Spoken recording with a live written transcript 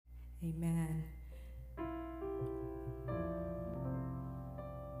Amen.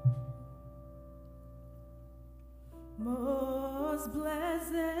 Most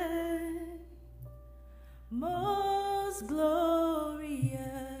blessed, most glorious,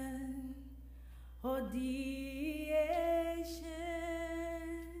 O the ancient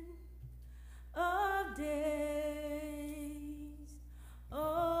of days,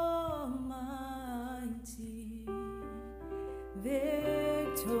 almighty, victorious,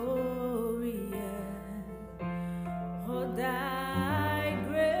 O thy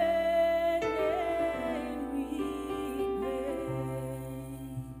great name we praise.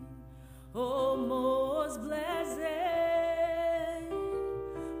 O most blessed,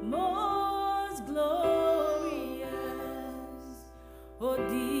 most glorious, O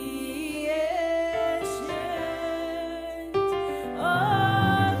the ancient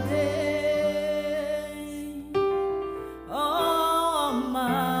of days, almighty,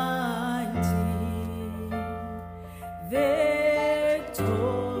 victorious,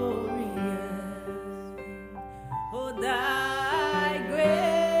 O thy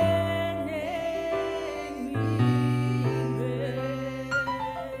great name we praise.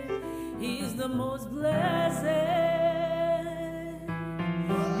 He's the most blessed,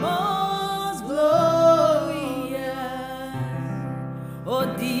 most glorious, O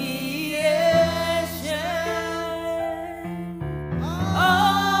the ancient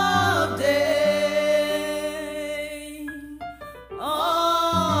of days, almighty,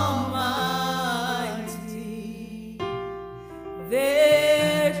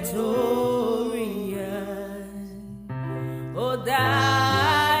 victorious, O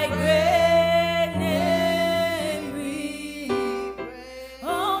thy great name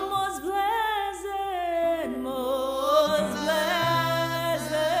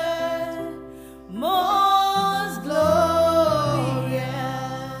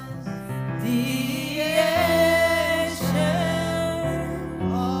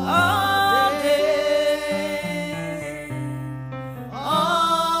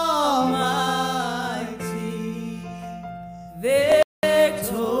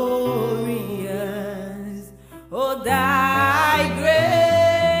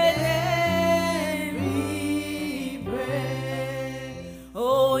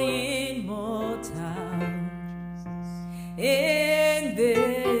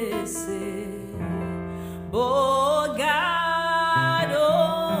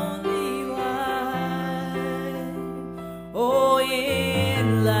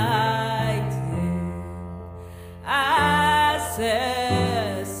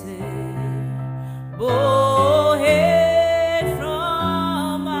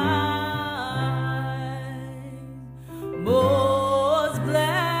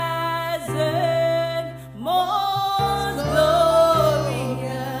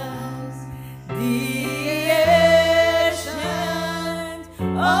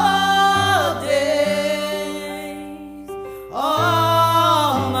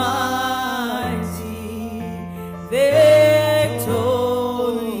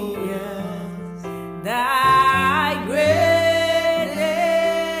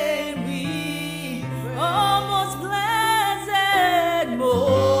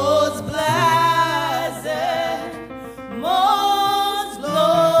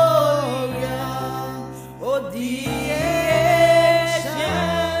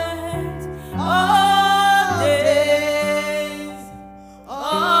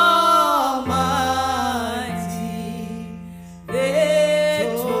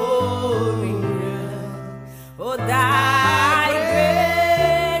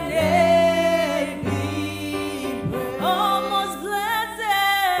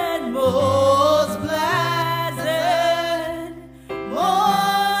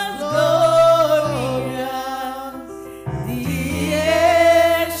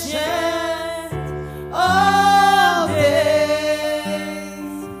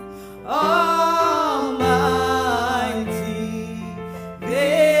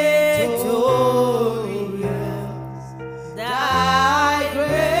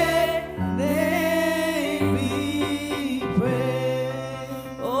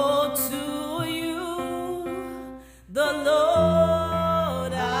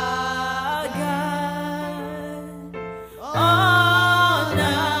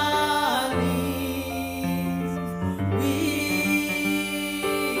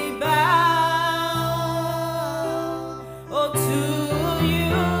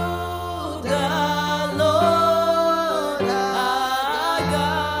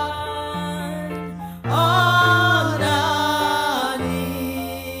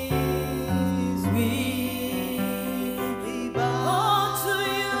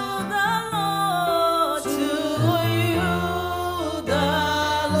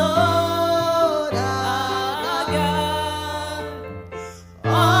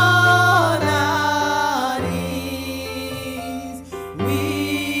We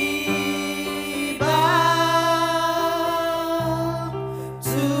bow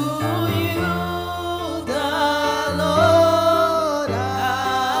to you, the Lord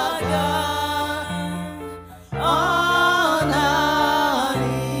our God. On our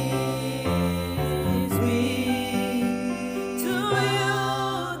knees we to you,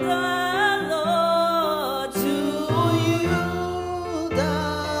 the Lord, to you, the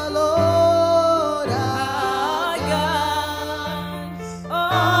Lord our God. Oh,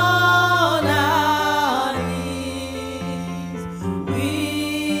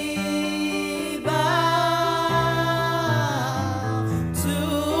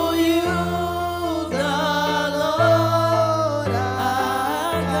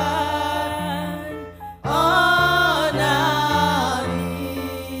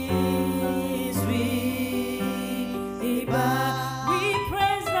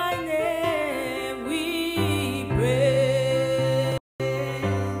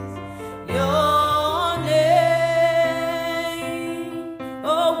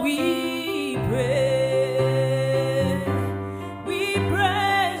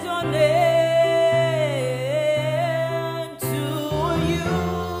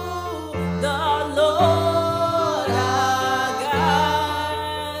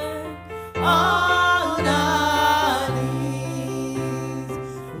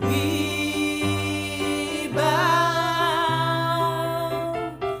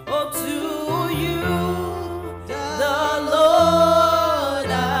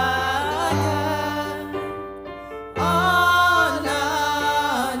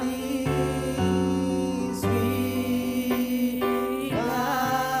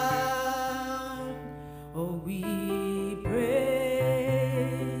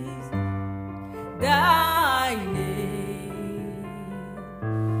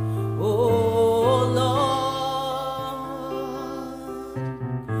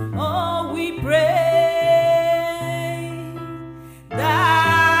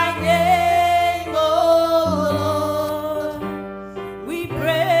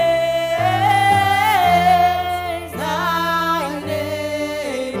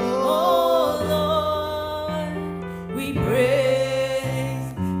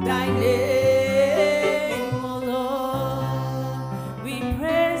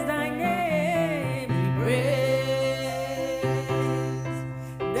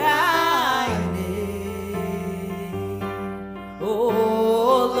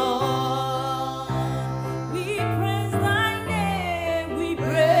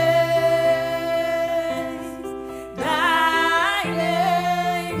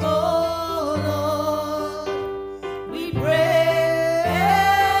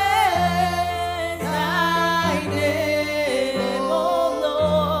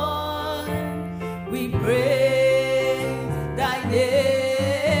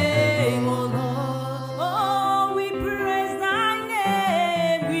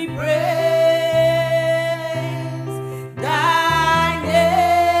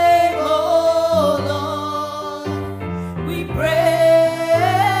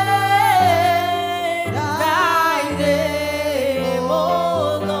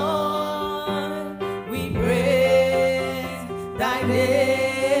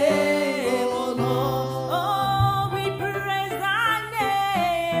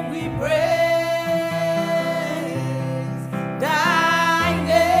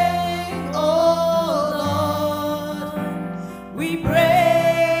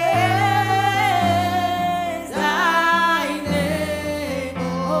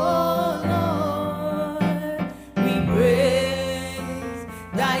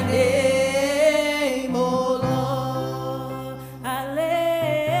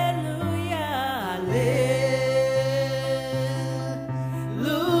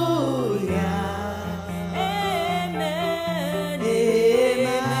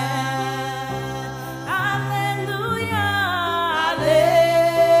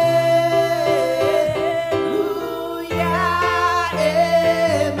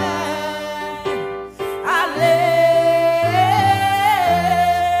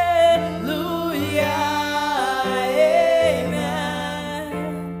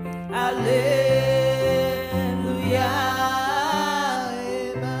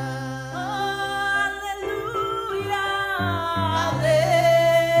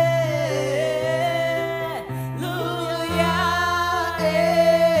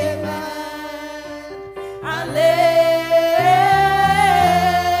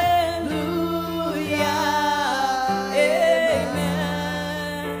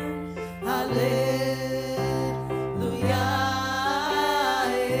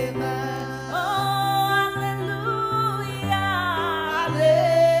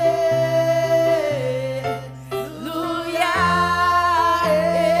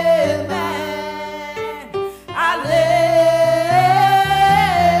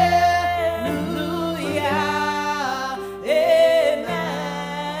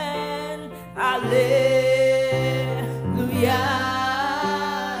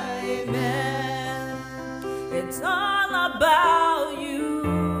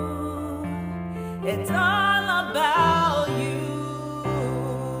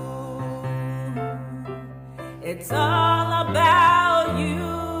 It's all about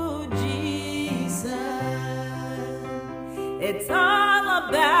you, Jesus. It's all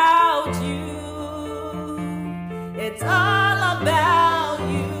about you. It's all about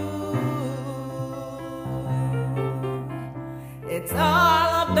you. It's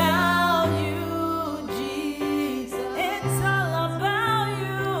all about you, Jesus. It's all about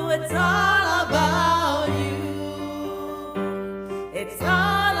you. It's all about you. It's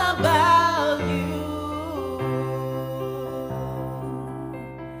all about you.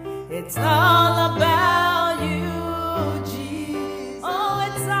 It's all about you, Jesus. Oh,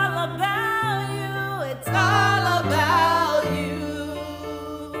 it's all about you. It's all about you.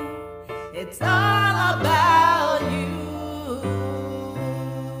 It's all about you.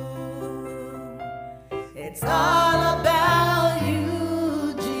 It's all about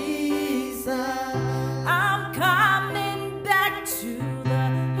you, Jesus. I'm coming back to the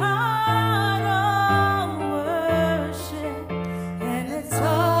heart of worship, and it's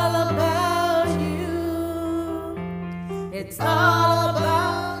all about you. It's all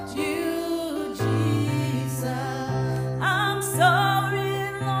about you, Jesus. I'm sorry,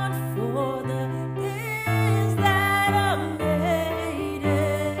 Lord, for the things that I've made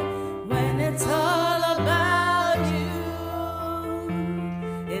it. When it's all about you,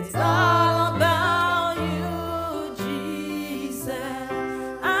 it's all about you, Jesus.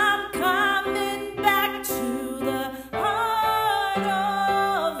 I'm coming back to the heart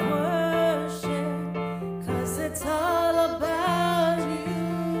of worship, 'cause it's all about you.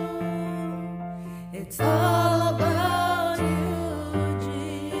 It's all about you,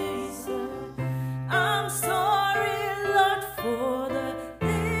 Jesus. I'm sorry, Lord, for the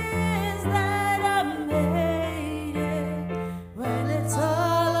things that I've made it. When it's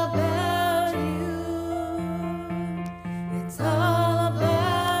all about you, it's all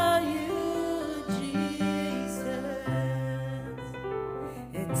about you, Jesus.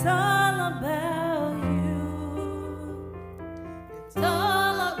 It's all about you. It's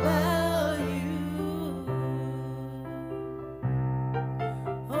all about you.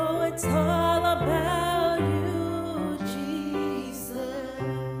 Oh, it's all about you, Jesus.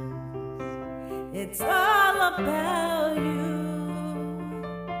 It's all about you.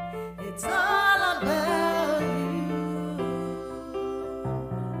 It's all about you.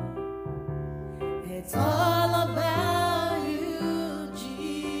 It's all about you,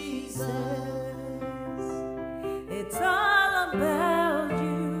 Jesus. It's all about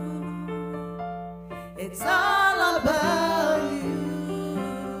you. It's all about you.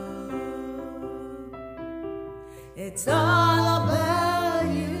 It's all about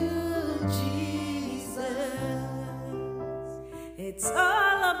you, Jesus. It's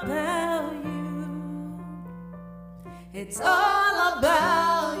all about you. It's all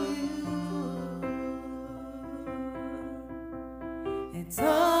about you. It's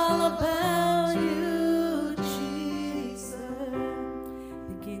all about you, Jesus.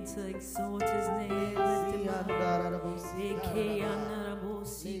 Begin to exalt his name. Lift him up.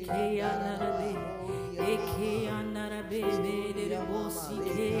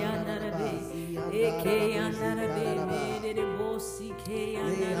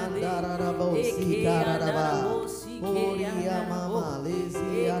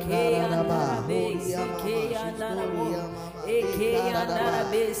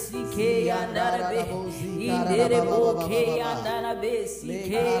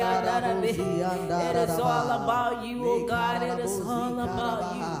 It is all about you, oh God. It is all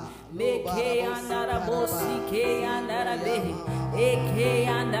about you.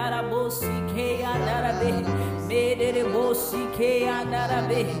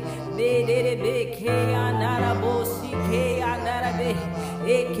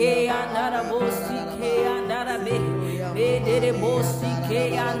 Medere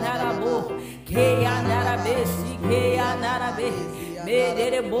bosi ke andarabe,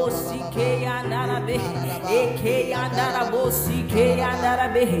 eke andarabosi ke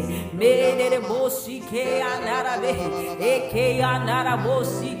andarabe, medere bosi ke andarabe, eke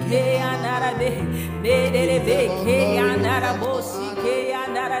andarabosi ke andarabe, medere be ke andarabosi ke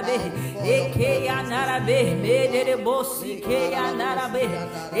andarabe, eke andarabe, medere bosi ke andarabe,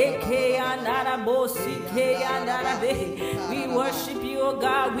 eke andarabosi ke andarabe. We worship you, O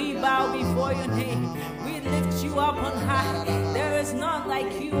God. We bow before your name. We lift you up on high. There is none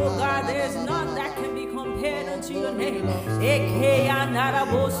like you, O God. There is none that can be compared unto your name. Eke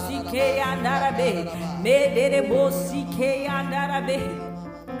andarabosi ke andarabe, medere bosi ke andarabe.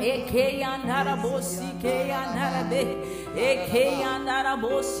 Eke andara bosi ke andara be. Eke andara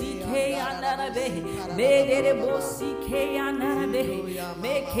bosi ke andara be. Medere bosi ke andara be.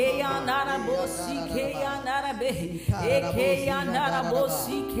 Meke andara bosi ke andara be. Eke andara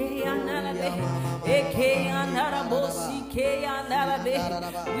bosi ke andara be. Eke andara bosi ke andara be.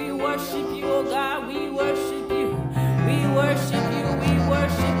 We worship you, oh God. We worship you. We worship you. We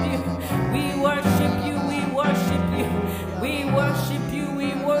worship you. We worship you. We worship you. We worship you. We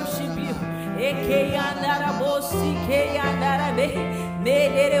worship you. Eke andara bosi ke andara be.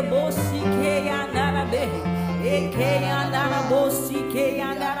 Medere bosi ke andara be. Eke andara bosi ke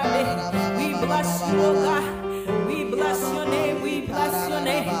andara be. We bless you, oh God. We bless your name. We bless your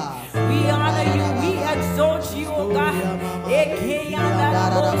name. We honor you. We exalt you, oh God. Eke andara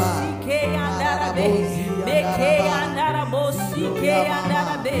bosi ke andara be. Meke andara bosi ke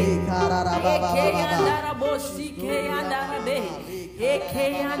andara be. Eke andara bosi ke andara be. Eke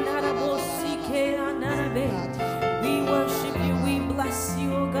andara bosi ke andara be. We worship you. We bless you,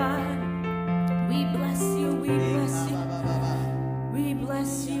 oh God. We bless you. We bless you. We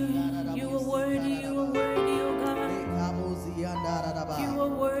bless you. You are worthy. You are worthy, oh God. You are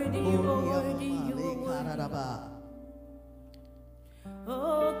worthy. You are worthy. You are worthy.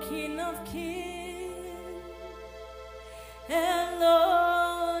 Oh, King of Kings and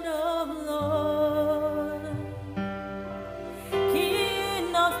Lord of Lords,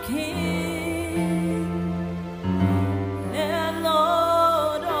 King of Kings and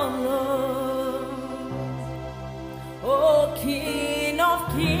Lord of Lords, oh King of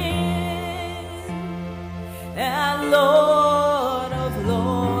Kings and Lord of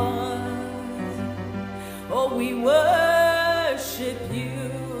Lords, oh we worship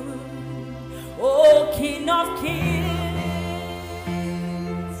you, oh King of Kings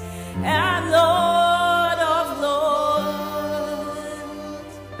and Lord of Lords,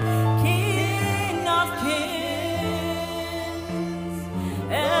 King of Kings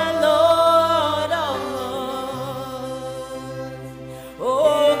and Lord of Lords,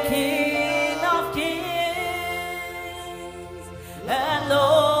 oh King of Kings and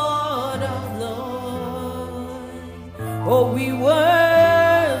Lord of Lords, oh we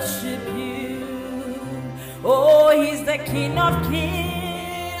worship you, oh he's the King of Kings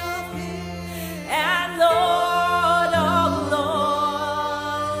and Lord of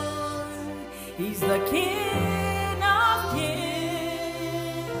Lords. He's the King of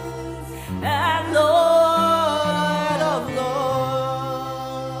Kings and Lord of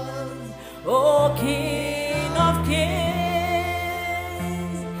Lords. Oh, King of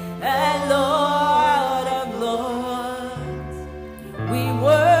Kings and Lord of Lords. We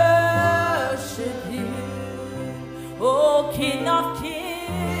worship you. Oh, King of Kings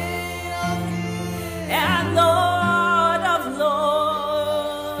and Lord of Lords.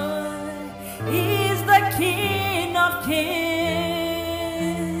 He's the King of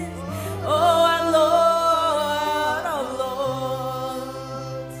Kings, oh and Lord of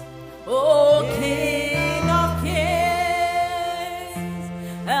Lords, oh King of Kings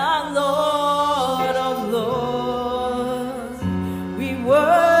and Lord of Lords. We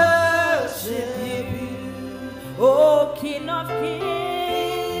worship you, oh King of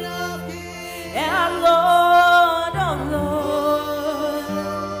Kings and Lord of Lords.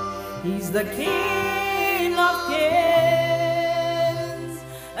 He's the King of Kings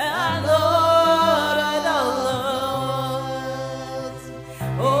and Lord of Lords.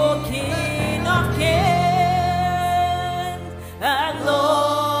 Oh, King of Kings and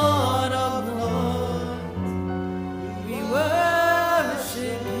Lord of Lords. We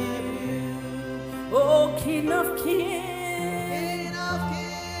worship you, oh, King of Kings.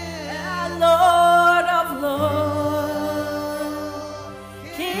 Lord of Lords,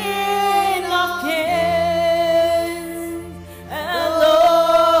 King of Kings.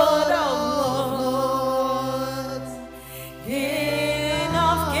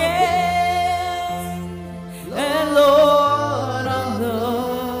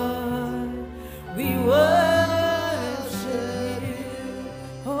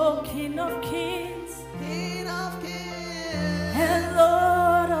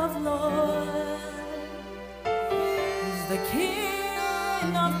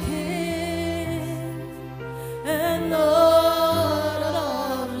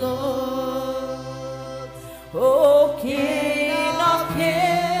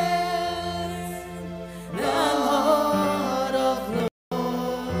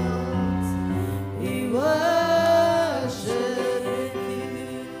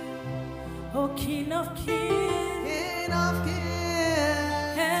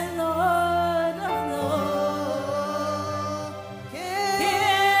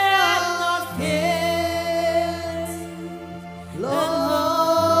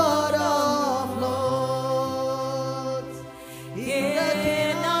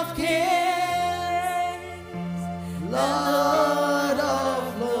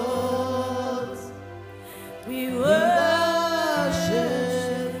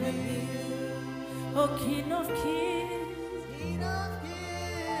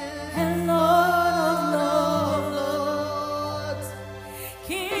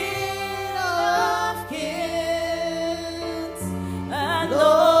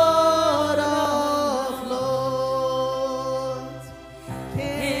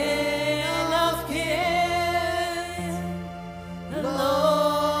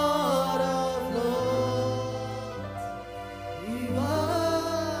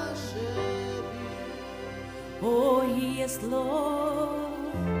 is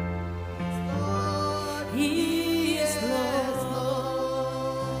Lord. He is Lord.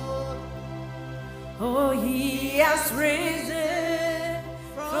 Oh, He has risen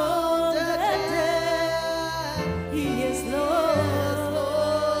from the dead. He is Lord.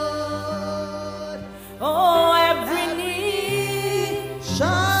 Oh, every knee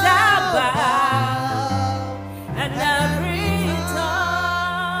shall bow, and every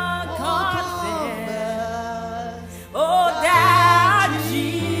tongue confess. Oh, that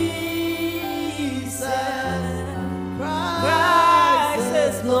Jesus Christ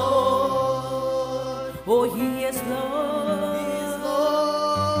is Lord. Oh, He is Lord. He is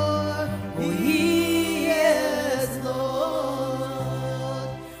Lord. Oh, He is Lord.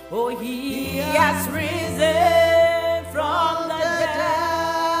 Oh, He has risen from the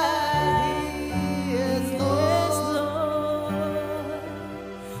dead. He is Lord.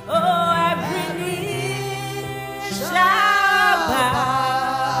 Oh, every knee shall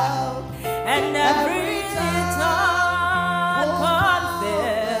bow, and every tongue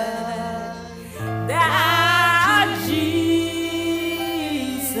confess that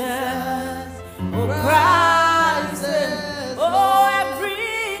Jesus, oh Christ, oh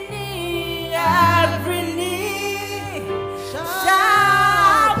every knee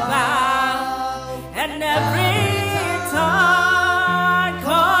shall bow, and every tongue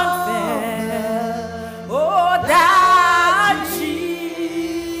confess, oh that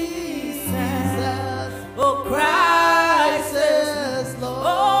Jesus, oh Christ is Lord.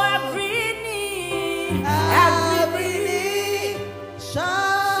 Oh, every knee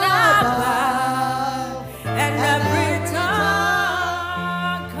shall bow, and every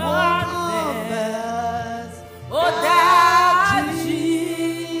tongue confess, oh that Jesus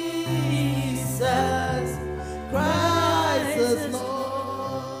Christ is Lord.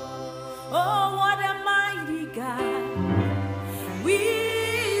 Oh, what a mighty God we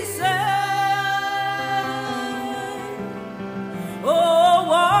serve. Oh,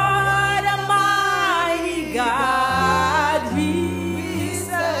 what a mighty God we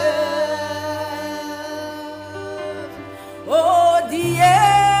serve. Oh, the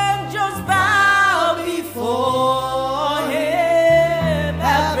angels bow before Him,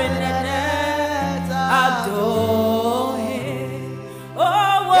 heaven and earth adore Him.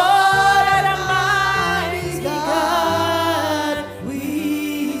 Oh, what a mighty God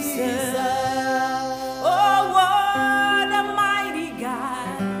we serve. Oh, what a mighty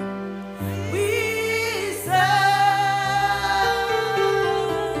God we serve.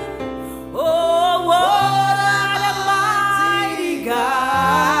 Oh, what a mighty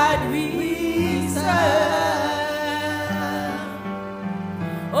God we serve.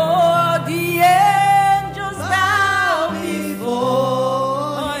 Oh, the angels bow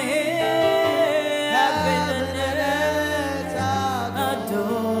before Him, heaven and earth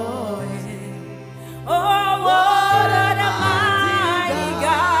adore Him. Oh, what a mighty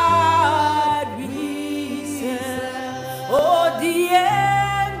God we serve. Oh, the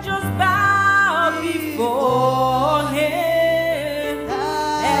angels bow before Him,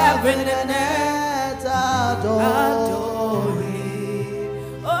 heaven and earth adore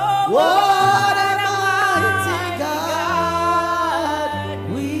Him. Oh, what a mighty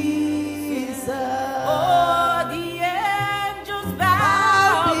God we serve. Oh, the angels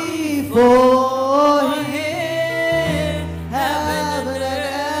bow before Him, heaven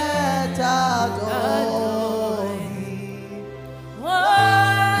and earth adore Him.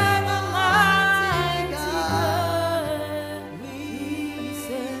 What a mighty God we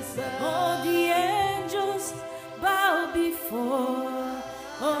serve. Oh, the angels bow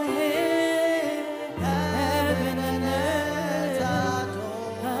before Him, heaven and earth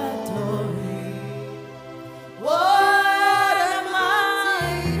adore Him. What a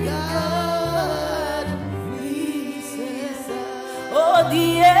mighty God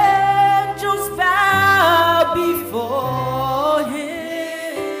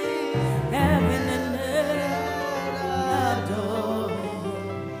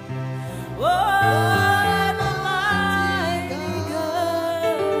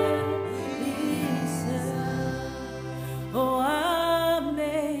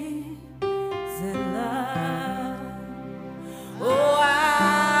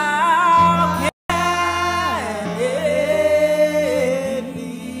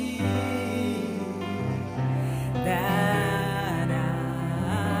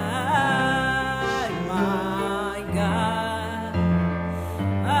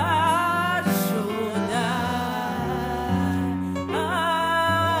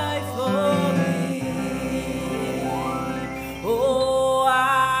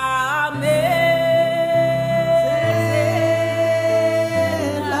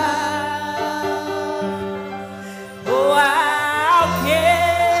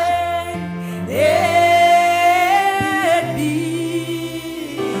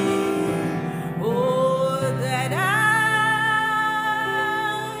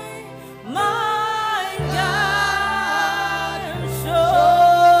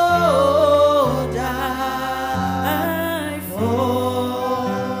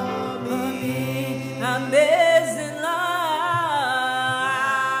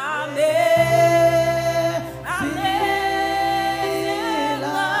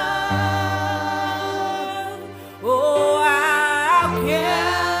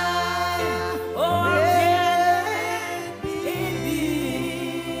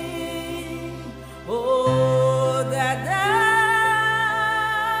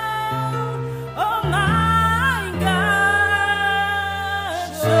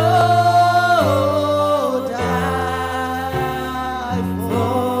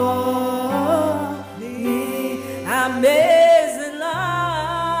Amazing love.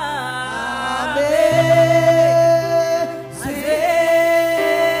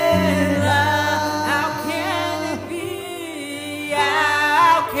 How can it be?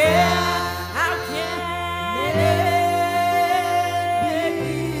 How can it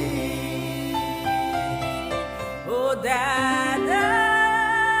be? Oh, that.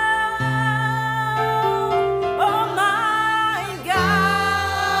 Oh, my God.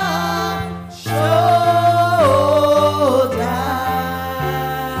 Show that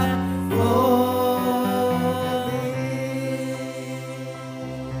for me.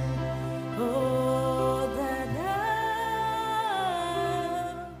 Oh, that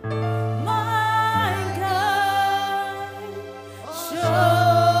my God. Show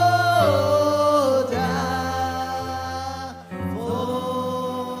that for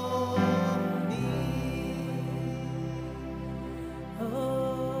me.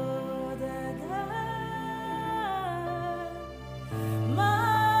 Oh, that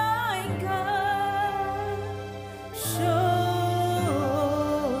my God, show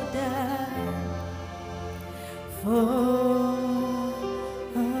that for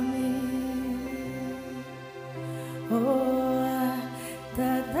me. Oh,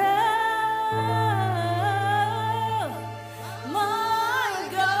 that my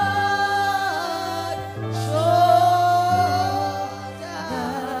God, show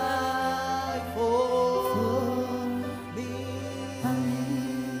that for me.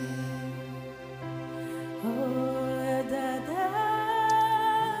 Oh, that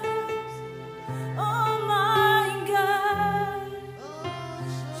oh, my God,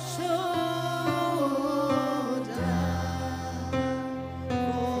 show that for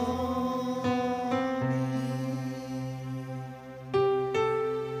me.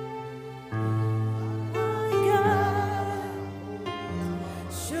 My God,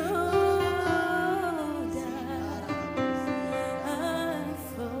 show that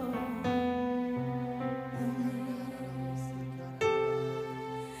for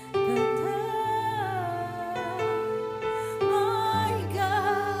my God,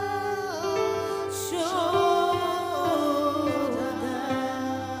 show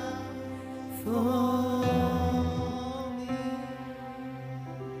that for me.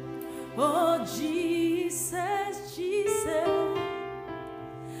 Oh, Jesus, Jesus,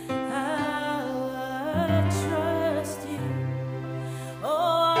 how I trust you.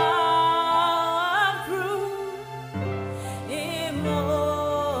 Oh, I've proved immortal.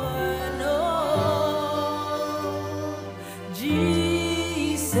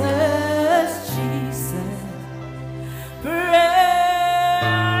 Jesus, Jesus, precious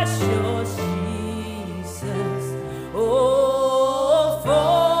Jesus. Oh,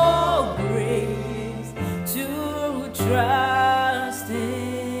 for grace to trust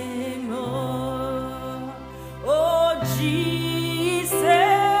Him more. Oh, Jesus,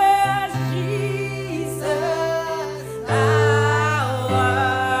 Jesus, how I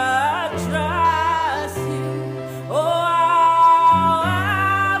trust you. Oh,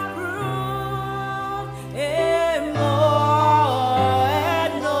 I've proved it more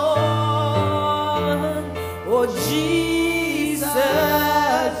and more. Oh, Jesus,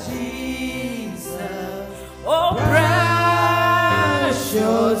 Jesus, oh,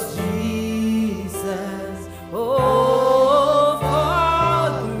 precious Jesus, oh, for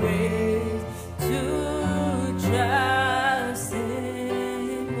grace to trust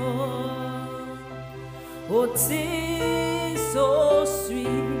Him more. Oh, 'tis so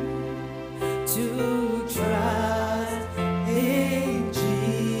sweet to trust in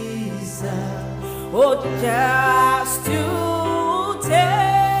Jesus. Oh, just to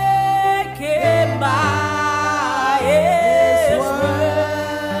take Him by His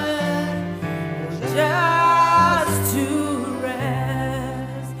word, just to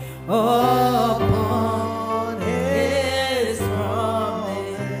rest upon His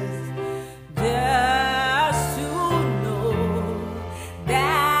promise, just to know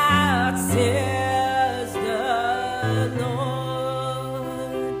that says the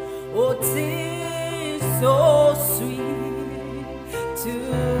Lord. Oh, 'tis so sweet to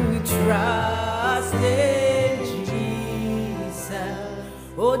trust in Jesus.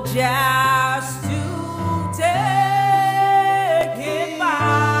 Oh, just to take Him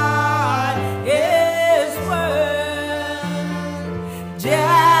by His word,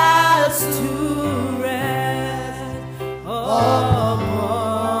 just to rest upon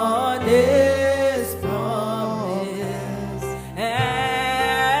His promise,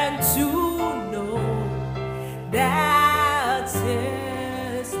 and to know that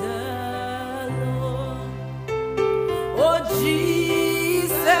says the Lord. Oh, Jesus.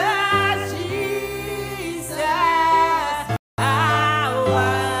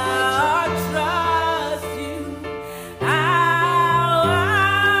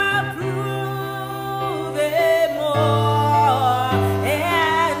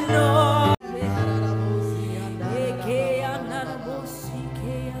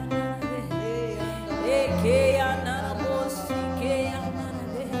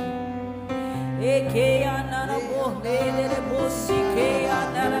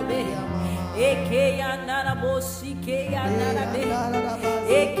 Eke andara bosi ke andara be.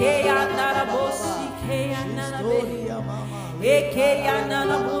 Eke andara bosi ke andara be. Eke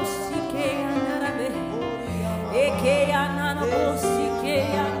andara bosi ke andara be. Eke andara bosi ke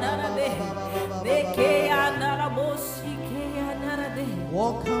andara be. Eke andara bosi ke andara be.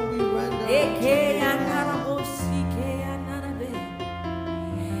 What can we render? Eke andara bosi ke andara be.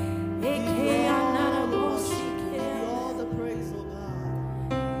 Eke andara bosi ke. All the praise, oh God.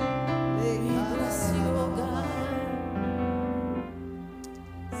 We bless you, oh God.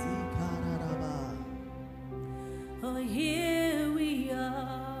 Oh, here we are.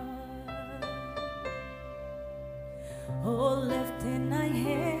 Oh, lifting our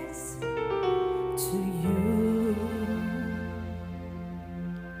hands to you.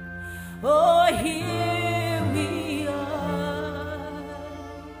 Oh, here we are.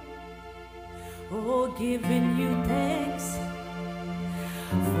 Oh, giving you thanks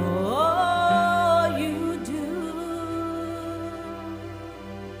for all you do.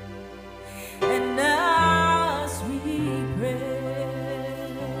 And as we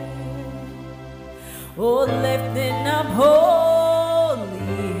pray, oh, lifting up holy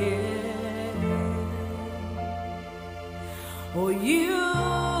hands. Oh, you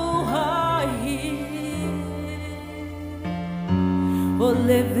are here. Oh,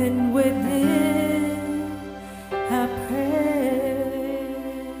 living within our prayer.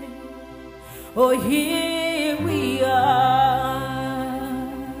 Oh, here we are.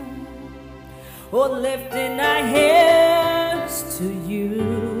 Oh, lifting our hands to you.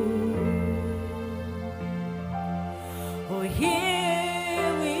 Oh,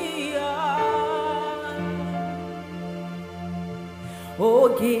 here we are. Oh,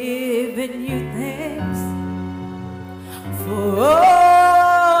 giving you thanks for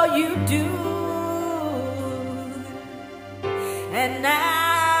all you do. And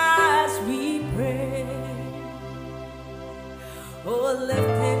as we pray, oh,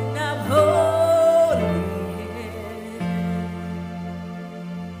 lifting up holy hands.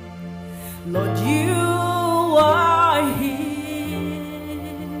 Lord, you are here.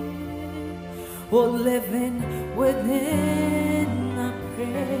 Oh, living within our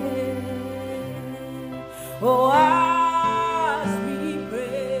prayer. Oh, as we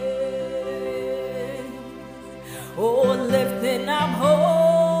pray, oh, lifting up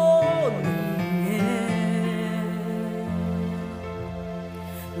holy hands.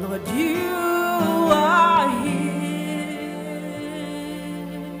 Lord, you are here.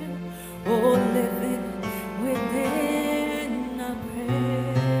 Oh, living within our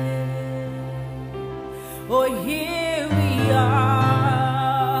prayer. Oh, here we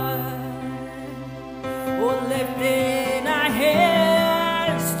are. Oh, lifting our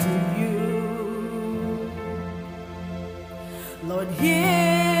hands to you. Lord,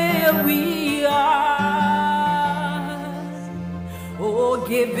 here we are. Oh,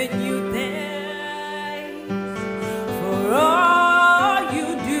 giving you thanks for all you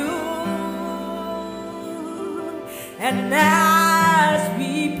do. And as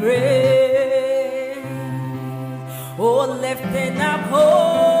we pray, oh, lifting up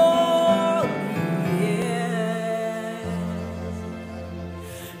holy hands.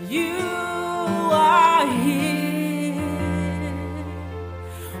 You are here.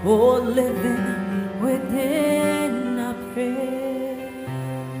 Oh, living within our prayer.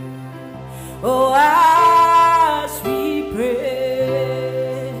 Oh, as we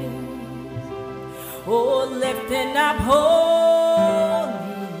pray, oh, lifting up holy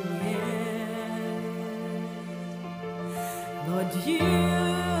hands. Lord, you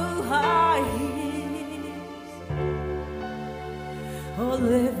are here. Oh,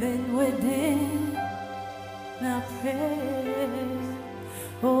 living within our prayer.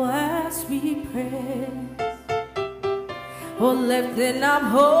 Oh, as we pray, oh, lifting up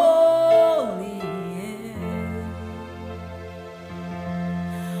holy hands.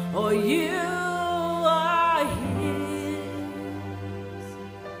 Oh, you are here.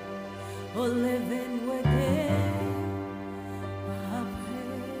 Oh, living within our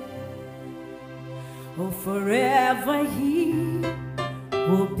prayer. Oh, forever He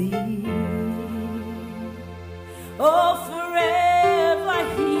will be. Oh, forever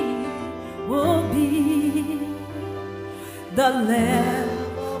He will be the Lamb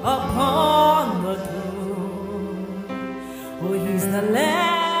upon the throne. Oh, He's the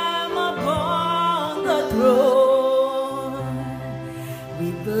Lamb upon the throne. We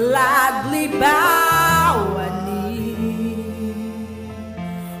gladly bow our knee.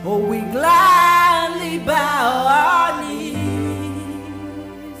 Oh, we gladly bow our knees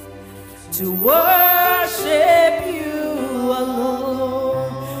to worship You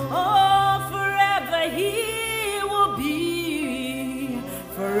alone. Oh, for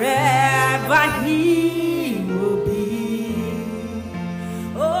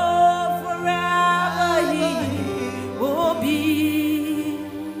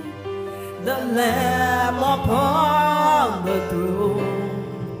the Lamb upon the throne.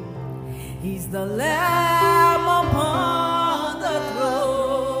 He's the Lamb upon the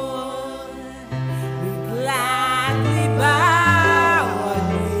throne. We gladly bow our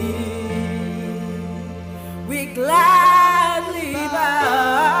knee. We gladly bow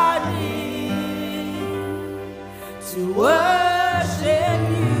our knee to worship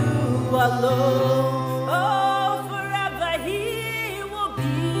you alone. Oh, forever He will be.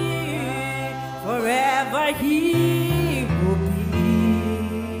 Forever He will be.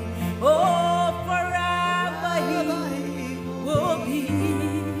 Oh, forever He will be.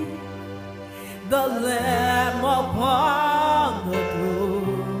 The Lamb upon the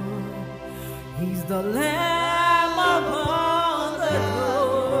throne. He's the Lamb upon the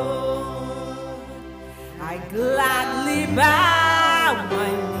throne. I gladly bow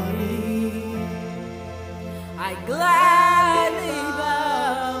my knee. I gladly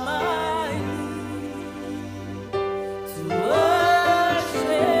bow my knee to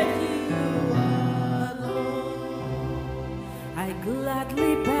worship you alone. I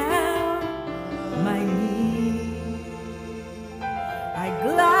gladly bow my knee. I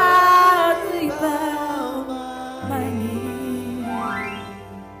gladly bow my knee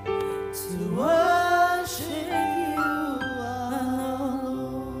to worship you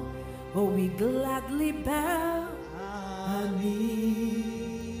alone. Oh, we gladly bow our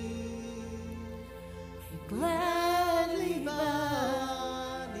knee. We gladly bow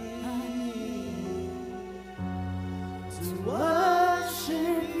our knee to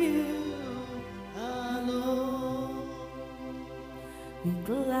worship you alone. We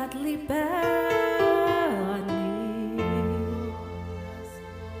gladly bow our knee.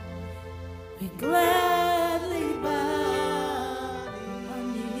 We gladly bow our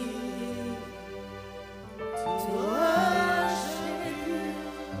knee to worship you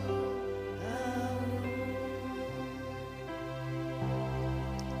alone.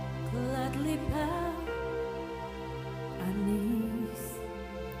 Gladly bow our knees.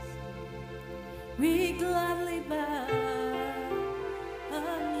 We gladly bow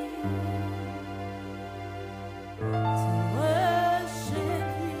our knees to worship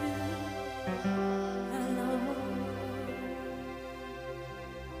you alone.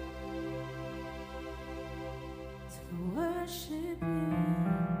 To worship you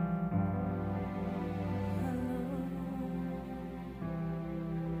alone.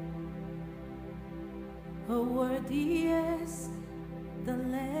 Oh, worthy is the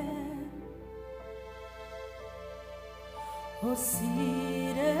Lamb, oh,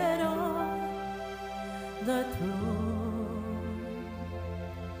 seated on the throne.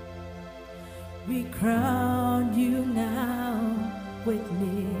 We crown you now with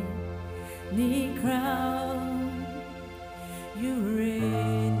many crowns. You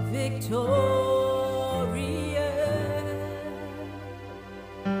reign victorious.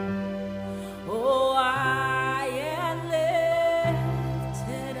 Oh, I am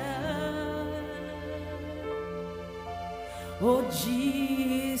lifted up. Oh,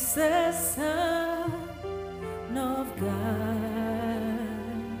 Jesus, Son of God,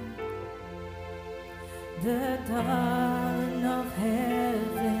 the dawn of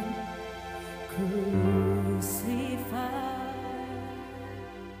heaven crucified.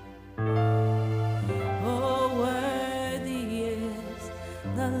 Oh, worthy is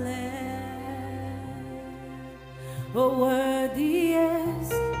the Lamb. Oh, worthy is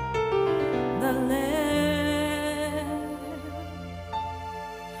the Lamb.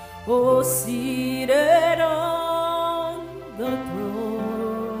 Oh, seated on the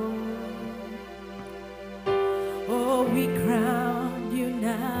throne. Oh, we crown you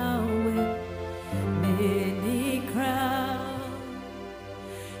now with many crowns.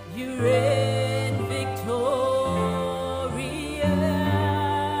 You reign victorious.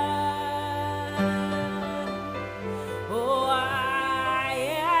 Oh, I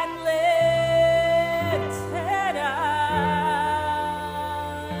am lifted up.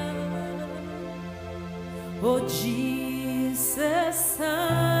 Oh, Jesus,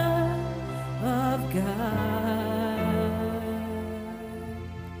 Son of God,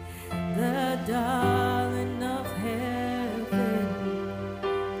 the darling of heaven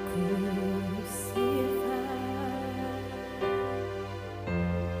crucified.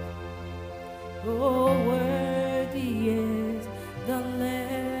 Oh, worthy is the Lamb.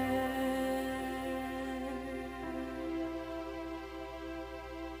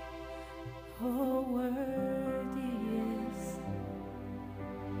 Oh, worthy is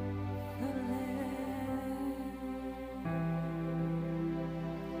the Lamb.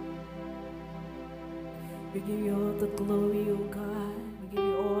 We give you all the glory, O God. We give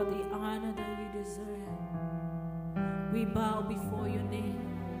you all the honor,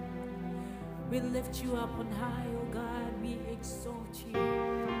 lift you up on high, oh God. We exalt you.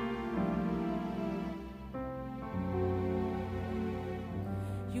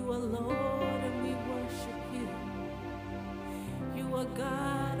 You are Lord and we worship you. You are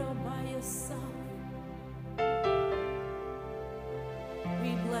God all by yourself.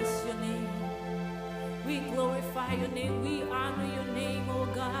 We bless your name. We glorify your name. We honor your name, oh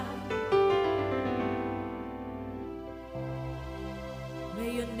God.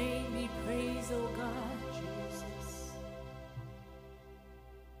 May your name be praised, oh God. Jesus.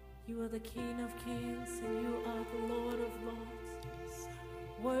 You are the King of kings and you are the Lord of lords.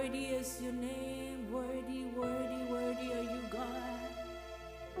 Worthy is your name. Worthy, worthy, worthy are you, God.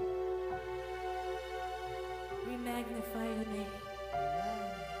 We magnify your name.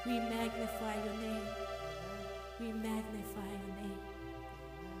 We magnify your name. We magnify your name.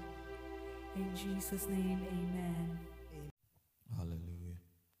 In Jesus' name, amen. Hallelujah.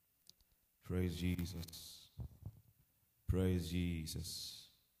 Praise Jesus. Praise Jesus.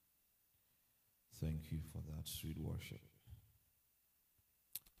 Thank you for that sweet worship.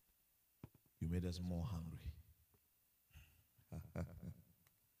 You made us more hungry.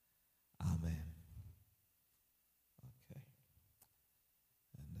 Amen. Okay.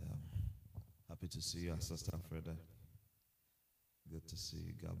 And happy to see you, Sister Freda. Good to see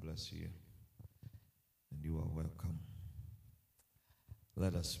you. God bless you. And you are welcome.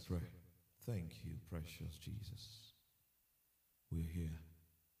 Let us pray. Thank you, precious Jesus. We're here.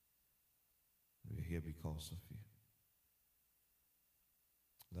 We're here because of you.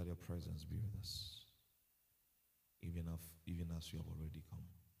 Let your presence be with us. Even as you have already come.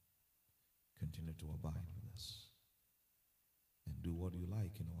 Continue to abide with us. And do what you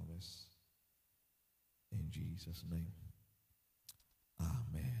like in our midst. In Jesus' name.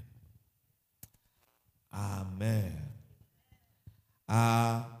 Amen. Amen.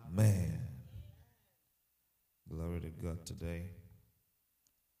 Amen. Glory to God today.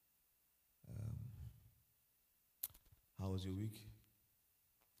 How was your week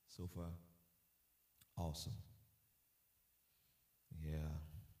so far? Awesome. Yeah.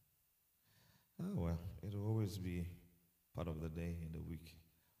 Oh, well, it'll always be part of the day in the week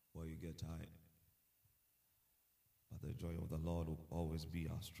where you get tired. But the joy of the Lord will always be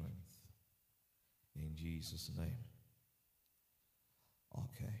our strength. In Jesus' name.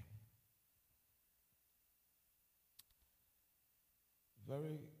 Okay.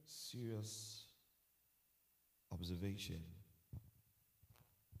 Very serious observation.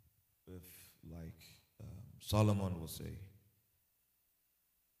 If, like Solomon will say,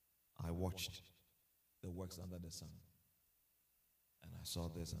 I watched the works under the sun, and I saw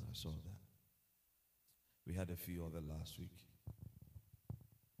this and I saw that. We had a few of it last week.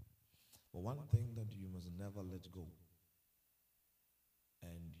 But one thing that you must never let go,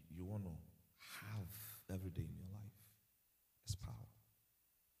 and you want to have every day in your life, is power.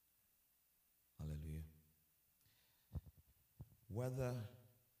 Hallelujah. Whether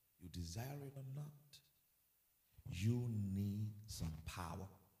you desire it or not, you need some power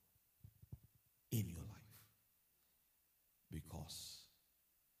in your life. Because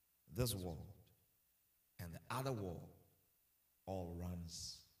this world and the other world all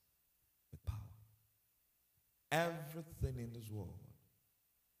runs with power. Everything in this world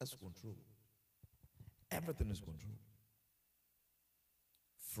is controlled. Everything is controlled.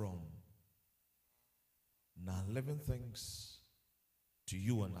 From non-living things to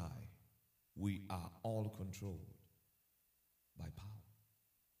you and I, we are all controlled by power.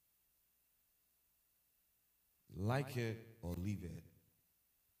 Like it or leave it,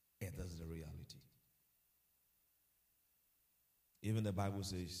 it is the reality. Even the Bible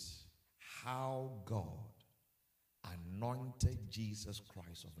says how God anointed Jesus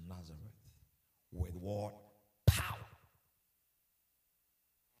Christ of Nazareth with what? Power.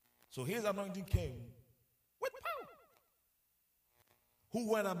 So his anointing came with power. Who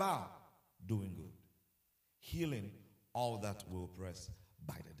went about doing good, healing all that were oppressed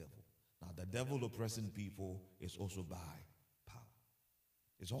by the devil. Now the devil oppressing people is also by power.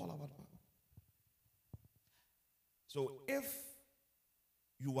 It's all about power. So if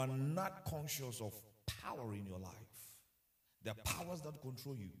you are not conscious of power in your life, the powers that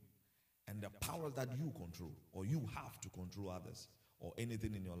control you and the powers that you control, or you have to control others, or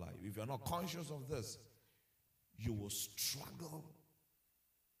anything in your life, if you're not conscious of this, you will struggle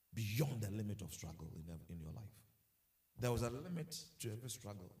beyond the limit of struggle in your life. There was a limit to every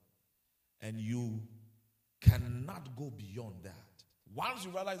struggle, and you cannot go beyond that. Once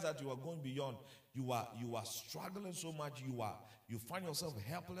you realize that you are going beyond, you are struggling so much, you find yourself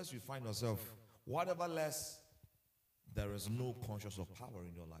helpless, you find yourself whatever less, there is no conscious of power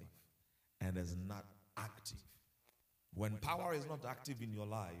in your life. and is not active. When power is not active in your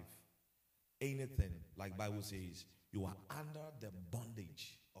life, anything, like Bible says, you are under the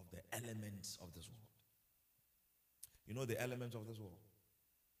bondage of the elements of this world. You know the elements of this world?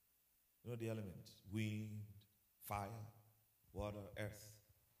 You know the elements? Wind, fire, water, earth.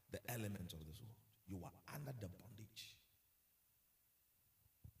 The elements of this world. You are under the bondage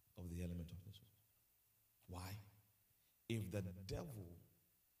of the elements of this world. Why? If the devil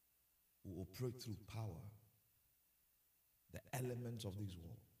will operate through power, the elements of this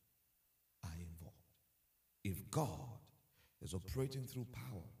world are involved. If God is operating through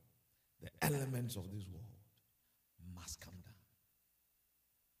power, the elements of this world must come down.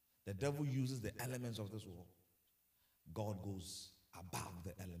 The devil uses the elements of this world. God goes above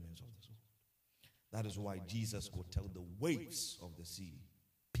the elements of this world. That is why Jesus could tell the waves of the sea,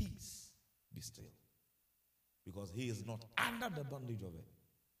 peace, be still. Because he is not under the bondage of it.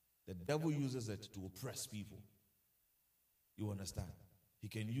 The devil uses it to oppress people. You understand? He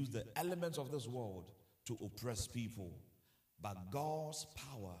can use the elements of this world to oppress people, but God's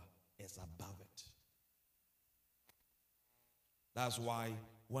power is above it. That's why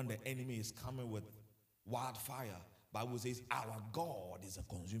when the enemy is coming with wildfire, Bible says our God is a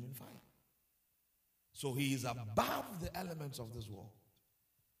consuming fire. So he is above the elements of this world.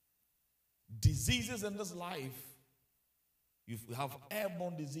 Diseases in this life, you have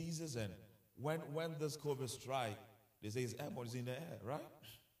airborne diseases, and when this COVID strike, they say it's airborne, it's in the air, right?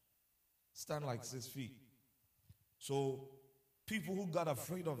 Stand like 6 feet. So people who got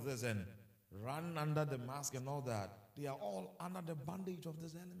afraid of this and ran under the mask and all that, they are all under the bondage of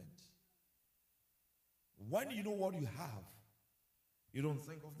this element. When you know what you have, you don't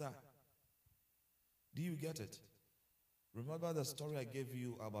think of that. Do you get it? Remember the story I gave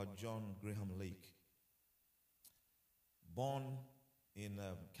you about John Graham Lake? Born in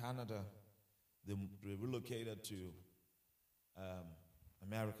Canada, they relocated to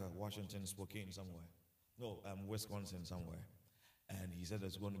America, Washington, Spokane somewhere. No, Wisconsin somewhere. And he said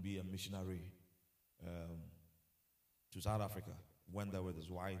there's going to be a missionary to South Africa. Went there with his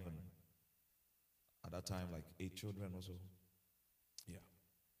wife, and at that time, like 8 children or so. Yeah.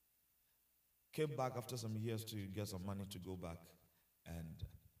 Came back after some years to get some money to go back. And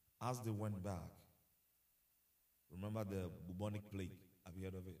as they went back, remember the bubonic plague? Have you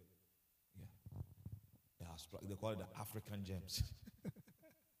heard of it? Yeah. They call it the African gems.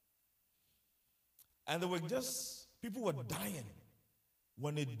 And they were people were dying.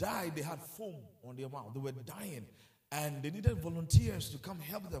 When they died, they had foam on their mouth. They were dying. And they needed volunteers to come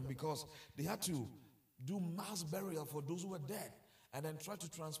help them because they had to do mass burial for those who were dead. And then try to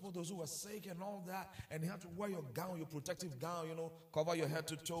transport those who were sick and all that. And you had to wear your gown, your protective gown, cover your head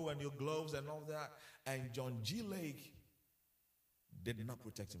to toe and your gloves and all that. And John G. Lake did not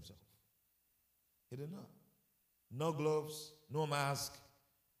protect himself. He did not. No gloves, no mask,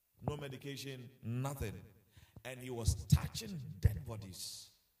 no medication, nothing. And he was touching dead bodies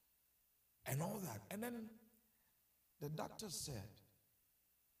and all that. And then the doctor said,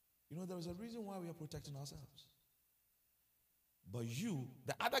 there is a reason why we are protecting ourselves. But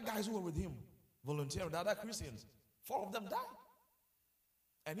the other guys who were with him, volunteering, the other Christians, 4 of them died.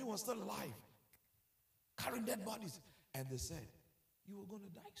 And he was still alive, carrying dead bodies. And they said, you were going to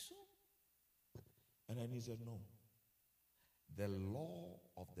die soon. And then he said, no. The law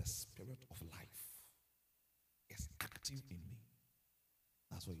of the spirit of life is active in me.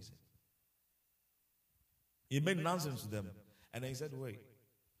 That's what he said. He made nonsense to them. And then he said, wait.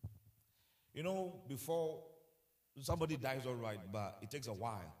 Before somebody dies, all right, but it takes a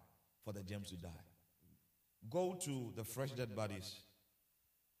while for the gems to die. Go to the fresh dead bodies,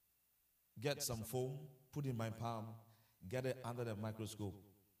 get some foam, put in my palm, get it under the microscope,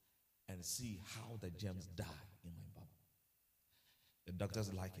 and see how the gems die in my palm. The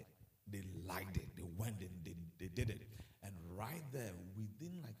doctors like it. They liked it. They went in, they did it. And right there,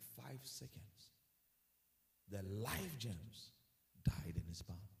 within like 5 seconds, the live gems died in his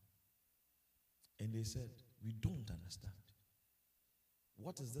palm. And they said, we don't understand.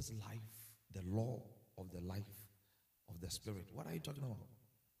 What is this life, the law of the life of the spirit? What are you talking about?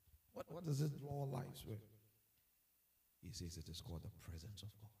 What is this law of life? He says it is called the presence of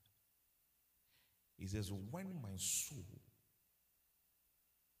God. He says, when my soul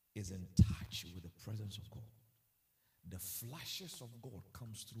is in touch with the presence of God, the flashes of God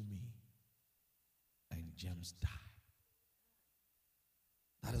comes through me and gems die.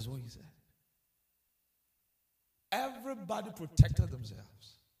 That is what he said. Everybody protected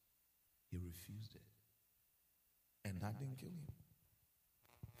themselves. He refused it. And that didn't kill him.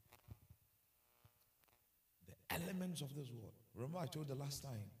 The elements of this world. Remember I told you the last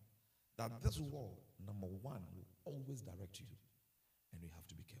time that this world, number one, will always direct you. And you have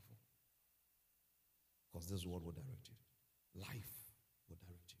to be careful. Because this world will direct you. Life will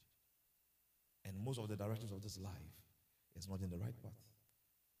direct you. And most of the directions of this life is not in the right path.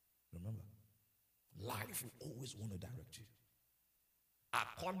 Remember, life will always want to direct you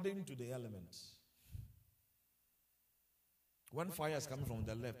according to the elements. When fire is coming from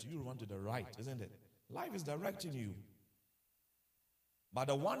the left, you run to the right, isn't it? Life is directing you. But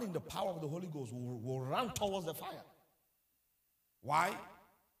the one in the power of the Holy Ghost will run towards the fire. Why?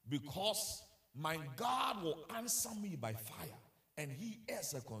 Because my God will answer me by fire, and he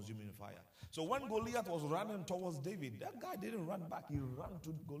is a consuming fire. So when Goliath was running towards David, that guy didn't run back. He ran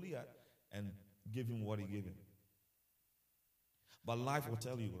to Goliath and gave him what he gave him. But life will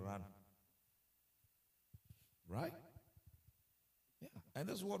tell you, run. Right? Yeah. And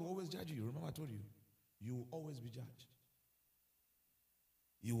this word will always judge you. Remember I told you, you will always be judged.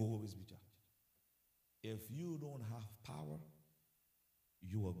 You will always be judged. If you don't have power,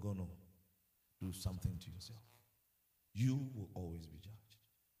 you are going to do something to yourself. You will always be judged.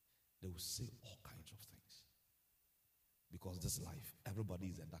 They will say all kinds of things. Because this life, everybody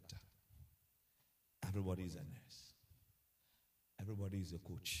is a doctor. Everybody is a nurse. Everybody is a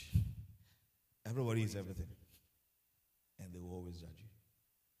coach. Everybody is everything. And they will always judge you.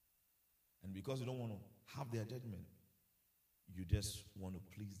 And because you don't want to have their judgment, you just want to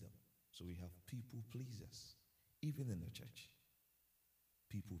please them. So we have people pleasers, even in the church.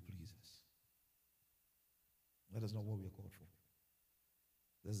 People pleasers. That is not what we are called for.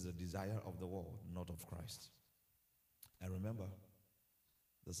 This is the desire of the world, not of Christ. And remember,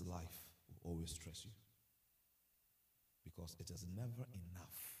 this life will always stress you. Because it is never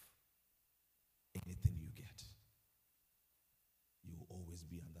enough. Anything you get, you will always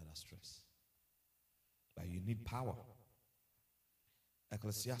be under that stress. But you need power.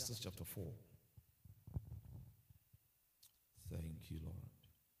 Ecclesiastes chapter 4. Thank you, Lord.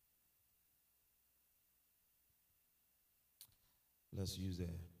 Let's use the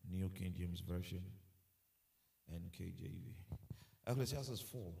New King James Version and KJV. Ecclesiastes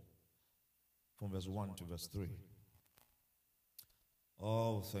 4, from verse 1 to verse 3.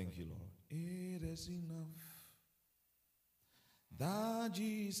 Oh, thank you, Lord. It is enough that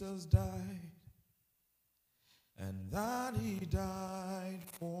Jesus died, and that he died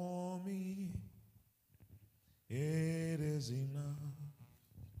for me. It is enough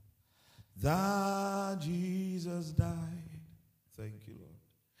that Jesus died. Thank you, Lord.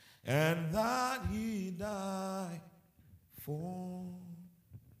 And that he died for.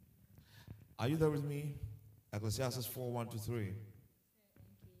 Are you there with me? Ecclesiastes 4, 1 to 3.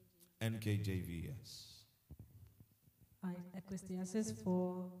 NKJV, yes. Ecclesiastes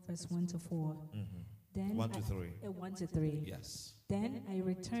 4, verse 1 to 4. Mm-hmm. Then 1 to 3. 1 to 3. Yes. Then I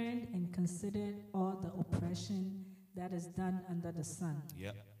returned and considered all the oppression that is done under the sun.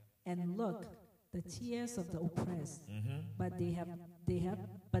 Yep. And look, the tears of the oppressed, Mm-hmm. but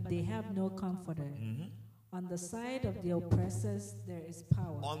they have no comforter. Mm-hmm. On the side of the oppressors there is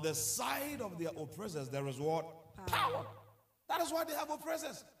power. On the side of the oppressors, there is what? Power. That is why they have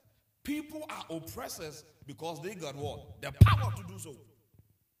oppressors. People are oppressors because they got what? The power to do so.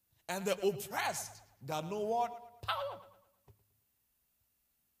 And the oppressed got no what? Power.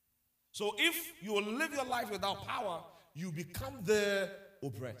 So if you live your life without power, you become the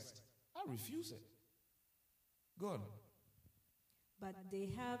oppressed. I refuse it. Good. But they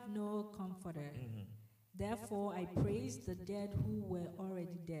have no comforter. Mm-hmm. Therefore I praise the dead who were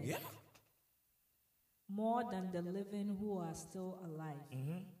already dead. Yeah. More than the living who are still alive.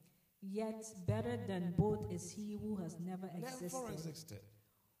 Mm-hmm. Yet better than both is he who has never existed,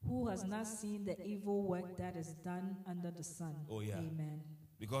 who has not seen the evil work that is done under the sun. Oh, yeah. Amen.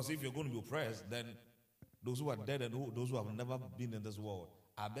 Because if you're going to be oppressed, then those who are dead and those who have never been in this world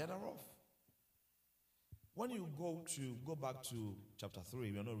are better off. When you go back to chapter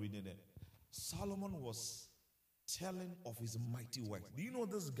 3, we are not reading it. Solomon was telling of his mighty works. Do you know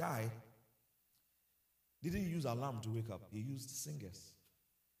this guy didn't use alarm to wake up? He used singers.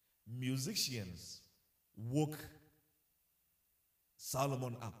 Musicians woke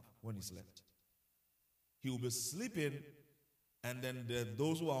Solomon up when he slept. He would be sleeping, and then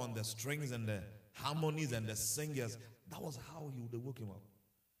those who are on the strings and the harmonies and the singers, that was how he would wake him up.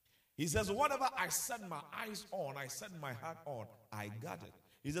 He says, whatever I set my eyes on, I set my heart on, I got it.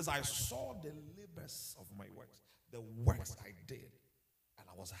 He says, I saw the labors of my works, the works I did, and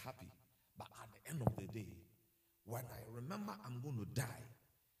I was happy. But at the end of the day, when I remember I'm going to die,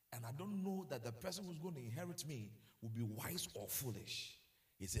 and I don't know that the person who's going to inherit me will be wise or foolish,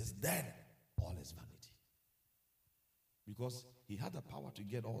 he says, then all is vanity. Because he had the power to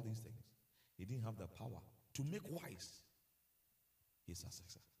get all these things. He didn't have the power to make wise his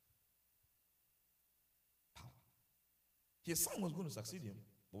successor. Power. His son was going to succeed him,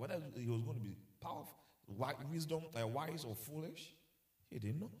 but whether he was going to be powerful, wisdom, wise or foolish, he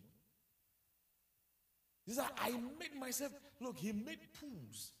didn't know. He said, I made myself, look, he made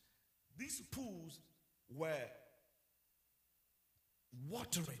pools. These pools were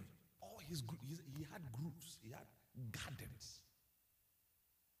watering all his, he had groups, he had gardens,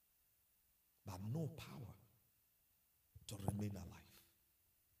 but no power to remain alive.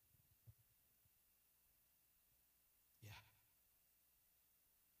 Yeah.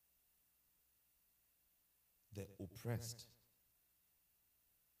 The oppressed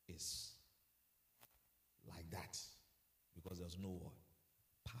is like that because there's no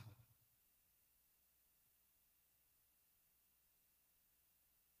power.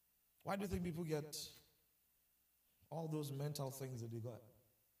 Why do you think people get all those mental things that they got?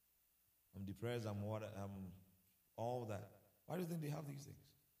 I'm depressed, I'm all that. Why do you think they have these things?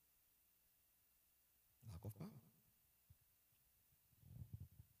 Lack of power.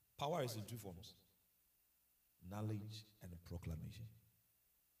 Power is in two forms: knowledge and proclamation.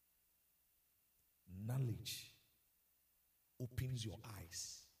 Knowledge opens your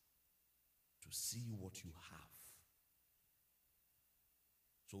eyes to see what you have.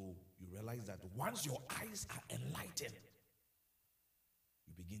 So you realize that once your eyes are enlightened,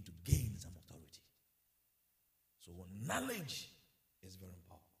 you begin to gain some authority. So knowledge is very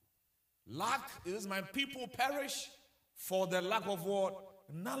powerful. Lack is my people perish for the lack of what?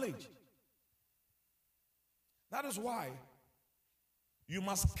 Knowledge. That is why you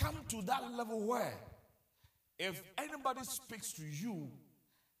must come to that level where if anybody speaks to you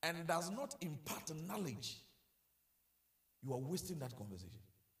and does not impart knowledge, you are wasting that conversation.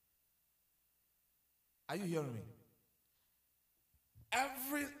 Are you hearing me?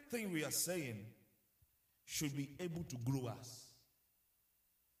 Everything we are saying should be able to grow us.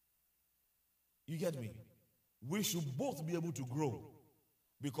 You get me? We should both be able to grow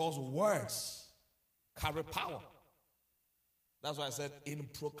because words carry power. That's why I said in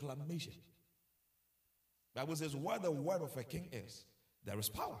proclamation. The Bible says where the word of a king is, there is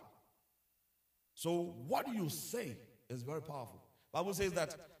power. So what you say is very powerful. The Bible says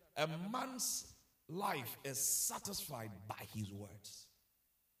that a man's life is satisfied by his words.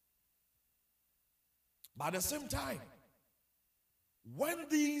 But at the same time, when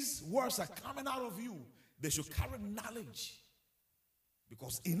these words are coming out of you, they should carry knowledge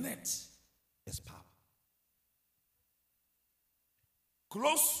because in it is power.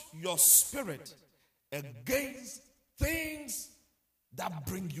 Close your spirit against things that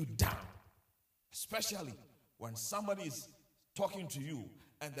bring you down. Especially when somebody is talking to you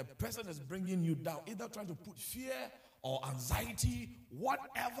and the person is bringing you down, either trying to put fear or anxiety,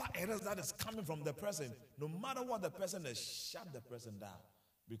 whatever it is that is coming from the person, no matter what the person is, shut the person down.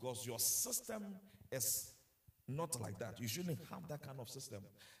 Because your system is not like that. You shouldn't have that kind of system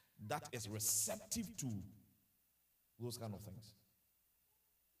that is receptive to those kind of things.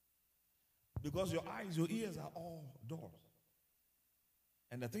 Because your eyes, your ears are all doors.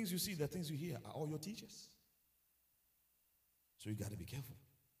 And the things you see, the things you hear are all your teachers. So you got to be careful.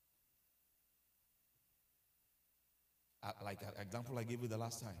 Like an example I gave you the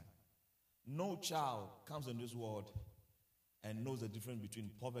last time. No child comes in this world and knows the difference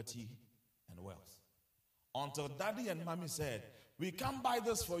between poverty and wealth. Until daddy and mommy said, we can't buy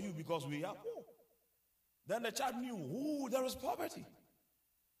this for you because we are poor. Then the child knew, there is poverty.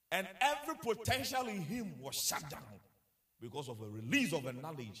 And every potential in him was shut down because of a release of a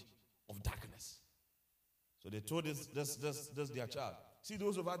knowledge of darkness. So they told this their child, see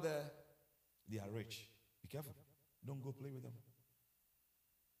those over there, they are rich. Be careful. Don't go play with them.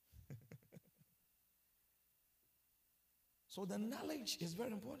 So the knowledge is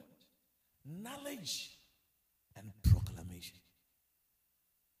very important. Knowledge and proclamation.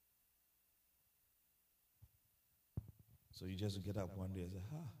 So you just get up one day and say,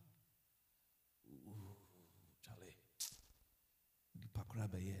 Charlie,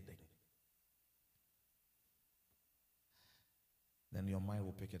 then your mind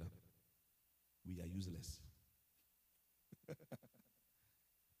will pick it up. We are useless. Yeah.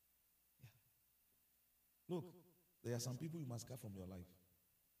 Look, there are some people you must cut from your life,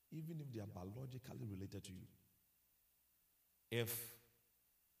 even if they are biologically related to you. If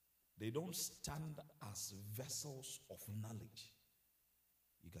they don't stand as vessels of knowledge,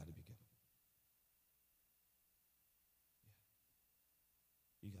 you got to be careful. Yeah.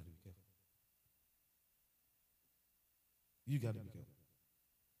 You got to be careful. You got to be careful.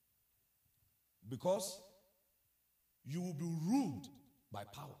 Because You will be ruled by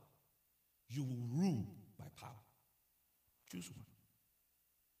power. You will rule by power. Choose one.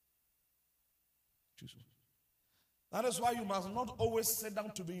 Choose one. That is why you must not always sit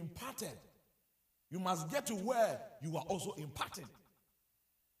down to be imparted. You must get to where you are also imparted.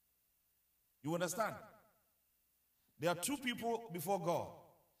 You understand? There are two people before God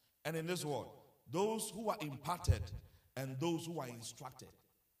and in this world. Those who are imparted and those who are instructed.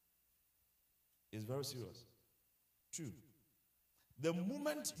 It's very serious. Two. The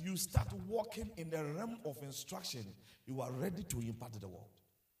moment you start walking in the realm of instruction, you are ready to impart to the world.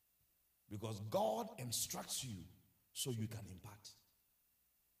 Because God instructs you so you can impart.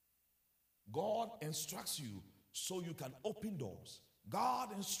 God instructs you so you can open doors. God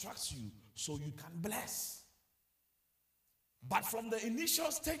instructs you so you can bless. But from the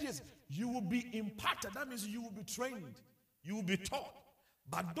initial stages, you will be imparted. That means you will be trained. You will be taught.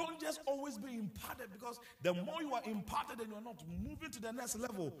 But don't just always be imparted, because the more you are imparted and you are not moving to the next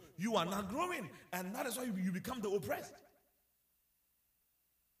level, you are not growing. And that is why you become the oppressed.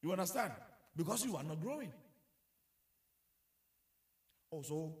 You understand? Because you are not growing.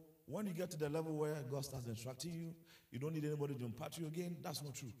 Also, when you get to the level where God starts instructing you, you don't need anybody to impart you again. That's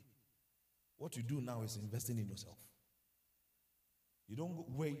not true. What you do now is investing in yourself. You don't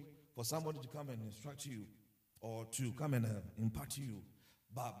wait for somebody to come and instruct you or to come and impart you.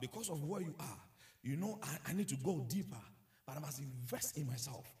 But because of where you are, you know, I need to go deeper, but I must invest in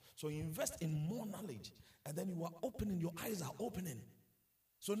myself. So you invest in more knowledge, and then you are opening, your eyes are opening.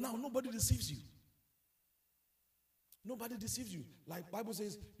 So now nobody deceives you. Nobody deceives you. Like Bible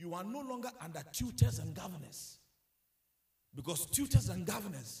says, you are no longer under tutors and governors. Because tutors and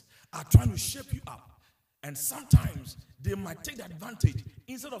governors are trying to shape you up. And sometimes they might take the advantage.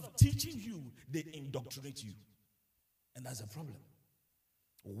 Instead of teaching you, they indoctrinate you. And that's a problem.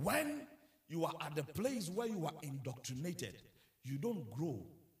 When you are at the place where you are indoctrinated, you don't grow,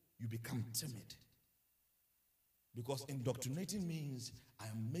 you become timid. Because indoctrinating means I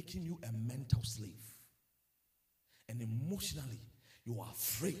am making you a mental slave. And emotionally, you are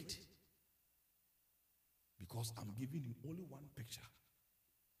afraid. Because I'm giving you only one picture.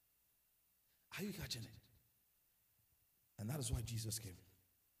 Are you catching it? And that is why Jesus came.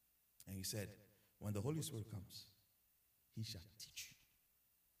 And he said, when the Holy Spirit comes, he shall teach you.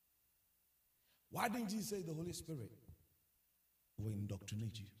 Why didn't he say the Holy Spirit will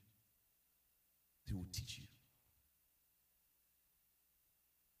indoctrinate you? He will teach you.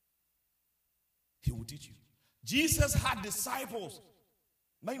 He will teach you. Jesus had disciples,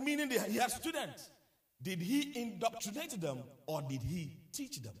 meaning he had students. Did he indoctrinate them or did he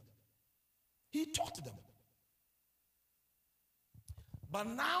teach them? He taught them. But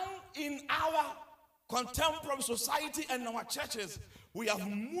now in our contemporary society and our churches, we have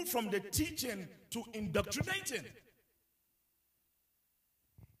moved from the teaching to indoctrinating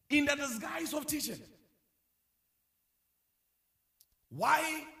in the disguise of teaching.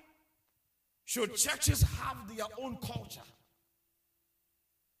 Why should churches have their own culture?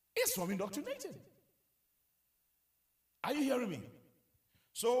 It's from indoctrinating. Are you hearing me?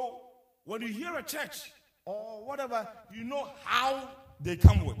 So when you hear a church or whatever, you know how they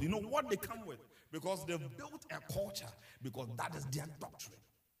come with. You know what they come with. Because they've built a culture. Because that is their doctrine.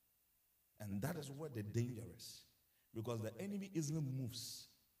 And that is where the danger is. Because the enemy easily moves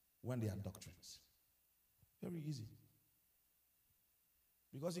when they are doctrines. Very easy.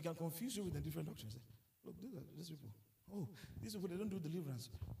 Because he can confuse you with the different doctrines. Look, these people. Oh, these people, they don't do deliverance.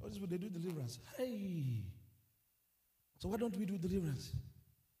 Oh, these people, they do deliverance. Hey. So why don't we do deliverance?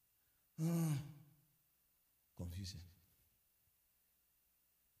 Confusing.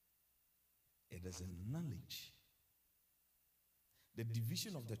 It is a knowledge. The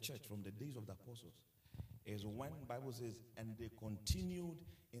division of the church from the days of the apostles is when the Bible says, and they continued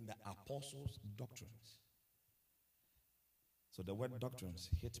in the apostles' doctrines. So the word doctrines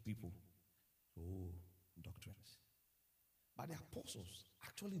hits people. Oh, doctrines. But the apostles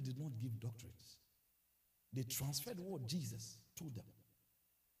actually did not give doctrines. They transferred what Jesus told them.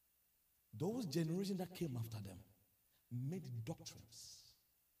 Those generations that came after them made doctrines.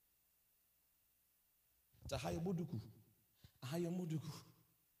 That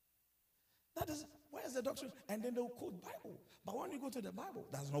is, where's the doctrine? And then they'll quote Bible. But when you go to the Bible,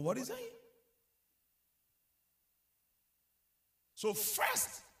 that's not what it's saying. So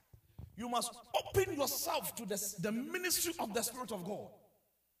first, you must open yourself to the ministry of the Spirit of God.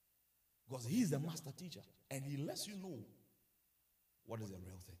 Because he is the master teacher. And he lets you know what is the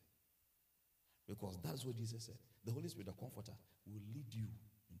real thing. Because that's what Jesus said. The Holy Spirit, the Comforter, will lead you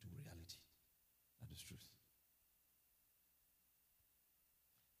into reality. That is truth.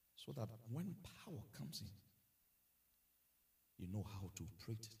 So that when power comes in, you know how to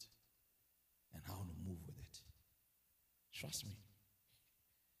operate it and how to move with it. Trust me.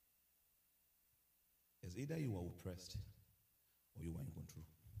 It's either you are oppressed or you are in control.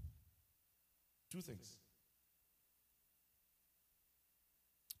 Two things.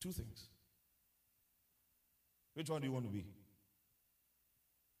 Two things. Which one do you want to be?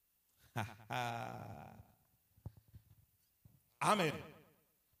 Amen.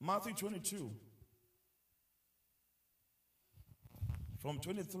 Matthew 22, from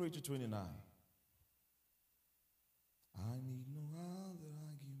 23 to 29. I need no other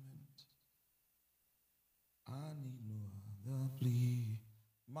argument. I need no other plea.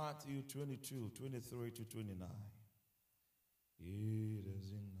 Matthew 22, 23 to 29. It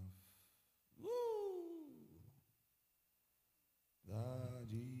is enough. Woo! That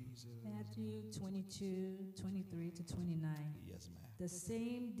Jesus. Matthew 22, 23 to 29. Yes, ma'am. The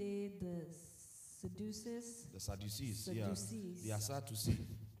same day the Sadducees, The Sadducees, yeah. Sadducees. They are sad to see.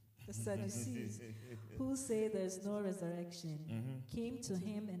 the Sadducees, who say there's no resurrection, came to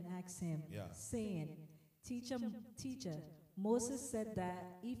him and asked him, Yeah. saying, Teacher, Moses said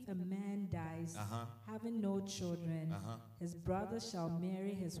that if a man dies, having no children, his brother shall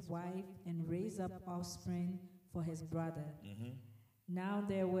marry his wife and raise up offspring for his brother. Now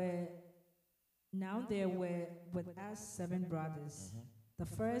there were with us 7 brothers. The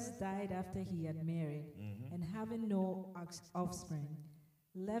first died after he had married, and having no offspring,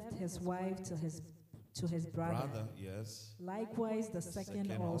 left his wife to his brother. Yes. Likewise the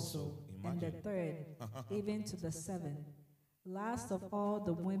second also, and the third, even to the 7th. Last of all,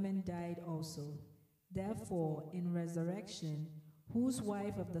 the women died also. Therefore, in resurrection, whose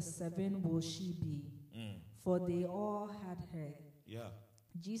wife of the 7 will she be? For they all had her. Yeah.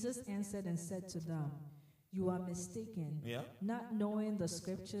 Jesus answered and said to them, You are mistaken, Yeah. not knowing the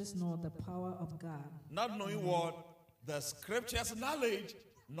scriptures nor the power of God. Not knowing what the scriptures knowledge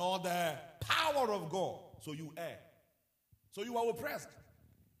nor the power of God. So you err. So you are oppressed.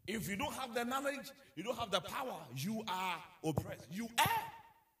 If you don't have the knowledge, you don't have the power, you are oppressed. You err.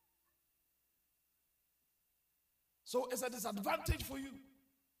 So it's a disadvantage for you.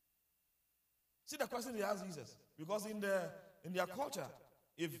 See the question they asked Jesus. Because in their culture,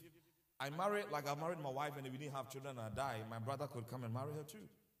 if I marry, like I married my wife, and if we didn't have children and I die, my brother could come and marry her too.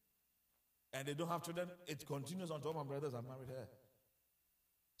 And they don't have children, it continues until my brothers have married her.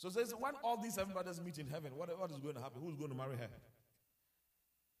 So it says, when all these 7 brothers meet in heaven, what is going to happen? Who's going to marry her?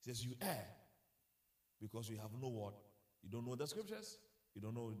 It says, you err. Because you have no what? You don't know the scriptures. You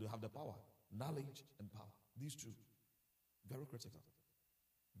don't know, you don't have the power. Knowledge and power. These two. Very critical.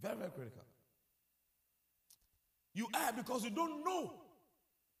 Very, very critical. You err because you don't know.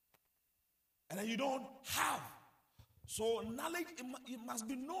 And then you don't have. So knowledge, it must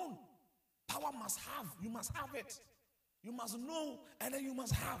be known. Power must have. You must have it. You must know, and then you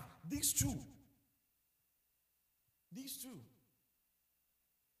must have. These two. These two.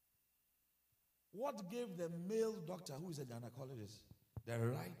 What gave the male doctor, who is a gynecologist, the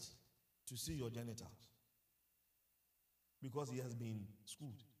right to see your genitals? Because he has been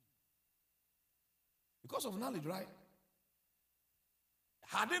schooled. Because of knowledge, right?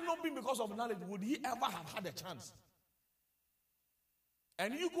 Had it not been because of knowledge, would he ever have had a chance?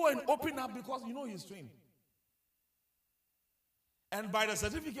 And you go and open up because you know he's trained. And by the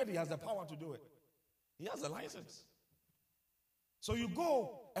certificate, he has the power to do it. He has a license. So you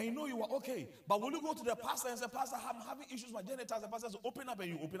go and you know you are okay. But will you go to the pastor and say, Pastor, I'm having issues with my genitals? The pastor says, open up, and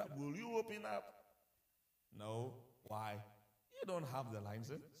you open up. Will you open up? No. Why? You don't have the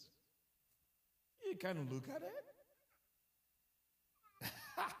license. You can look at it.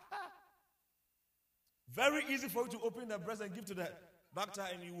 Very easy for you to open the breast and give to the doctor,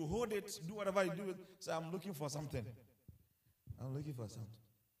 and you will hold it, do whatever you do with. Say, I'm looking for something. I'm looking for something.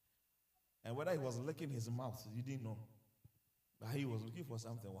 And whether he was licking his mouth, you didn't know. But he was looking for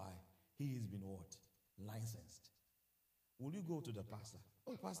something. Why? He has been what? Licensed. Will you go to the pastor?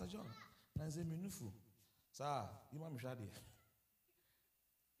 Oh, Pastor John. And I say, Minufu. Sir, you want me shady?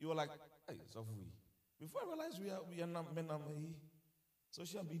 You were like, hey, so before I realized we are not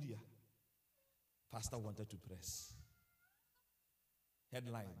social media. Pastor wanted to press.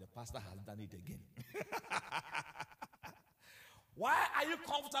 Headline, the pastor has done it again. Why are you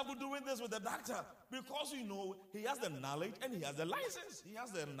comfortable doing this with the doctor? Because you know he has the knowledge and he has the license. He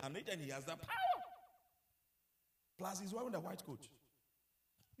has the knowledge and he has the power. Plus he's wearing the white coat.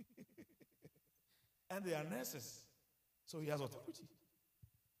 And they are nurses. So he has authority.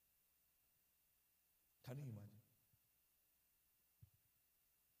 Can you imagine?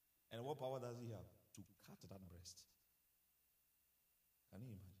 And what power does he have? To cut that breast. Can you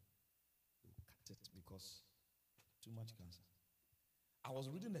imagine? To cut it because too much cancer. I was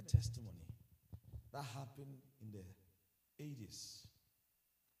reading a testimony that happened in the 80s.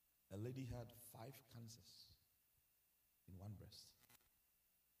 A lady had 5 cancers in one breast.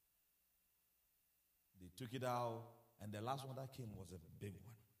 They took it out, and the last one that came was a big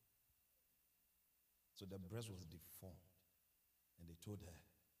one. So the breast was deformed. And they told her,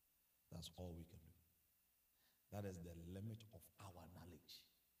 that's all we can do. That is the limit of our knowledge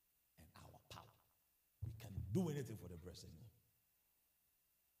and our power. We can't do anything for the breast anymore.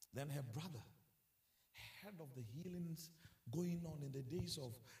 Then her brother heard of the healings going on in the days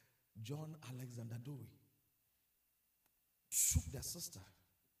of John Alexander Dowie. Took their sister.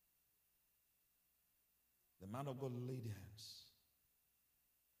 The man of God laid hands,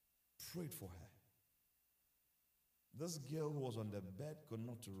 prayed for her. This girl who was on the bed could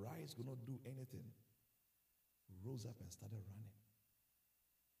not rise, could not do anything, rose up and started running.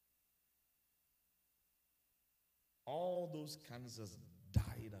 All those cancers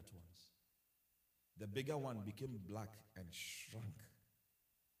died at once. The bigger one became black and shrunk.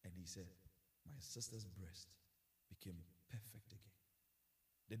 And he said, my sister's breast became perfect again.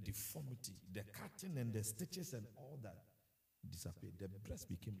 The deformity, the cutting and the stitches and all that disappeared. The breast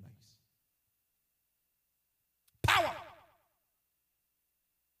became nice. Power!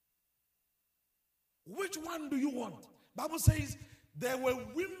 Which one do you want? Bible says there were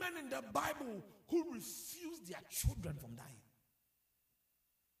women in the Bible who refused their children from dying.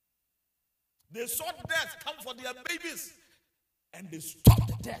 They saw death come for their babies, and they stopped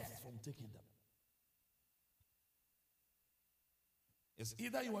the death from taking them. It's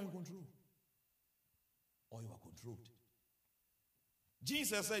either you are in control or you are controlled.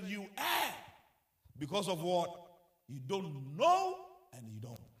 Jesus said you err because of what? You don't know and you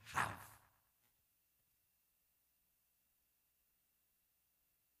don't have.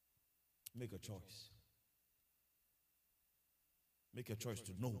 Make a choice. Make a choice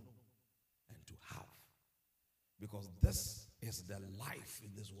to know and to have. Because this is the life in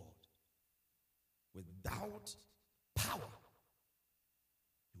this world. Without power,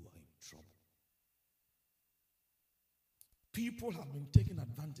 you are in trouble. People have been taken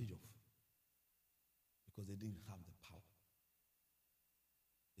advantage of because they didn't have the power.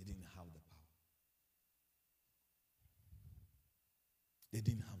 They didn't have the power. They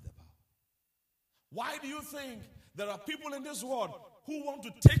didn't have the power. Why do you think there are people in this world who want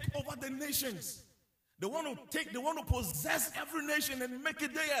to take over the nations? They want to possess every nation and make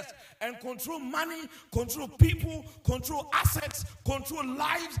it theirs and control money, control people, control assets, control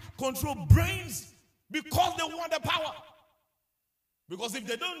lives, control brains because they want the power. Because if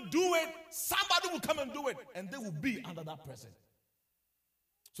they don't do it, somebody will come and do it and they will be under that person.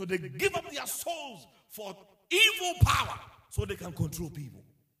 So they give up their souls for evil power so they can control people.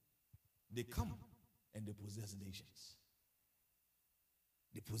 They come and they possess nations.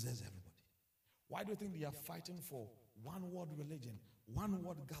 They possess everybody. Why do you think they are fighting for one world religion, one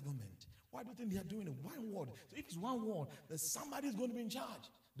world government? Why do you think they are doing it? One world. So if it's one world, then somebody is going to be in charge.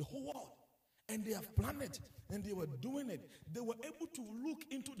 The whole world. And they have planned it. And they were doing it. They were able to look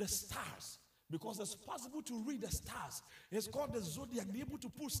into the stars. Because it's possible to read the stars. It's called the zodiac. They're able to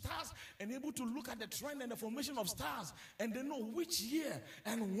put stars and able to look at the trend and the formation of stars. And they know which year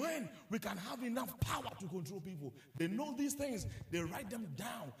and when we can have enough power to control people. They know these things. They write them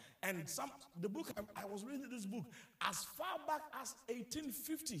down. And the book, I was reading this book, as far back as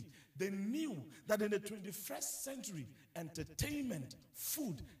 1850, they knew that in the 21st century, entertainment,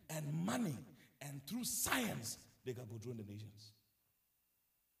 food, and money, and through science, they can control the nations.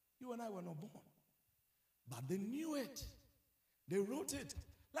 You and I were not born. But they knew it. They wrote it.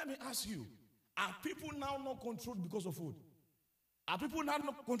 Let me ask you, are people now not controlled because of food? Are people now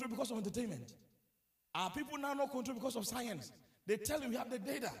not controlled because of entertainment? Are people now not controlled because of science? They tell you we have the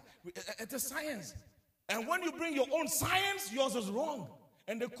data. It is science. And when you bring your own science, yours is wrong.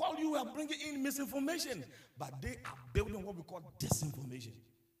 And they call you are bringing in misinformation. But they are building what we call disinformation.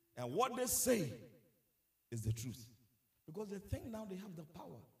 And what they say is the truth. Because they think now they have the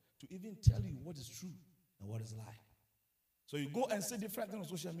power to even tell you what is true and what is lie. So you go and say different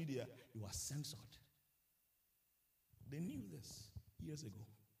things on social media, you are censored. They knew this years ago.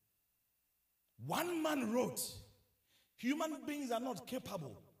 One man wrote, human beings are not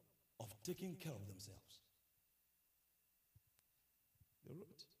capable of taking care of themselves. They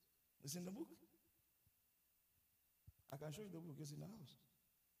wrote. It's in the book. I can show you the book. It's in the house.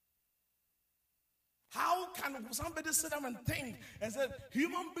 How can somebody sit down and think and say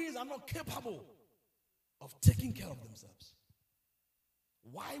human beings are not capable of taking care of themselves?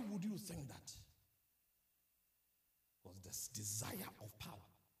 Why would you think that? Because this desire of power.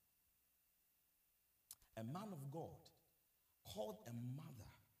 A man of God called a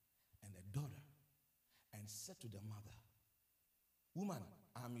mother and a daughter and said to the mother, woman,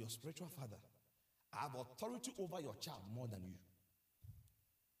 I am your spiritual father. I have authority over your child more than you.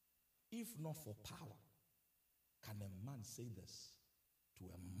 If not for power, can a man say this to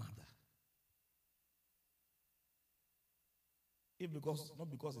a mother? If because,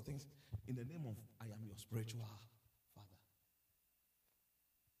 not because he thinks, in the name of I am your spiritual father.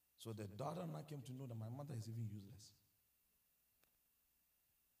 So the daughter now came to know that my mother is even useless.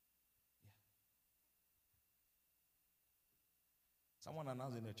 Yeah. Someone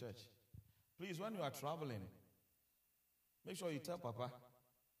announced in the church, please, when you are traveling, make sure you tell Papa,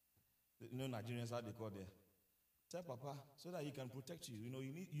 you know Nigerians how they call there. Tell Papa so that he can protect you. You know,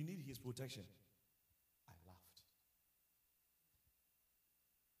 you need his protection. I laughed.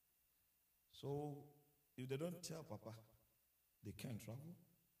 So if they don't tell Papa, they can't travel.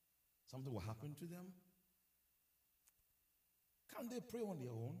 Something will happen to them. Can't they pray on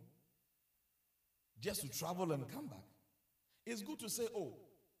their own? Just to travel and come back. It's good to say, oh,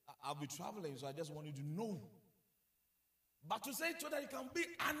 I'll be traveling, so I just want you to know. But to say so that you can be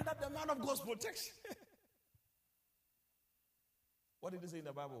under the man of God's protection. What did he say in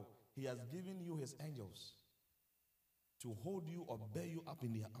the Bible? He has given you his angels to hold you or bear you up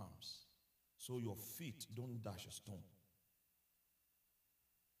in their arms so your feet don't dash a stone.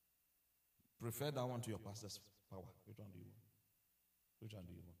 Prefer that one to your pastor's power. Which one do you want? Which one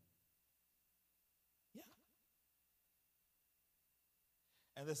do you want? Yeah.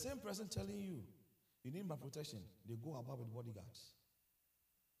 And the same person telling you, you need my protection, they go about with bodyguards.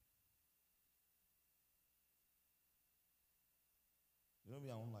 You know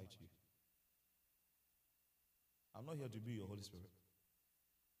me, I won't lie to you. I'm not here to be your Holy Spirit.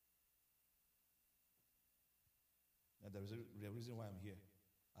 And there is a reason why I'm here.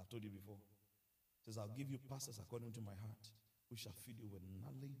 I've told you before. It says, I'll give you pastors according to my heart, who shall feed you with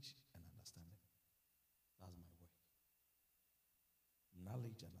knowledge and understanding. That's my work.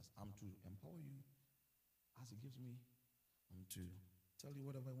 Knowledge and I'm to empower you as he gives me. I'm to tell you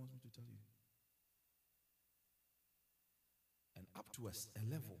whatever he wants me to tell you. And up to a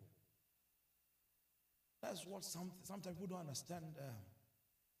level. That's what sometimes people don't understand.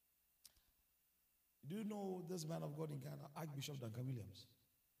 Do you know this man of God in Ghana, Archbishop Duncan Williams?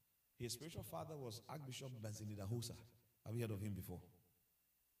 His spiritual father was Archbishop Benson Idahosa. Have you heard of him before?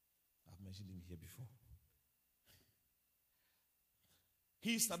 I've mentioned him here before.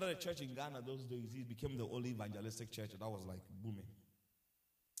 He started a church in Ghana those days. He became the only evangelistic church that was like booming.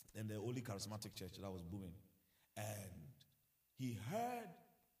 And the only charismatic church that was booming. And he heard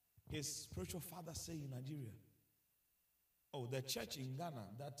his spiritual father say in Nigeria, oh, the church in Ghana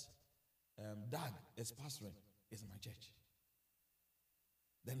that Dag is pastoring is my church.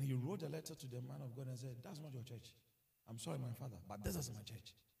 Then he wrote a letter to the man of God and said, that's not your church. I'm sorry, my father, but this is my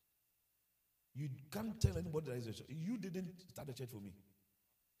church. You can't tell anybody that is your church. You didn't start a church for me.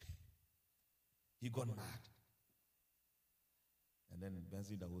 He got mad. And then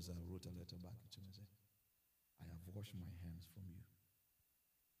Benson Idahosa wrote a letter back to him and said, I have washed my hands from you.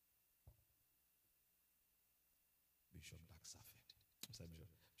 Bishop Dag Safed. Bishop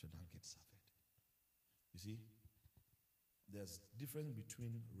Duncan Safed. You see, there's difference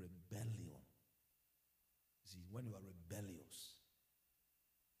between rebellion. You see, when you are rebellious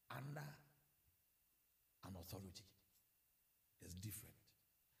under an authority, is different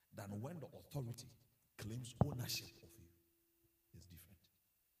than when the authority claims ownership of you. It's different.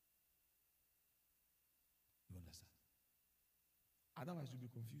 You understand? Otherwise, you'll be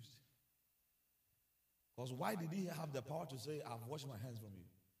confused. Because why did he have the power to say, I've washed my hands from you?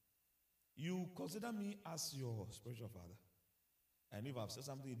 You consider me as your spiritual father. And if I've said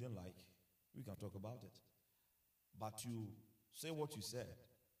something you didn't like, we can talk about it. But you say what you said,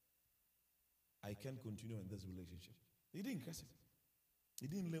 I can't continue in this relationship. He didn't curse him. He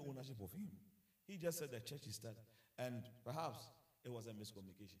didn't lay ownership of him. He just said the church is started. And perhaps it was a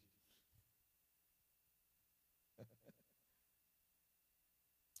miscommunication.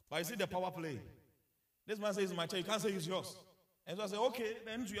 But you see the power play. This man says it's my church. You can't say it's yours. And so I say, okay,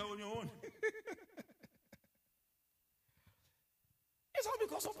 then you are on your own. It's all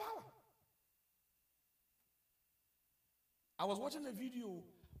because of power. I was watching a video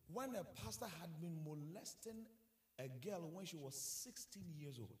when a pastor had been molesting a girl when she was 16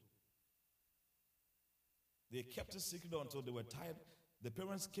 years old. They kept it secret until they were tired. The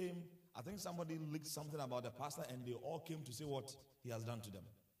parents came. I think somebody leaked something about the pastor, and they all came to see what he has done to them.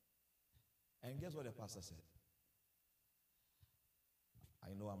 And guess what the pastor said?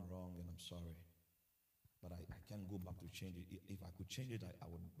 I know I'm wrong and I'm sorry, but I can't go back to change it. If I could change it, I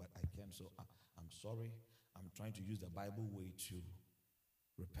would, but I can't. So I'm sorry. I'm trying to use the Bible way to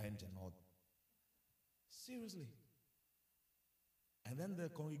repent and all. Seriously. And then the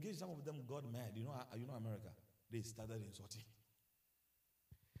congregation, some of them got mad. You know America. They started insulting.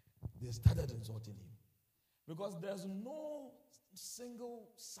 They started insulting him. Because there's no single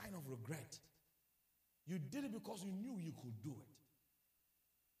sign of regret. You did it because you knew you could do it.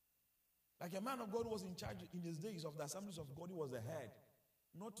 Like a man of God who was in charge in his days of the Assemblies of God, he was the head.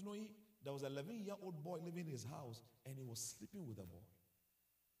 Not knowing there was an 11-year-old boy living in his house and he was sleeping with a boy.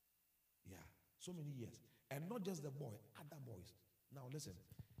 Yeah, so many years. And not just the boy, other boys. Now listen,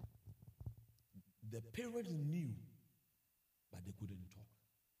 the parents knew, but they couldn't talk.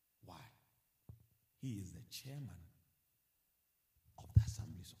 Why? He is the chairman of the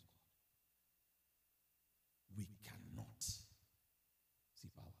Assemblies of God. We cannot see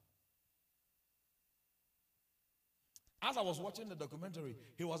power. As I was watching the documentary,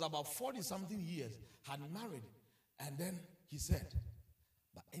 he was about 40-something years, had married, and then he said,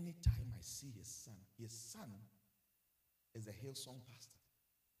 but anytime I see his son is a Hillsong pastor.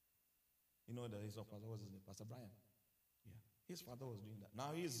 You know the Hillsong pastor, what's his name? Pastor Brian. Yeah. His father was doing that.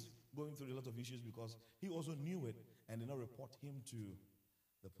 Now he's going through a lot of issues because he also knew it and did not report him to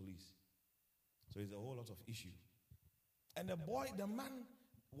the police. So it's a whole lot of issue. And the man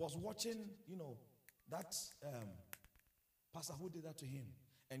was watching, that pastor who did that to him.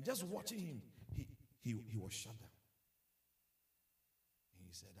 And just watching him, he was shut down. And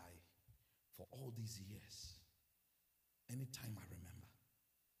he said, for all these years, anytime I remember,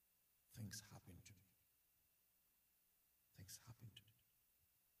 things happen to me. Things happen to me.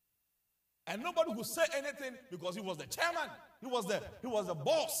 And nobody could say anything because he was the chairman. He was the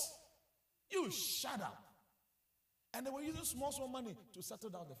boss. You shut up. And they were using small money to settle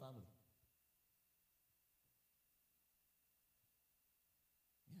down the family.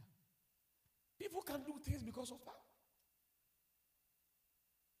 Yeah. People can do things because of power.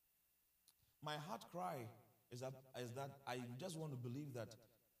 My heart cry is that I just want to believe that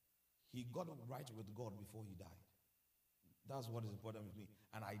he got right with God before he died. That's what is important with me.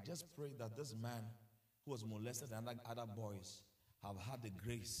 And I just pray that this man who was molested and other boys have had the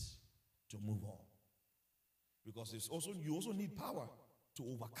grace to move on. Because you also need power to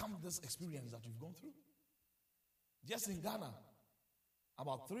overcome this experience that you've gone through. Just in Ghana,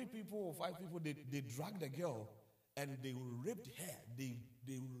 about 3 people or 5 people, they dragged a girl and they raped her. They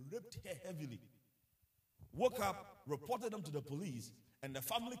raped her heavily. Woke up, reported them to the police, and the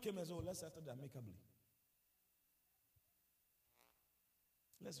family came and said, let's settle them amicably.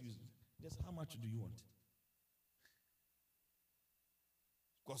 Let's use it. Just how much do you want?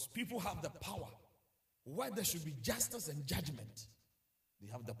 Because people have the power. Where there should be justice and judgment, they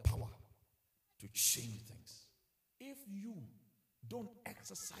have the power to change things. If you don't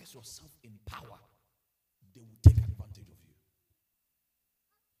exercise yourself in power, they will take advantage of you.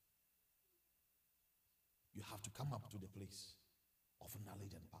 You have to come up to the place of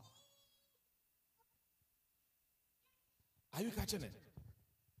knowledge and power. Are you catching it?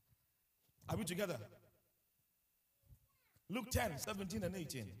 Are we together? Luke 10, 17 and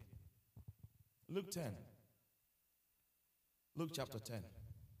 18. Luke 10. Luke chapter 10.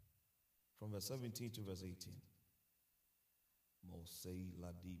 From verse 17 to verse 18. Mosei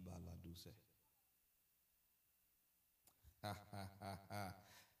ladiba laduse.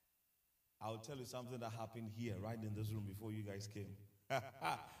 I'll tell you something that happened here, right in this room before you guys came.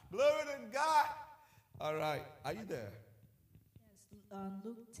 Glory to God. All right. Are you there? Yes.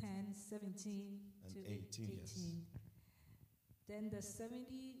 Luke 10, 17 and to 18. Yes. Then the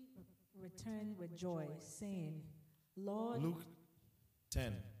 70 returned with joy, saying, Lord. Luke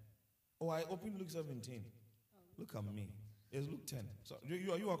 10. Oh, I opened Luke 17. Look at me. It's Luke 10. So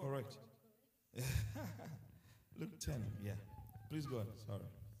you are correct. Luke 10, yeah. Please go on. Sorry.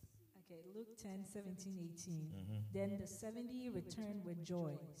 Okay, Luke 10, 17, 18. Then the 70 returned with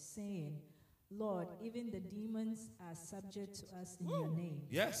joy, saying, Lord, even the demons are subject to us in your name.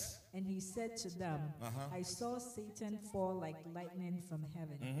 Yes. And he said to them, I saw Satan fall like lightning from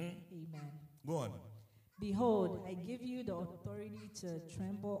heaven. Amen. Go on. Behold, I give you the authority to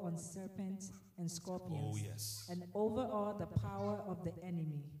trample on serpents and scorpions. Oh, yes. And over all the power of the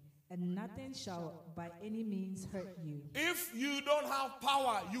enemy. And nothing shall by any means hurt you. If you don't have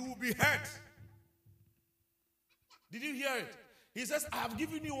power, you will be hurt. Did you hear it? He says, I have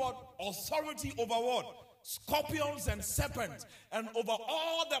given you what? Authority over what? Scorpions and serpents, and over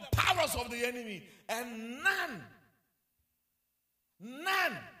all the powers of the enemy. And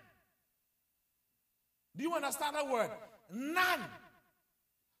none. Do you understand that word? None.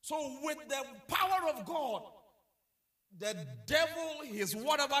 So with the power of God, the devil, his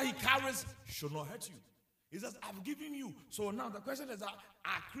whatever he carries, should not hurt you. He says, I've given you. So now the question is,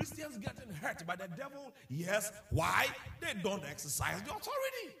 are Christians getting hurt by the devil? Yes. Why? They don't exercise the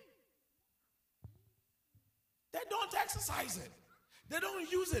authority. They don't exercise it. They don't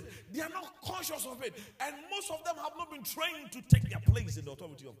use it. They are not conscious of it. And most of them have not been trained to take their place in the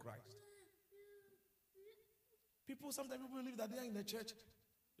authority of Christ. Sometimes people believe that they are in the church.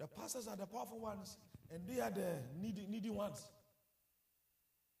 The pastors are the powerful ones, and they are the needy ones.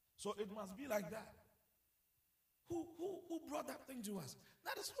 So it must be like that. Who brought that thing to us?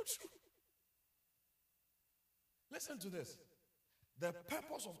 That is not true. Listen to this. The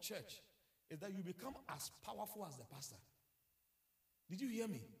purpose of church is that you become as powerful as the pastor. Did you hear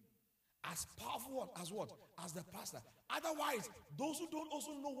me? As powerful as what? As the pastor. Otherwise, those who don't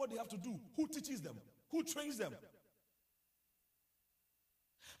also know what they have to do, who teaches them? Who trains them?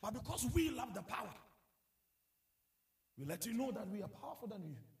 But because we love the power, we let you know that we are powerful than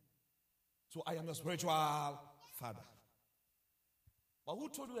you. So I am your spiritual father. But who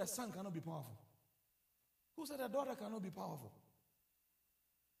told you a son cannot be powerful? Who said a daughter cannot be powerful?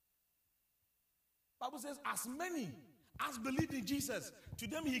 Bible says, as many as believed in Jesus, to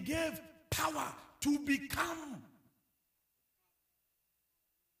them he gave power to become.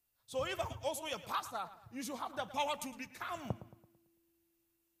 So if I'm also a pastor, you should have the power to become.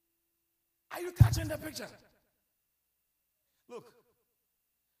 Are you catching the picture? Look,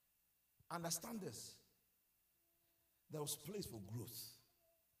 understand this. There was place for growth.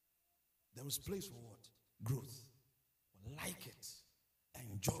 There was place for what? Growth. Like it.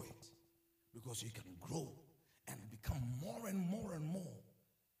 Enjoy it. Because you can grow and become more and more and more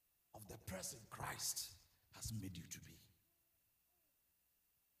of the person Christ has made you to be.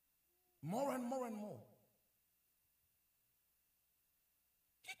 More and more and more.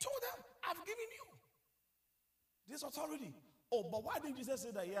 He told them, I've given you this authority. Oh, but why didn't Jesus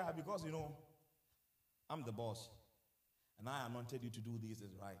say that? Yeah, because, I'm the boss. And I anointed you to do this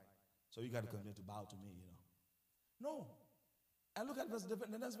is right. So you got to continue to bow to me, No. And look at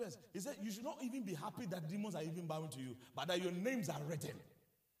the next verse. He said, you should not even be happy that demons are even bowing to you, but that your names are written.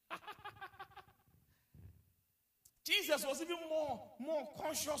 Jesus was even more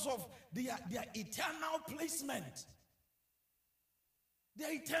conscious of their eternal placement.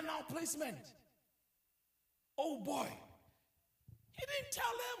 Their eternal placement. Oh boy. He didn't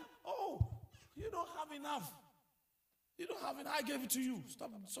tell them, oh, you don't have enough. You don't have enough. I gave it to you.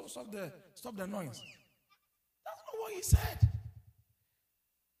 Stop the noise. That's not what he said.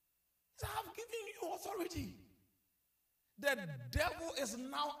 He said, I've given you authority. The devil is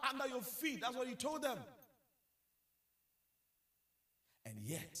now under your feet. That's what he told them. And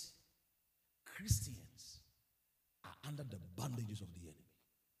yet, Christians are under the bondages of the enemy.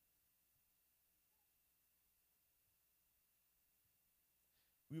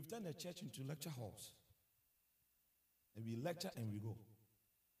 We've turned the church into lecture halls. And we lecture and we go.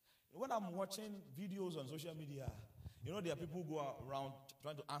 When I'm watching videos on social media, there are people who go around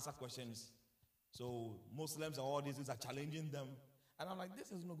trying to answer questions. So Muslims and all these things are challenging them. And I'm like,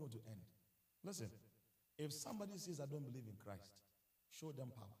 this is not going to end. Listen, if somebody says I don't believe in Christ, show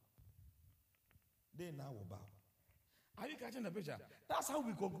them power. They now will bow. Are you catching the picture? That's how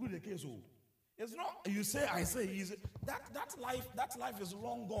we conclude the case. Oh. It's not you say, I say. That life is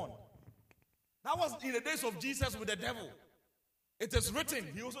long gone. That was in the days of Jesus with the devil. It is written.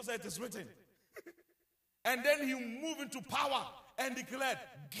 He also said it is written. And then he moved into power and declared,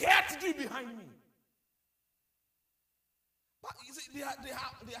 get thee behind me. But you see, they're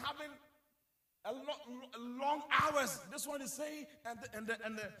having long hours. This one is saying,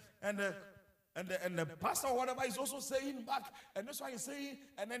 and the pastor or whatever is also saying back, and this one is saying,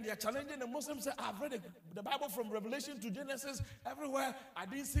 and then they are challenging the Muslims. Say, I've read the Bible from Revelation to Genesis, everywhere. I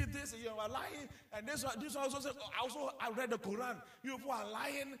didn't see this. You are lying. And this one also said, I read the Quran. You are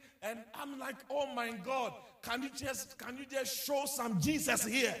lying. And I'm like, oh my God, can you just show some Jesus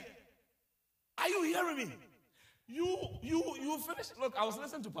here? Are you hearing me? You finished. Look, I was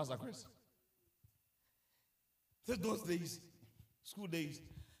listening to Pastor Chris. Those days, school days.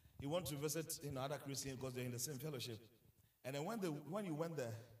 He went to visit other Christians because they're in the same fellowship. And then when he went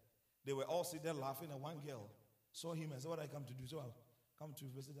there, they were all sitting there laughing, and one girl saw him and said, what I come to do? So I'll come to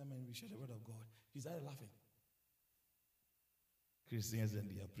visit them and we share the word of God. He started laughing. Christians and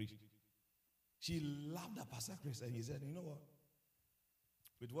they are preaching. She laughed at Pastor Chris and he said, you know what?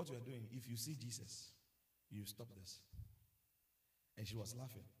 With what you are doing, if you see Jesus, you stop this. And she was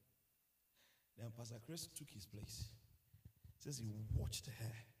laughing. Then Pastor Chris took his place. Says he watched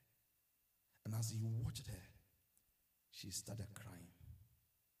her. And as he watched her, she started crying.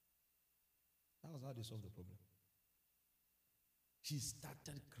 That was how they solved the problem. She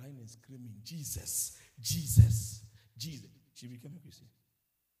started crying and screaming, Jesus, Jesus, Jesus. She became a Christian.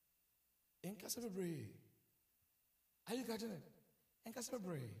 Are you catching it?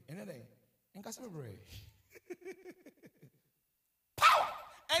 Power.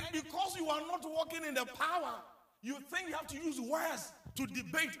 And because you are not walking in the power, you think you have to use words to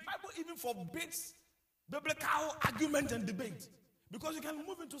debate. Bible even forbids biblical argument and debate. Because you can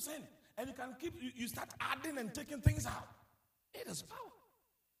move into sin. And you can you start adding and taking things out. It is power.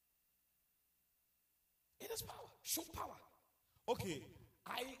 It is power. Show power. Okay,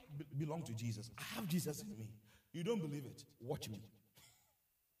 I belong to Jesus. I have Jesus in me. You don't believe it? Watch me.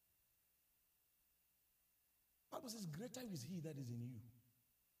 Bible says, greater is he that is in you.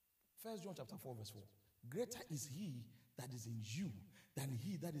 1 John chapter 4 verse 4. Greater is he that is in you than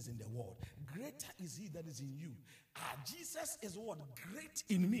he that is in the world. Greater is he that is in you. Jesus is what? Great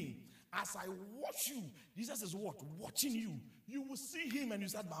in me. As I watch you, Jesus is what? Watching you. You will see him and you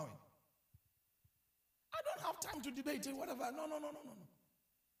start bowing. I don't have time to debate it, whatever. No.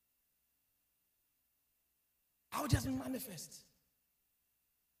 I'll just manifest.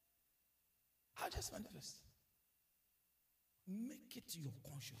 Make it your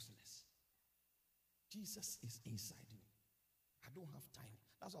consciousness. Jesus is inside me. I don't have time.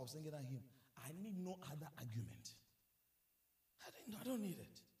 That's why I was thinking at him. I need no other argument. I don't need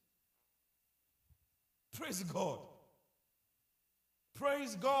it. Praise God.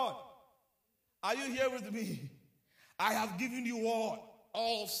 Praise God. Are you here with me? I have given you all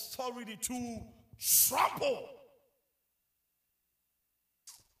authority to trample.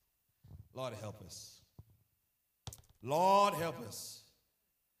 Lord help us. Lord help us.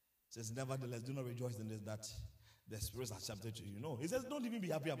 It says, nevertheless, do not rejoice in this, that the spirits are subject to you. No, he says, don't even be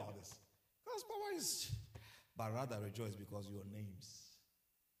happy about this. Because power is, but rather rejoice because your names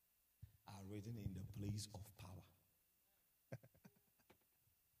are written in the place of power.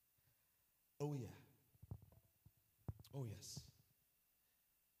 Oh, yeah. Oh, yes.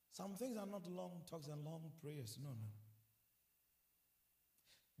 Some things are not long talks and long prayers. No.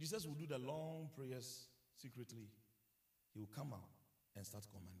 Jesus will do the long prayers secretly. He will come out and start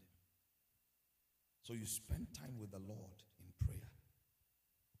commanding. So you spend time with the Lord in prayer.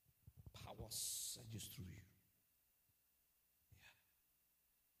 Power surges through you. Yeah.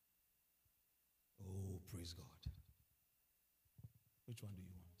 Oh, praise God. Which one do you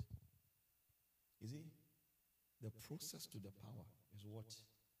want? You see, the process to the power is what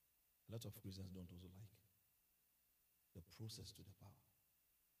a lot of Christians don't also like. The process to the power.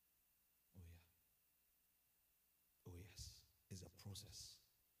 Oh, yeah. Oh, yes. It's a process.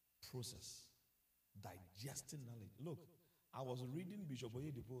 Process. Digesting knowledge. Look, I was reading Bishop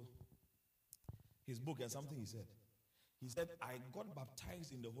Oyedepo, his book, and something he said. He said, I got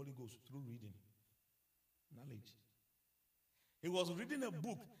baptized in the Holy Ghost through reading knowledge. He was reading a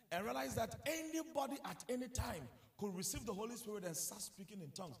book and realized that anybody at any time could receive the Holy Spirit and start speaking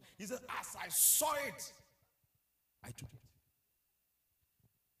in tongues. He said, as I saw it, I took it.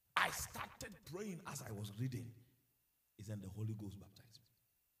 I started praying as I was reading. He said, the Holy Ghost baptized me.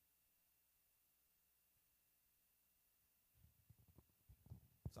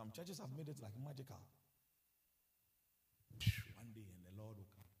 Some churches have made it like magical. One day and the Lord will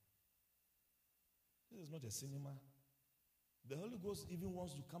come. This is not a cinema. The Holy Ghost even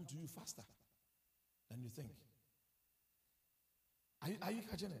wants to come to you faster than you think. Are you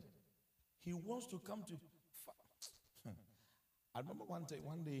catching it? He wants to come to. I remember one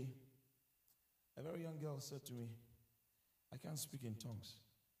day, a very young girl said to me, I can't speak in tongues.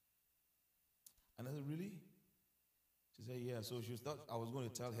 And I said, really? She said, yeah. So she thought I was going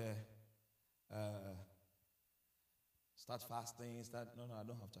to tell her, start fasting, No, I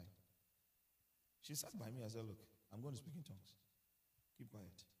don't have time. She sat by me. I said, look, I'm going to speak in tongues. Keep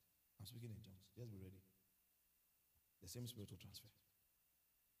quiet. I'm speaking in tongues. Just be ready. The same spiritual transfer.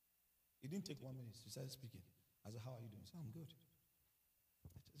 It didn't take 1 minute. She started speaking. I said, how are you doing? She said, I'm good.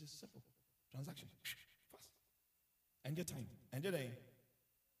 It's just simple. Transaction. Fast. And get time. And get time.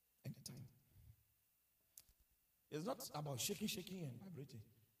 It's not about shaking and vibrating.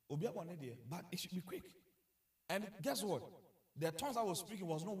 But it should be quick. And guess what? The tongues I was speaking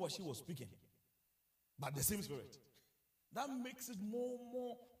was not what she was speaking. But the same spirit. That makes it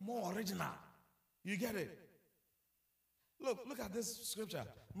more original. You get it? Look at this scripture.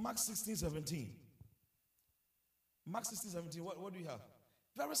 Mark 16:17. Mark 16:17. What do you have?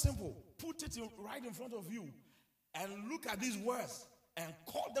 Very simple. Put it right in front of you and look at these words and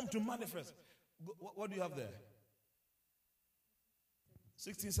call them to manifest. What do you have there?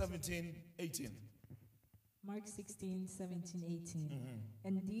 16, 17, 18. Mark 16, 17, 18. Mm-hmm.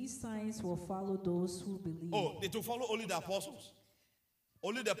 And these signs will follow those who believe. Oh, it will follow only the apostles.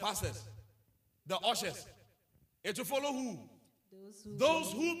 Only the pastors, the ushers. It will follow who? Those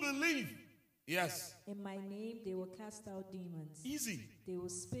Those who believe. Yes. in my name they will cast out demons. Easy. They will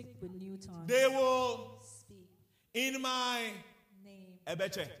speak with new tongues. They will, Speak in my name.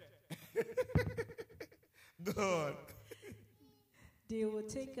 ebeche. Good. They will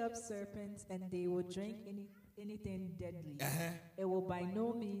take up serpents and they will drink anything deadly. It will by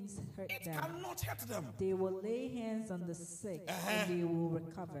no means hurt It them. cannot hurt them. They will lay hands on the sick and they will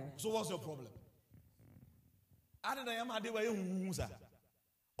recover. So what's your problem?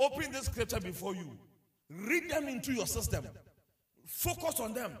 Open this scripture before you. Read them into your system. Focus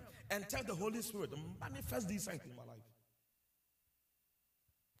on them and tell the Holy Spirit, manifest these signs in my life.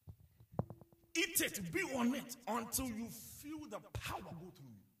 Eat it, be on it until you feel the power go through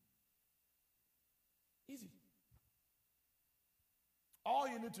you. Easy. All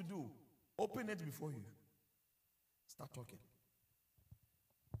you need to do, open it before you. Start talking.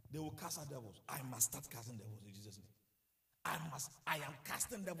 They will cast out devils. I must start casting devils in Jesus' name. I am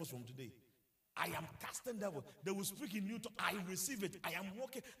casting devils from today. I am casting devils. They will speak in new tongues. I receive it. I am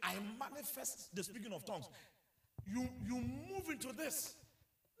walking. I manifest the speaking of tongues. You move into this.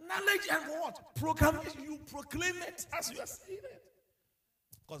 Knowledge and what? Proclamation. You proclaim it as you are saying it.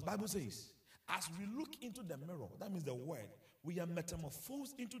 Because Bible says, as we look into the mirror, that means the word, we are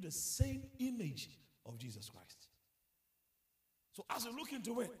metamorphosed into the same image of Jesus Christ. So as you look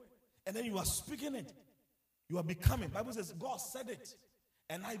into it, and then you are speaking it, you are becoming. Bible says, God said it,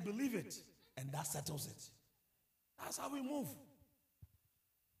 and I believe it, and that settles it. That's how we move.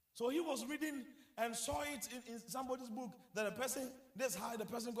 So he was reading and saw it in somebody's book that a person, this high, the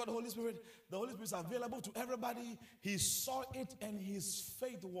person got the Holy Spirit. The Holy Spirit is available to everybody. He saw it and his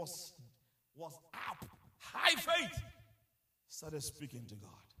faith was up. High faith. Started speaking to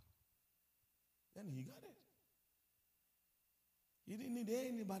God. Then he got it. He didn't need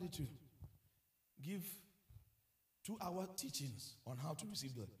anybody to give 2-hour teachings on how to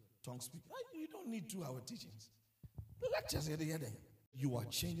receive the tongue speak. You don't need 2-hour teachings. The lectures are there. You are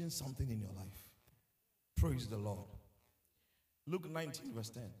changing something in your life. Praise the Lord. Luke 19 verse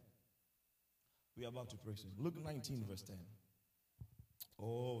 10. We are about to praise him. Luke 19 verse 10.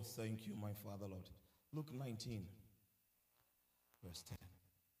 Oh, thank you, my Father, Lord. Luke 19 verse 10.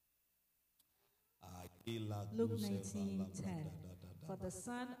 Luke 19:10. For the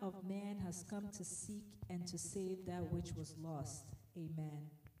Son of Man has come to seek and to save that which was lost. Amen.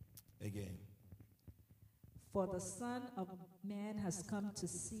 Again. For the Son of Man has come to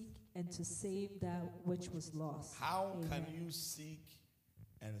seek and to save that which was lost. How Amen. can you seek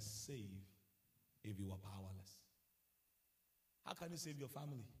and save if you are powerless? How can you save your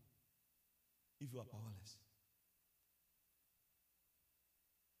family if you are powerless?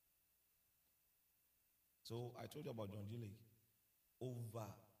 So I told you about John G. Lake. Over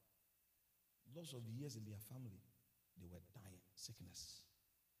lots of years in their family, they were dying, sickness.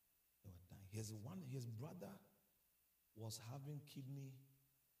 They were dying. His brother was having kidney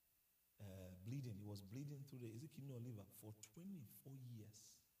bleeding. He was bleeding through is it kidney or liver for 24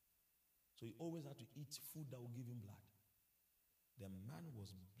 years. So he always had to eat food that would give him blood. The man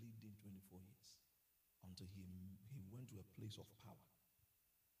was bleeding 24 years until he went to a place of power,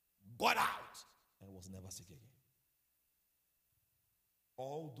 got out, and was never sick again.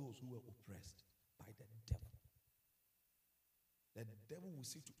 All those who were oppressed by the devil will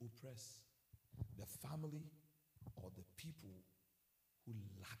seek to oppress the family or the people who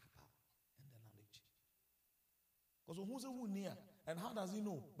lack power and the knowledge. Because who's who near, and how does he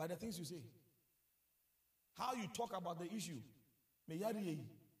know? By the things you say. How you talk about the issue. God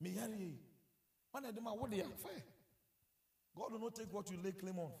will not take what you lay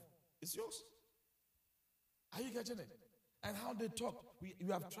claim on. It's yours. Are you catching it? And how they talk.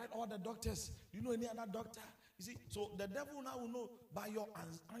 You have tried all the doctors. Do you know any other doctor? You see, so the devil now will know by your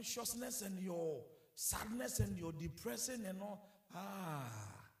anxiousness and your sadness and your depression and all.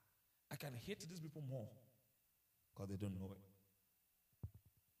 I can hate these people more because they don't know it.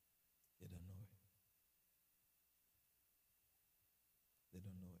 They don't know it. They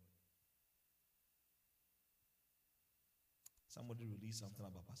don't know it. Somebody released something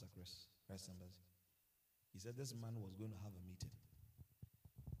about Pastor Chris Sanders. He said this man was going to have a meeting,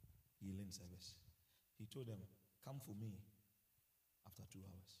 healing service. He told them, come for me after 2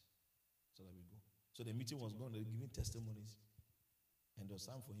 hours so that we go. So the meeting was going, they were giving testimonies, and it was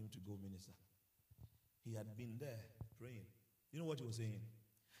time for him to go minister. He had been there praying. You know what he was saying?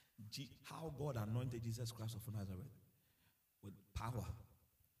 How God anointed Jesus Christ of Nazareth with power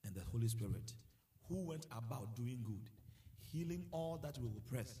and the Holy Spirit, who went about doing good, healing all that were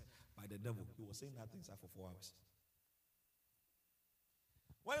oppressed by the devil. He was saying that things for 4 hours.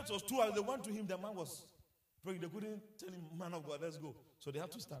 When it was 2 hours, they went to him. The man was praying. They couldn't tell him, man of God, let's go. So they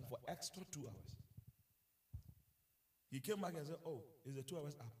had to stand for extra 2 hours. He came back and said, oh, is the 2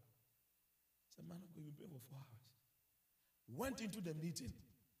 hours up? I said, man of God, you've been praying for 4 hours. Went into the meeting,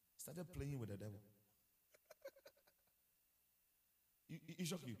 started playing with the devil. He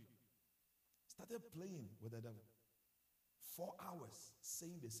shocked you. Started playing with the devil. 4 hours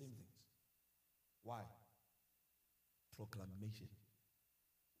saying the same things. Why? Proclamation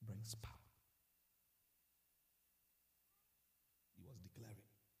brings power. He was declaring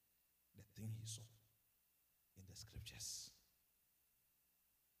the thing he saw in the scriptures.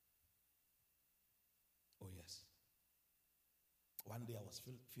 Oh, yes. One day I was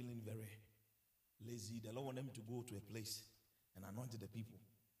feeling very lazy. The Lord wanted me to go to a place and anointed the people.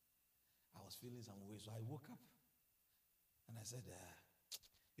 I was feeling some way, so I woke up and I said,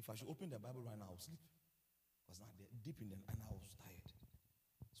 if I should open the Bible right now, I'll sleep. Because now they're deep in them and I was tired.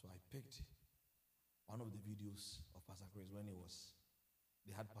 So I picked one of the videos of Pastor Chris when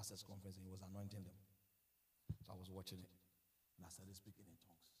they had pastors' conference and he was anointing them. So I was watching it and I started speaking in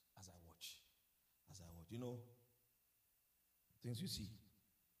tongues as I watch. You know, things you see,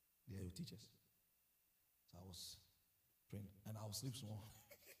 they are your teachers. So I was praying and I would sleep small.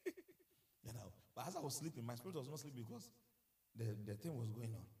 But as I was sleeping, my spirit was not sleeping because the thing was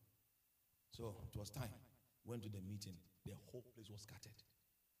going on. So it was time. Went to the meeting. The whole place was scattered.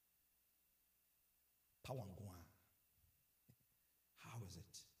 Power and Guan. How is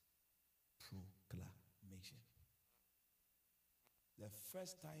it? Proclamation. The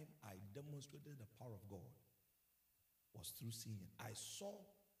first time I demonstrated the power of God was through seeing. I saw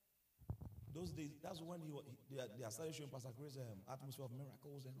those days. That's when they started showing Pastor Chris atmosphere of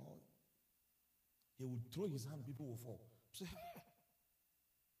miracles and all. He would throw his hand, people will fall. Say,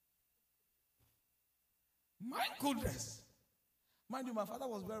 my goodness. Mind you, my father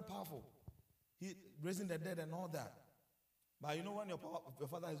was very powerful. He raising the dead and all that. But you know when your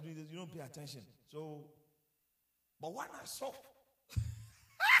father is doing this, you don't pay attention. So, but when I saw,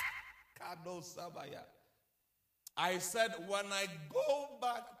 I said, when I go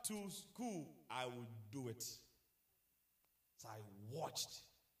back to school, I will do it. So I watched.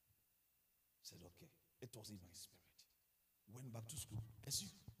 Said, okay. It was in my spirit. Went back to school. Yes, you.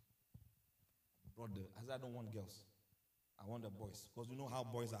 I said, I don't want girls. I want the boys. Because you know how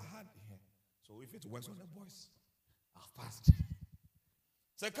boys are hard here. So if it works on the boys, I've passed.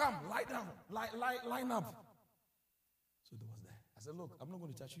 Say, come, lie down. Line up. So there was that. I said, look, I'm not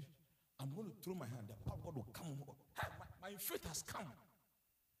going to touch you. I'm going to throw my hand. The power of God will come. My faith has come.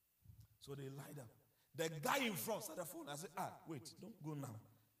 So they lied up. The guy in front started falling. I said, wait, don't go now.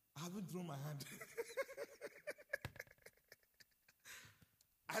 I haven't thrown my hand.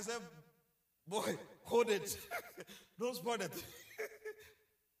 I said, boy, hold it. Don't spoil it.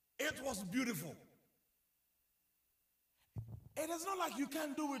 It was beautiful. It is not like you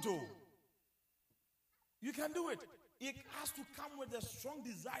can't do it all. You can do it. It has to come with a strong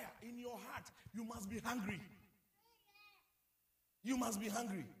desire in your heart. You must be hungry. You must be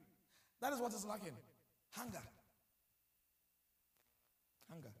hungry. That is what is lacking. Hunger.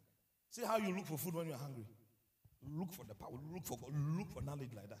 Hunger. See how you look for food when you're hungry. Look for the power. Look for God. Look for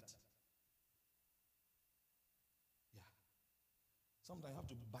knowledge like that. Yeah. Sometimes you have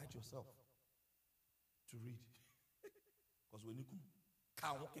to bite yourself to read. Because when you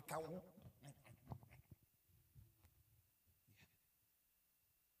come,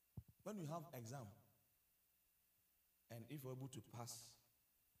 when you have exam, and if you're able to pass,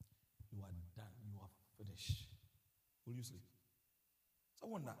 you are done. You are finished. Will you sleep? So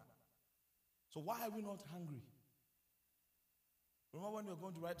wonder. So why are we not hungry? Remember when you're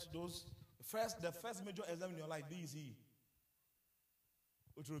going to write the first major exam in your life, BC.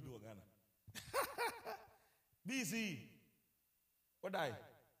 BC. What die?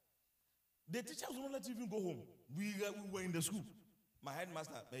 The teachers will not let you even go home. We were in the school. My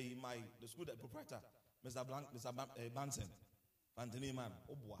headmaster, the school proprietor, Mr. Banson, Anthony Man,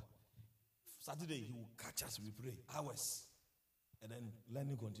 Obwa. Saturday he will catch us. We pray hours, and then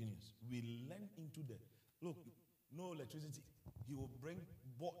learning continues. We learn into no electricity. He will bring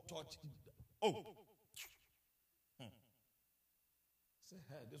torch. Say,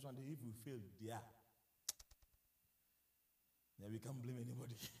 hey, this one, if we fail, then we can't blame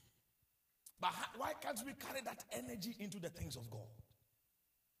anybody. But why can't we carry that energy into the things of God?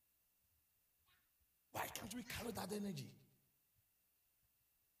 Why can't we carry that energy?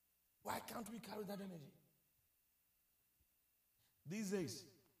 Why can't we carry that energy? These days,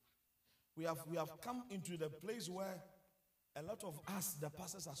 we have come into the place where a lot of us, the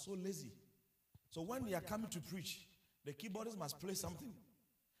pastors, are so lazy. So when they are coming to preach, the keyboardist must play something.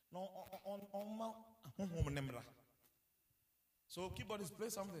 No, on so keyboardists play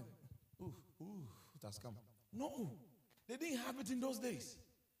something. Ooh, it has come. No, they didn't have it in those days.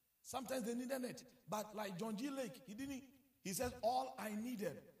 Sometimes they needed it. But like John G. Lake, he didn't. He said, all I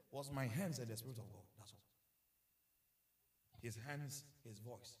needed was my hands and the Spirit of God. That's all. His hands, his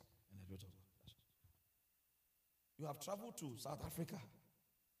voice, and the Spirit of God. That's all. You have traveled to South Africa.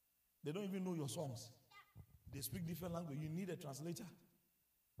 They don't even know your songs. They speak different language. You need a translator.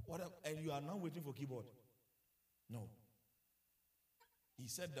 Whatever, and you are now waiting for keyboard. No. He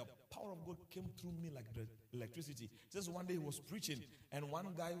said the power of God came through me like the electricity. Just one day he was preaching, and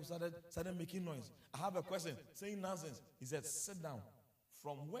one guy who started making noise. I have a question, saying nonsense. He said, sit down.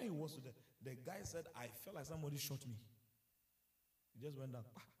 From where he was to the guy said, I felt like somebody shot me. He just went down.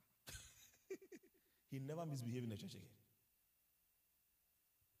 He never misbehaved in the church again.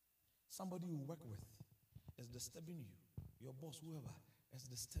 Somebody you work with is disturbing you. Your boss, whoever, is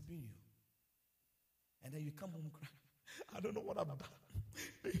disturbing you. And then you come home crying. I don't know what I've done.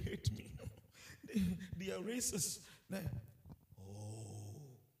 They hate me. They are racist.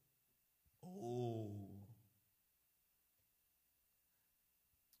 Oh.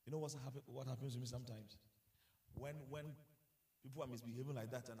 You know what happens to me sometimes? When people are misbehaving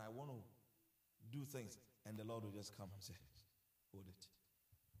like that and I want to do things and the Lord will just come and say, hold it.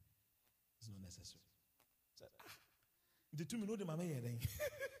 It's not necessary. Say, the two minutes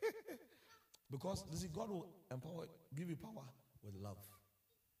because you see, God will give you power with love.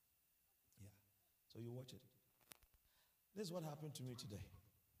 Yeah. So you watch it. This is what happened to me today.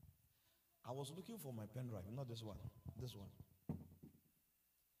 I was looking for my pen drive, not this one. This one.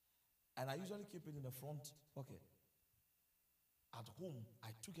 And I usually keep it in the front pocket. At home,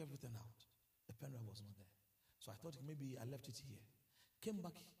 I took everything out. The pen drive was not there. So I thought maybe I left it here. Came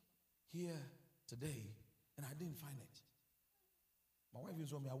back here today, and I didn't find it. My wife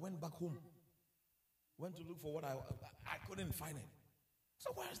is with me. I went back home. Went to look for what I couldn't find it.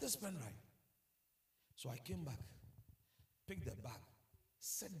 So where's this pen drive? So I came back, picked the bag,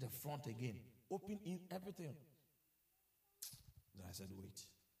 set the front again, opened in everything. Then I said, wait.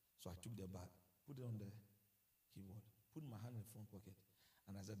 So I took the bag, put it on the keyboard, put my hand in the front pocket,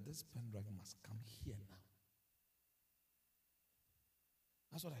 and I said, this pen drive must come here now.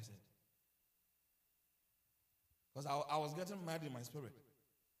 That's what I said. Because I was getting mad in my spirit.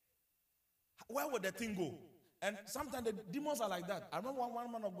 Where would the thing go? And sometimes the demons are like that. I remember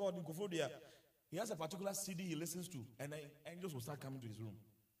one man of God in Kofodia, he has a particular CD he listens to, and then angels will start coming to his room.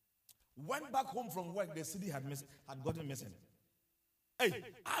 Went back home from work, the CD had gotten missing. Hey,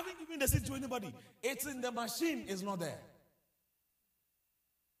 I haven't given the CD to anybody. It's in the machine, it's not there.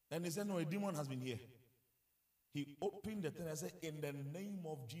 Then he said, no, a demon has been here. He opened the thing and said, in the name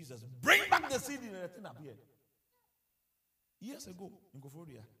of Jesus, bring back the CD, and the thing appeared. Years ago in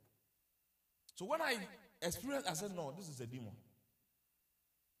Kofodia. So when I experienced, I said, no, this is a demon.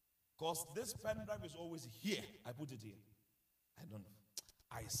 Because this pen drive is always here. I put it here. I don't know.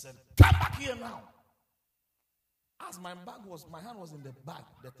 I said, come back here now. As my hand was in the bag,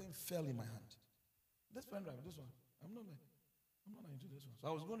 the thing fell in my hand. This pen drive, this one. I'm not into this one. So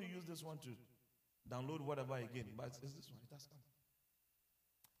I was going to use this one to download whatever again, but it's this one. It has come.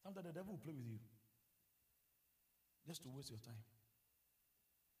 Sometimes the devil will play with you. Just to waste your time.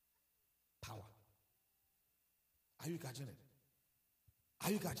 Power. Are you catching it?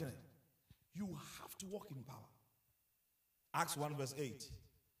 Are you catching it? You have to walk in power. Acts 1 verse 8.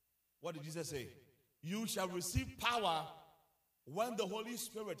 What did Jesus say? You shall receive power when the Holy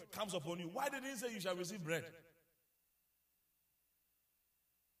Spirit comes upon you. Why did he say you shall receive bread?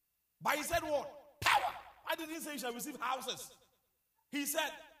 But he said what? Power. Why did he say you shall receive houses? He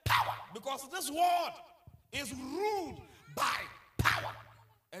said power. Because this world is ruled by power.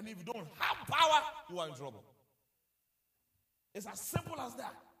 And if you don't have power, you are in trouble. It's as simple as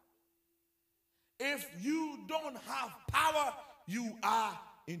that. If you don't have power, you are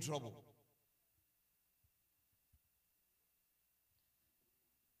in trouble.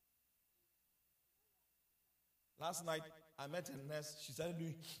 Last night, I met a nurse. She started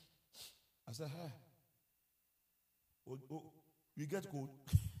doing, I said, hey, you get cold.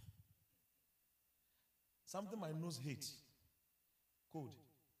 Something my nose hates. Cold.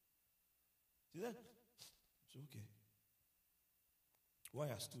 She said, it's okay. Why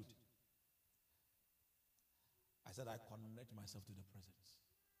I stood? I said, I connect myself to the presence.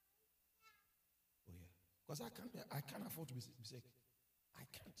 Oh yeah. Because I can't afford to be sick. I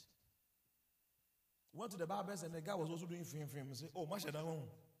can't. Went to the barbers and the guy was also doing film. I said, oh, Mashadang.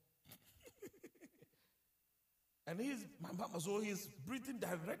 And he's breathing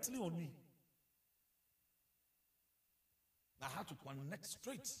directly on me. I had to connect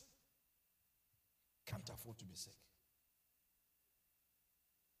straight. Can't afford to be sick.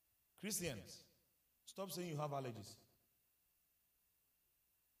 Christians, stop saying you have allergies.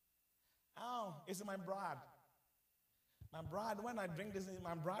 Oh, it's my blood. My blood, when I drink this,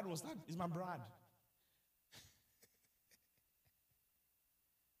 my blood will start. It's my blood.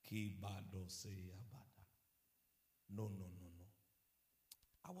 No.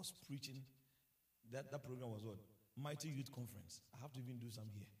 I was preaching. That program was what? Mighty Youth Conference. I have to even do some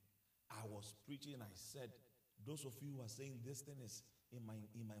here. I was preaching. I said, those of you who are saying this thing is in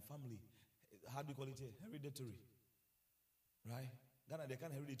my family, how do you call it here? Hereditary. Right? Ghana, they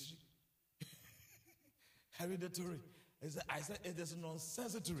can't hereditary. Hereditary. I said it is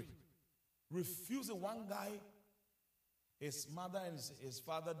nonsensitory. Refusing one guy, his mother and his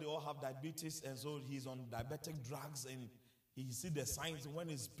father, they all have diabetes, and so he's on diabetic drugs, and he see the signs. When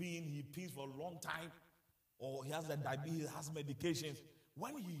he's peeing, he pees for a long time, or he has the diabetes, he has medications.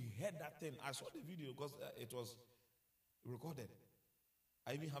 When he heard that thing, I saw the video because it was recorded.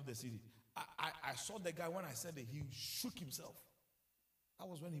 I even have the CD. I saw the guy when I said it, he shook himself. That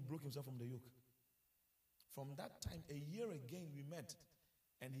was when he broke himself from the yoke. From that time, a year again, we met,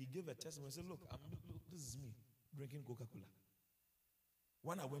 and he gave a testimony. He said, look, this is me drinking Coca-Cola.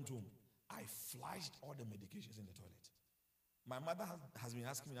 When I went home, I flushed all the medications in the toilet. My mother has been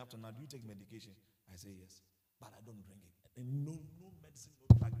asking me after now, do you take medication? I say yes, but I don't drink it. And no medicine,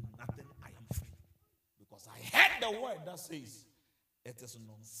 no drug, nothing. I am free. Because I heard the word that says, it is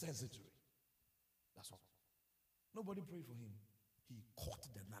nonsensitory. That's all. Nobody prayed for him. He caught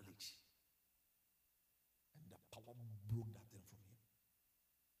the knowledge. And the power broke that thing from him.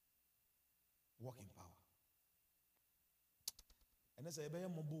 Walk in power. And I say,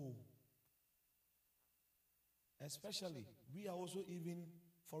 especially, we are also even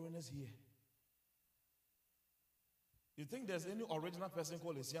foreigners here. You think there's any original person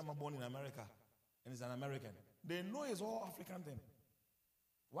called Isiama born in America and is an American? They know it's all African thing.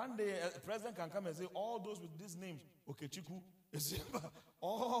 One day, a president can come and say, all those with these names, Okechukwu, Isiama,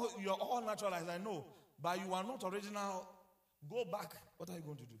 you're all naturalized, I know, but you are not original. Go back. What are you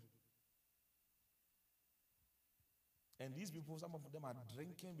going to do? And these people, some of them are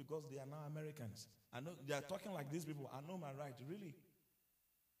drinking because they are now Americans. I know they are talking like these people. I know my right. Really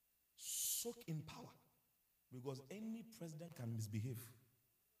soak in power, because any president can misbehave.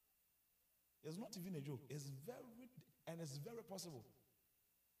 It's not even a joke. It's very possible.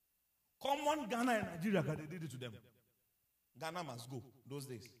 Common Ghana and Nigeria, they did it to them. Ghana must go those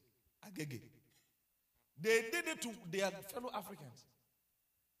days. Agege. They did it to their fellow Africans.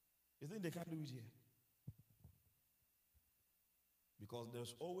 You think they can't do it here? Because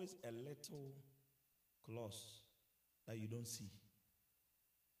there's always a little clause that you don't see,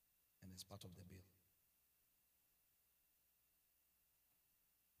 and it's part of the bill.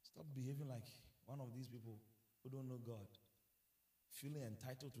 Stop behaving like one of these people who don't know God, feeling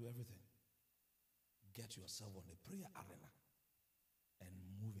entitled to everything. Get yourself on the prayer arena and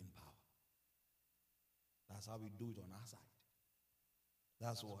move in power. That's how we do it on our side.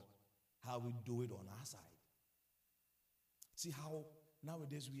 That's how we do it on our side. See how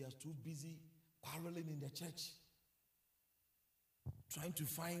nowadays we are too busy quarreling in the church, trying to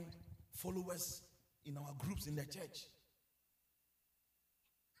find followers in our groups in the church.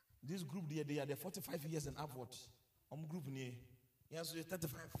 This group, they are the 45 years and upward. Group near, yes,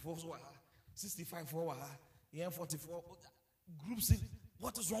 35, 65, 44 groups.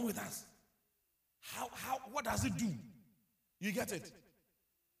 What is wrong with us? What does it do? You get it?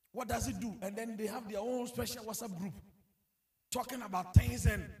 What does it do? And then they have their own special WhatsApp group, talking about things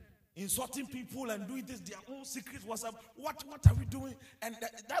and insulting people and doing this, their own secret WhatsApp. What are we doing? And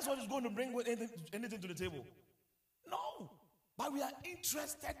that's what is going to bring anything to the table. No. But we are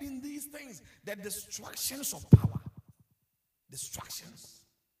interested in these things, the distractions of power. Distractions.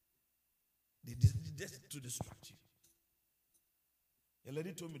 Just to distract you. A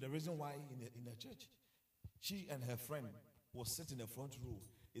lady told me the reason why in the church, she and her friend was sitting in the front row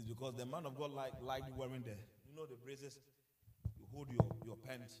is because the man of God liked wearing the braces. You hold your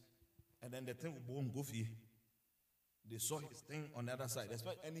pants, and then the thing will go for you. They saw his thing on the other side,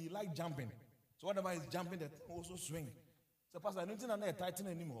 and he liked jumping. So whenever he's jumping, the thing also swing. So Pastor, I don't think I'm not tighten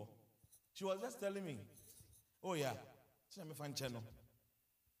anymore. She was just telling me, oh yeah, I'm a fan channel.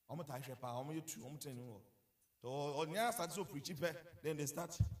 I'm a tight shepherd. I'm a two. I'm a anymore. So on your start so preaching, then they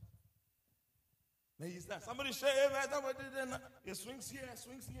start. Then he starts. Somebody say, somebody then he swings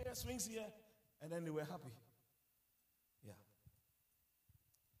here, and then they were happy. Yeah.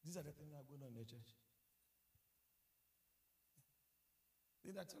 These are the things that are going on in the church.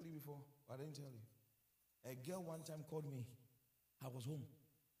 Did I tell you before? I didn't tell you. A girl one time called me I was home.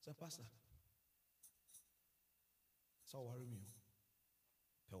 I said, Pastor, so worry me.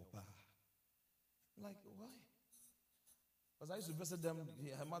 Pelpa. Like, why? Because I used to visit them.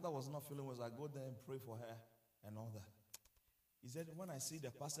 Her mother was not feeling well. So I go there and pray for her and all that. He said, when I see the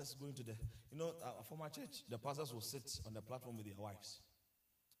pastors going to the, for my church, the pastors will sit on the platform with their wives.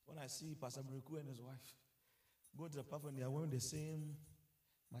 When I see Pastor Miriku and his wife go to the platform, they are wearing the same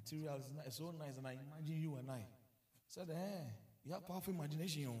materials. It's so nice. And I imagine you and I. Said, you have powerful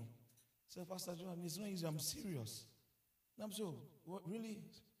imagination. Said, Pastor John, it's not easy. I'm serious. And I'm so, what, really?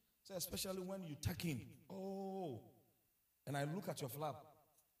 Said, especially when you tuck in. Oh. And I look at your flap.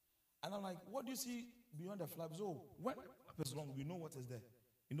 And I'm like, what do you see beyond the flap? So when the flap is long, we know what is there.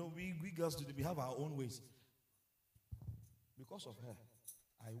 We girls today, we have our own ways. Because of her,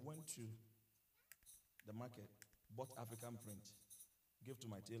 I went to the market, bought African print, gave to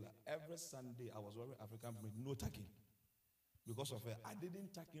my tailor. Every Sunday, I was wearing African print, no tucking. Because of her. I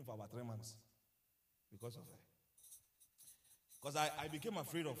didn't tuck in for about 3 months. Because of her. Because I became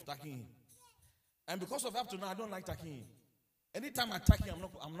afraid of tucking in. And because of up to now, I don't like tucking in. Anytime I tuck in,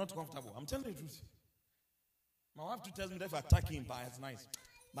 I'm not comfortable. I'm telling you the truth. My wife tells me that if I tuck in, it's nice.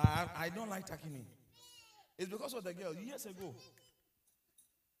 But I don't like tucking in. It's because of the girl. Years ago,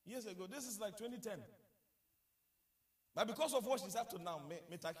 this is like 2010. But because of what she's up to now,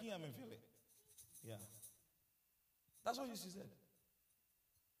 me tucking in, I'm feeling. Yeah. That's what she said.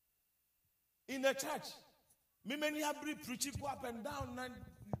 In the church, many are preaching, go up and down, and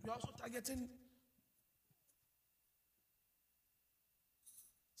you're also targeting.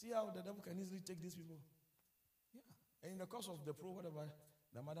 See how the devil can easily take these people? Yeah. And in the course of the whatever,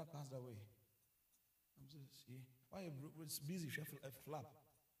 the mother passed away. I'm just, see, why you busy, flap?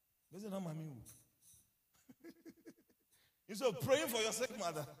 This is not my move. Instead of praying for your sick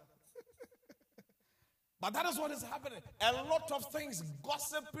mother. But that is what is happening. A lot of things,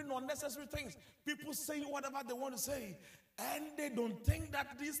 gossiping, unnecessary things. People saying whatever they want to say. And they don't think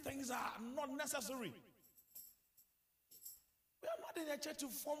that these things are not necessary. We are not in a church to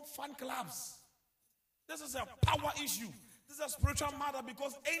form fan clubs. This is a power issue. This is a spiritual matter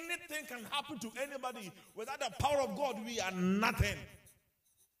because anything can happen to anybody. Without the power of God, we are nothing.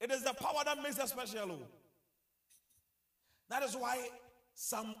 It is the power that makes us special. That is why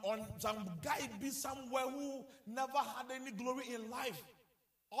some guy be somewhere who never had any glory in life.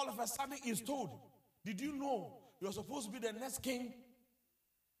 All of a sudden is told, did you know you're supposed to be the next king?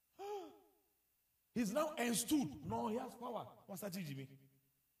 He's now enstood. No, he has power. What's that, Jimmy?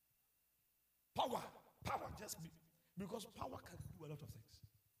 Power. Because power can do a lot of things.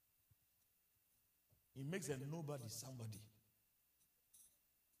 It makes a nobody somebody.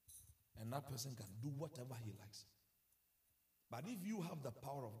 And that person can do whatever he likes. But if you have the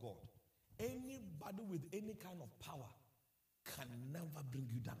power of God, anybody with any kind of power can never bring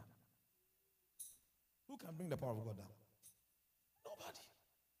you down. Who can bring the power of God down? Nobody.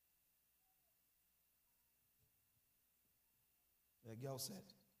 The girl said,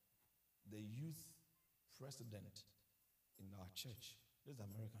 the youth president in our church, this is the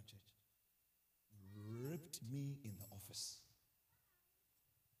American church, raped me in the office.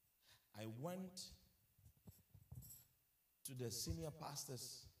 I went to the senior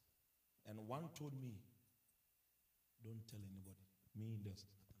pastors and one told me, don't tell anybody. Me, there's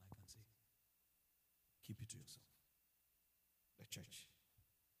nothing I can say. Keep it to yourself. The church.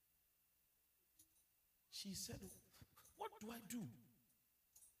 She said, what do I do?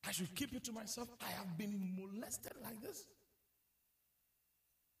 I should keep it to myself. I have been molested like this.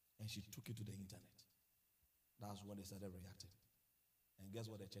 And she took it to the internet. That's when they started reacting. And guess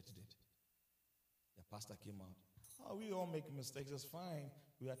what the church did? The pastor came out. Oh, we all make mistakes. It's fine.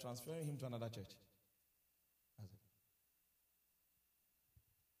 We are transferring him to another church. That's it.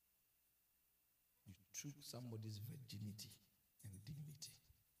 You took somebody's virginity and dignity.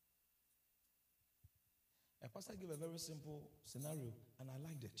 A pastor gave a very simple scenario, and I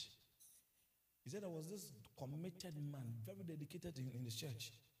liked it. He said there was this committed man, very dedicated in the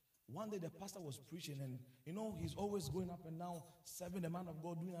church. One day the pastor was preaching, and he's always going up and down, serving the man of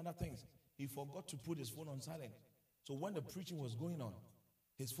God, doing other things. He forgot to put his phone on silent. So when the preaching was going on,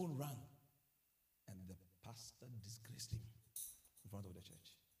 his phone rang, and the pastor disgraced him in front of the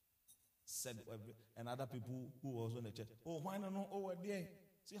church. Said, and other people who were also in the church, oh, why not? Oh, we're there.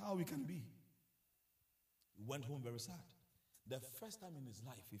 See how we can be. He went home very sad. The first time in his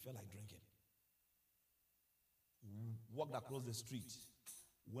life, he felt like drinking. Walked across the street,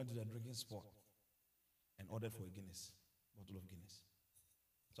 went to the drinking spot, and ordered for a bottle of Guinness.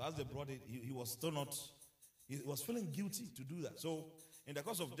 So as they brought it, he was still not, he was feeling guilty to do that. So in the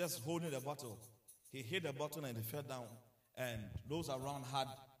course of just holding the bottle, he hit the bottle and he fell down. And those around had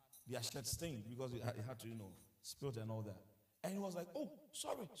their shirt stained because it had to, spilt and all that. And he was like, oh,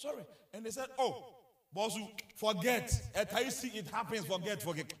 sorry. And they said, oh, Bosu, forget. At I see it happens, forget.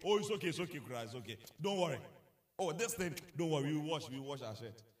 Oh, it's okay, Christ, it's okay. Don't worry. Oh, this thing, don't worry, we wash our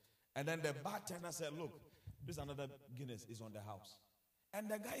shirt. And then the bartender said, look, this another Guinness is on the house. And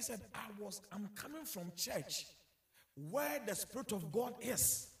the guy said, I'm coming from church where the Spirit of God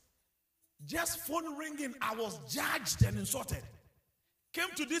is. Just phone ringing, I was judged and insulted. Came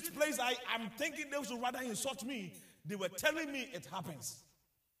to this place, I'm thinking they should rather insult me. They were telling me it happens.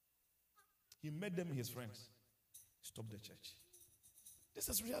 He made them his friends. Stopped the church. This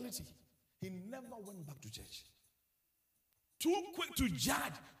is reality. He never went back to church. Too quick to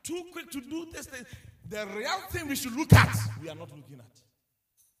judge. Too quick to do this thing. The real thing we should look at, we are not looking at.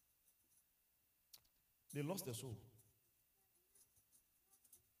 They lost their soul.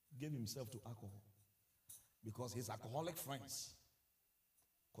 Gave himself to alcohol. Because his alcoholic friends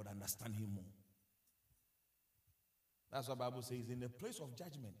could understand him more. That's what the Bible says. In the place of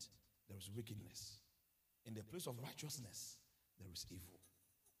judgment, there is wickedness. In the place of righteousness, there is evil.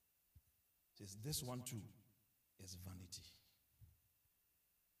 It says this one too is vanity.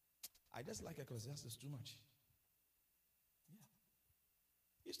 I just like Ecclesiastes too much. Yeah.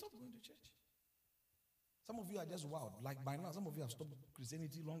 You stopped going to church. Some of you are just wild. Like by now, some of you have stopped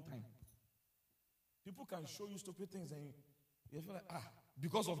Christianity a long time. People can show you stupid things and you feel like,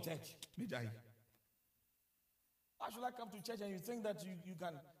 because of church. Why should I come to church and you think that you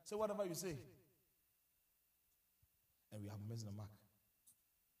can say whatever you say? And we have missed the mark.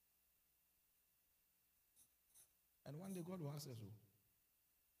 And one day God will ask us, yeah.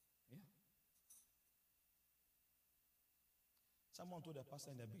 Someone told the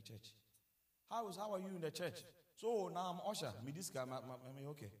pastor in the big church, how are you in the church? So now I'm usher. Me this guy,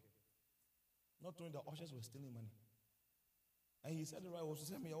 okay. Not knowing the ushers were stealing money. And he said the right was to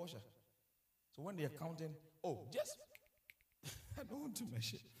send me a usher. So when they are counting, just I don't want to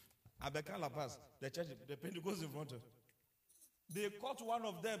mention. Abeka La Paz, the church, the Pentecost in front of. They caught one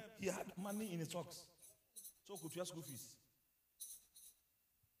of them. He had money in his socks. So could you ask school fees?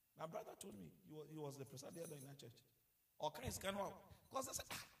 My brother told me he was the presider in that church. Okay, it's kind of because I said,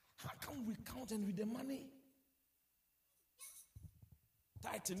 how come we count and with the money?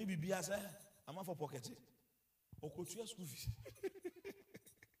 Tight to me, I'm not for pocket. Or could you ask school fees?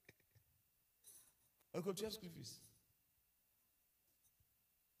 Or could you ask school fees?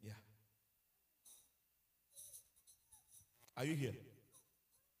 Yeah. Are you here?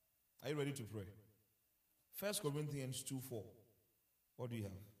 Are you ready to pray? 1 Corinthians 2:4. What do you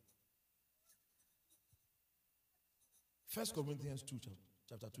have? 1 Corinthians 2,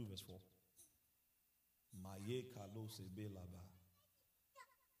 chapter 2, verse 4. Maye kalo sebe laba.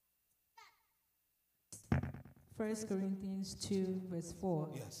 1 Corinthians 2, verse 4.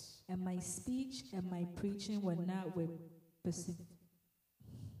 Yes. And my speech and my preaching were not with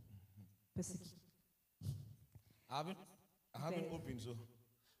I haven't opened, so.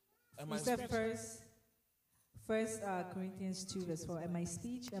 You said first Corinthians 2, verse 4. And my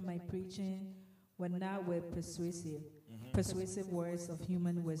speech and my preaching were not with persuasive words of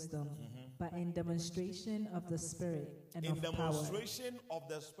human wisdom, but in demonstration of the Spirit and of power. In demonstration of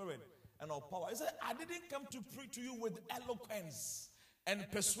the Spirit and of power. He said, I didn't come to preach to you with eloquence and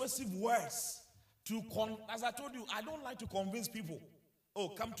persuasive words. As I told you, I don't like to convince people. Oh,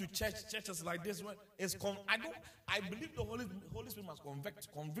 come to churches like this one. I believe the Holy Spirit must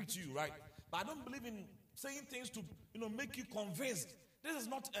convict you, right? But I don't believe in saying things to make you convinced. This is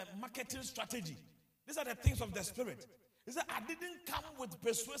not a marketing strategy. These are the things of the Spirit. He said, I didn't come with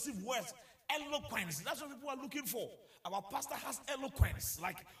persuasive words, eloquence. That's what people are looking for. Our pastor has eloquence,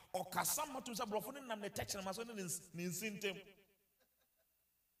 like Okasama to Sabrofoni and the text and Masonin.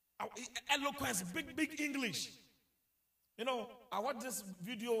 Eloquence, big English. I watched this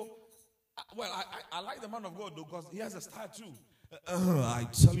video. Well, I like the man of God though, because he has a style too. I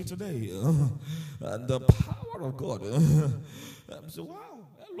tell you today, the power of God. So wow,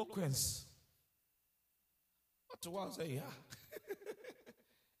 eloquence. What do I say? Yeah.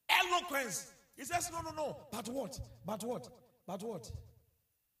 Eloquence. He says, no. But what?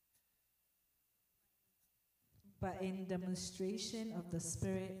 But in demonstration of the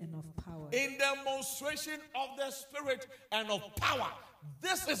Spirit and of power. In demonstration of the Spirit and of power.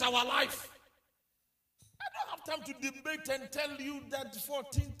 This is our life. I don't have time to debate and tell you that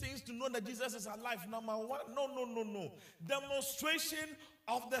 14 things to know that Jesus is alive. Number one, no. Demonstration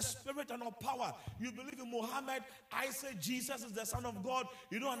of the Spirit and of power. You believe in Muhammad. I say Jesus is the Son of God.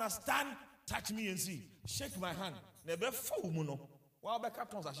 You don't understand? Touch me and see. Shake my hand.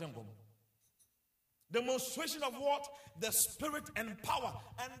 Demonstration of what? The Spirit and power.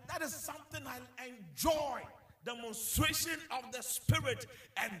 And that is something I enjoy. Demonstration of the Spirit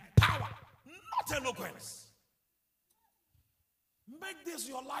and power. Not eloquence. Make this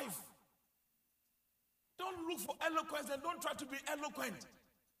your life. Don't look for eloquence and don't try to be eloquent.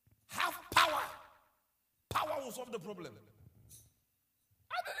 Have power. Power will solve the problem.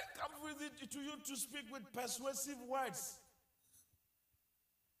 I didn't come with it to you to speak with persuasive words.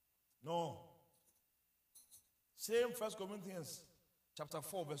 No. Same 1 Corinthians chapter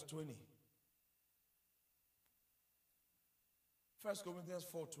 4 verse 20. 1 Corinthians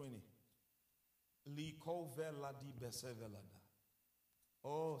 4:20.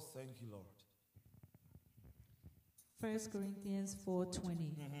 Oh, thank you, Lord. 1 Corinthians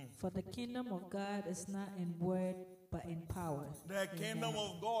 4:20. For the kingdom of God is not in word, but in power. The kingdom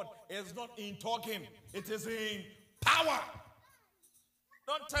of God is not in talking, it is in power.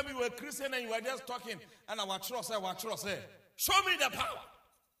 Don't tell me you were a Christian and you were just talking and our trust. Show me the power.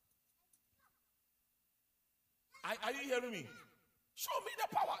 Are you hearing me? Show me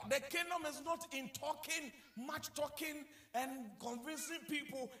the power. The kingdom is not in talking, much talking and convincing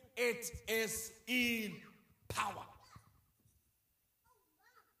people. It is in power.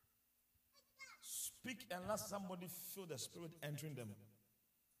 Speak and let somebody feel the Spirit entering them.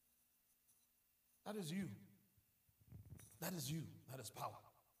 That is you. That is you. That is power.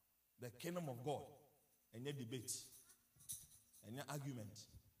 The kingdom of God. And your debate. And your argument.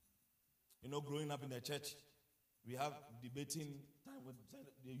 You know, growing up in the church, we have debating time with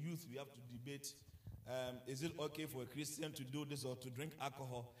the youth. We have to debate. Is it okay for a Christian to do this or to drink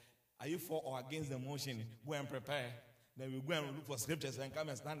alcohol? Are you for or against the motion? Go and prepare. Then we go and look for scriptures and come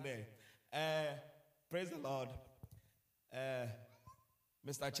and stand there. Praise the Lord.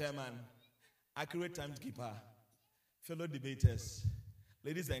 Mr. Chairman, accurate timekeeper, fellow debaters,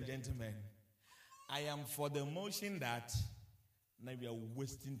 ladies and gentlemen, I am for the motion that now we are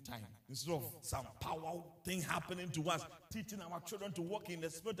wasting time. Instead of some power thing happening to us, teaching our children to walk in the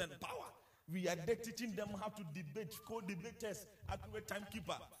Spirit and power, we are there teaching them how to debate, co-debaters, accurate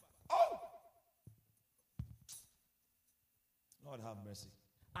timekeeper. Oh! Lord have mercy.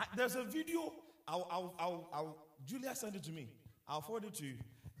 There's a video. Julia sent it to me. I'll forward it to you.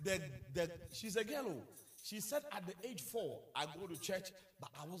 She's a girl. She said at the age 4, I go to church, but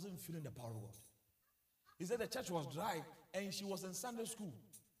I wasn't feeling the power of God. He said the church was dry, and she was in Sunday school.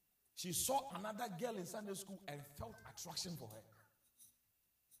 She saw another girl in Sunday school and felt attraction for her.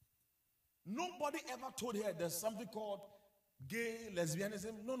 Nobody ever told her there's something called gay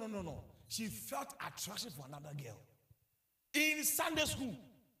lesbianism. No. She felt attraction for another girl in Sunday school.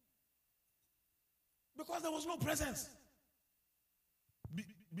 Because there was no presence.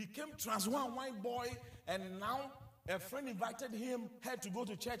 Became trans one white boy, and now a friend invited her to go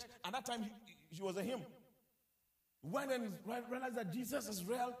to church. At that time, she was a him. Went and realized that Jesus is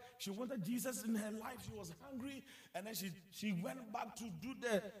real. She wanted Jesus in her life. She was hungry, and then she went back to do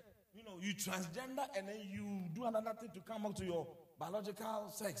you transgender, and then you do another thing to come back to your biological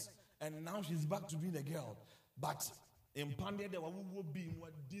sex, and now she's back to being a girl. But in Pandia, there were who being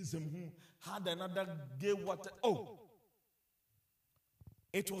what this and who had another gay water. Oh,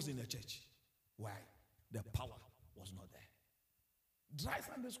 it was in the church. Why? The power was not there. Dry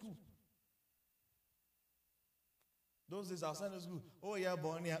Sunday school. Those days our Sunday school. Oh yeah,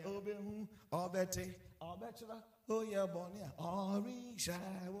 Bonia, oh behu, oh betty, oh bachelor, oh yeah, Bonia, oh Risha.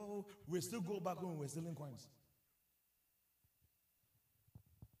 We still go back home. We're still in coins.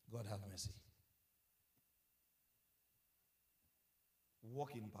 God have mercy.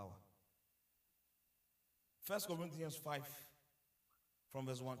 Walk in power. 1 Corinthians 5, from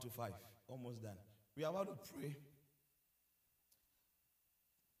verse 1 to 5. Almost done. We are about to pray.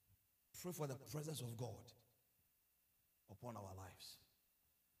 Pray for the presence of God upon our lives.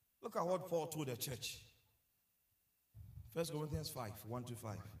 Look at what Paul told the church. 1 Corinthians 5, 1 to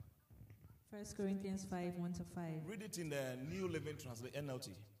 5. 1 Corinthians 5, 1 to 5. Read it in the New Living Translation, NLT.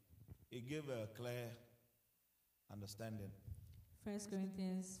 It gave a clear understanding. 1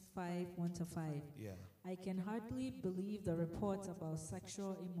 Corinthians 5, 1 to 5. Yeah. I can hardly believe the reports about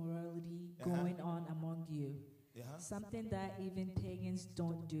sexual immorality going on among you. Something that even pagans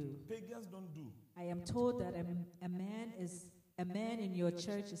don't do. Pagans don't do. I am told that a man in your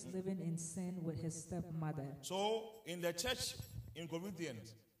church is living in sin with his stepmother. So in the church in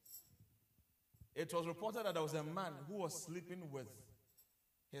Corinthians, it was reported that there was a man who was sleeping with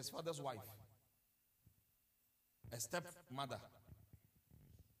his father's wife, a stepmother.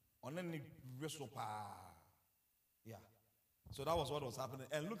 Yeah. So that was what was happening.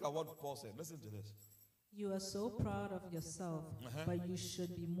 And look at what Paul said. Listen to this. You are so proud of yourself, but you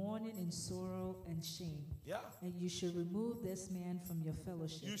should be mourning in sorrow and shame. Yeah. And you should remove this man from your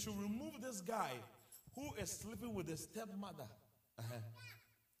fellowship. You should remove this guy who is sleeping with his stepmother.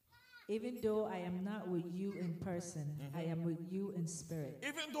 Even though I am not with you in person, I am with you in spirit.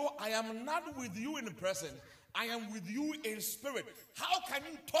 Even though I am not with you in person, I am with you in spirit. How can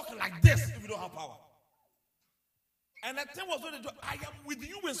you talk like this if you don't have power? And the thing was, I am with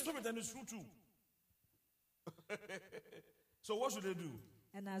you in spirit, and it's true too. So what should they do?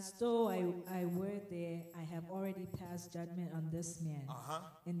 And as though I were there, I have already passed judgment on this man.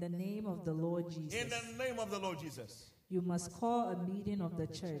 In the name of the Lord Jesus. In the name of the Lord Jesus. You must call a meeting of the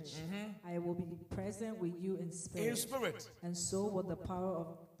church. I will be present with you in spirit. In spirit. And so with the power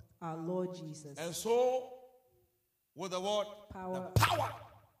of our Lord Jesus. And so with the word power. The power.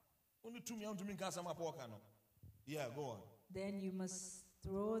 Only 2 million to me can some power. Yeah, go on. Then you must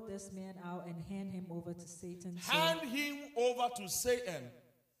throw this man out and hand him over to Satan. Hand him over to Satan.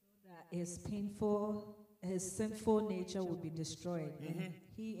 So that his sinful nature will be destroyed. And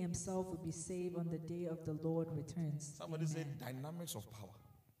he himself will be saved on the day of the Lord returns. Somebody said dynamics of power.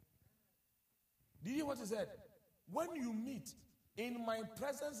 Did you hear what he said? When you meet in my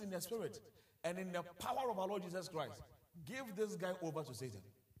presence in the spirit and in the power of our Lord Jesus Christ, give this guy over to Satan.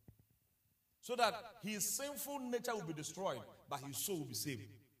 So that his sinful nature will be destroyed, but his soul will be saved.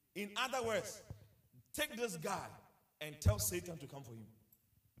 In other words, take this guy and tell Satan to come for him.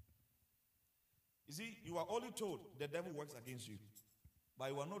 You see, you are only told the devil works against you,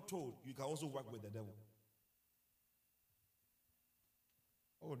 but you are not told you can also work with the devil.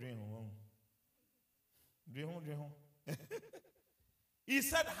 Oh, he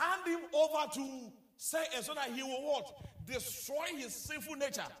said, hand him over to Satan so that he will what? Destroy his sinful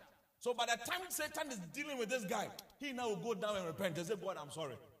nature. So by the time Satan is dealing with this guy, he now will go down and repent and say, God, I'm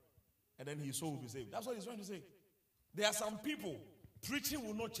sorry. And then his soul will be saved. That's what he's trying to say. There are some people, preaching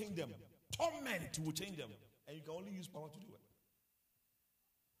will not change them. Torment will change them. And you can only use power to do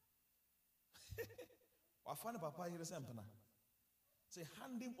it. I find Papa here say,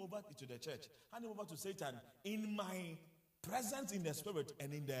 hand him over to the church. Hand him over to Satan in my presence in the spirit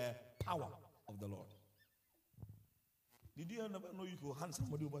and in the power of the Lord. Did you ever know you could hand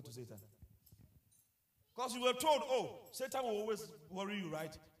somebody over to Satan? Because you were told, oh, Satan will always worry you,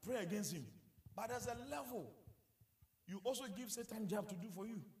 right? Pray against him. But there's a level. You also give Satan job to do for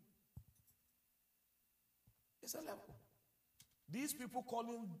you. It's a level. These people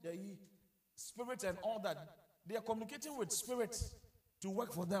calling the spirits and all that, they are communicating with spirits to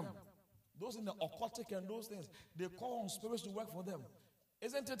work for them. Those in the occultic and those things, they call on spirits to work for them.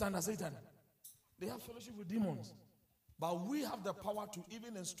 Isn't it under Satan? They have fellowship with demons. But we have the power to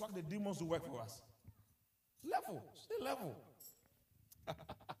even instruct the demons to work for us. Level. Still level.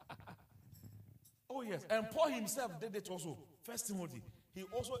 Oh yes. And Paul himself did it also. 1 Timothy. He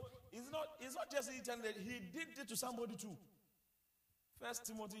also, it's not just he did it to somebody too. 1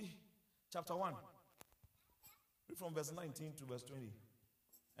 Timothy chapter 1. Read from verse 19 to verse 20.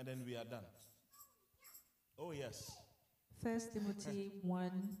 And then we are done. Oh yes. 1 Timothy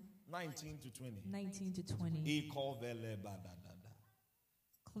 1. 19 to 20. 19 to 20. Go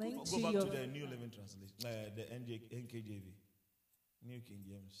back to the New Living Translation, the NKJV, New King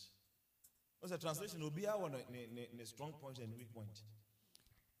James. What's the translation? Will be our strong point and weak point.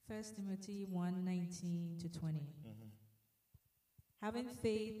 1 Timothy 1, 19 to 20. Having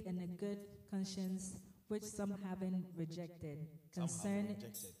faith and a good conscience, which some haven't rejected.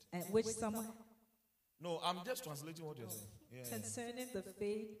 Which some. No, I'm just translating what you're saying. Yeah, concerning the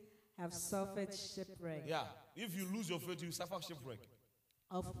faith, have suffered shipwreck. Yeah, if you lose your faith, you suffer shipwreck.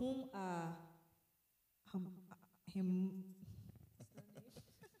 Of whom are him.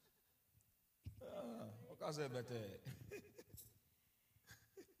 What can I say better?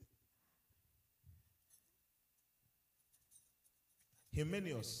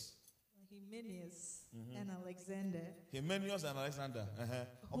 Hymenius and Alexander. Hymenius and Alexander.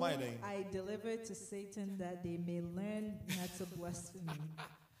 Whom I delivered to Satan that they may learn not to blaspheme.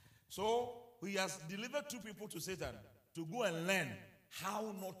 So he has delivered 2 people to Satan to go and learn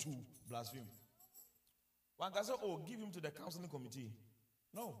how not to blaspheme. One can say, oh, give him to the counseling committee.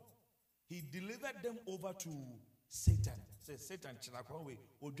 No. He delivered them over to Satan. Say, Satan,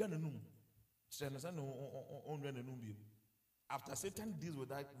 after Satan deals with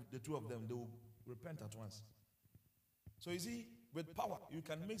that, with the 2 of them, they will repent at once. So you see, with power, you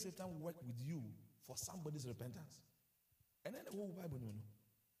can make Satan work with you for somebody's repentance. And then the whole Bible, you know.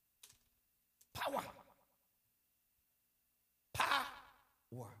 Power.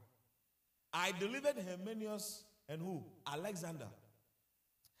 Power. I delivered Hymenius and who? Alexander.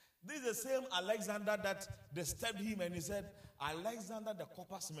 This is the same Alexander that disturbed him, and he said, Alexander the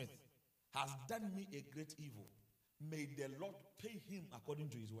coppersmith has done me a great evil. May the Lord pay him according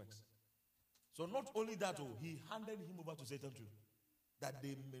to his works. So not only that, he handed him over to Satan too, that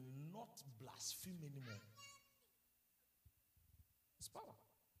they may not blaspheme anymore. It's power.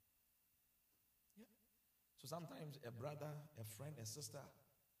 Yeah. So sometimes a brother, a friend, a sister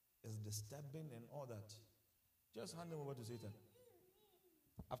is disturbing and all that. Just hand them over to Satan.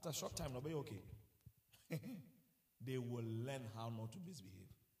 After a short time, they'll be okay. They will learn how not to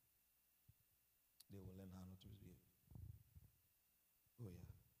misbehave. They will learn how not to misbehave. Oh, yeah.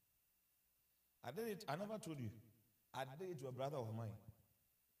 I did it. I never told you. I did it to a brother of mine.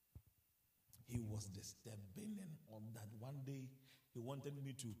 He was disturbing and on that. One day, he wanted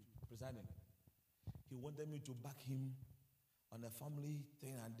me to, presiding, he wanted me to back him on a family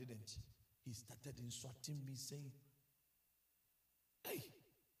thing. I didn't. He started insulting me, saying, hey.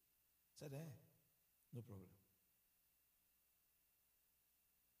 I said, no problem.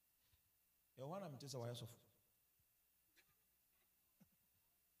 One I'm just a wire soft.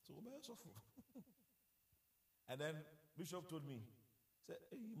 So and then Bishop told me, said,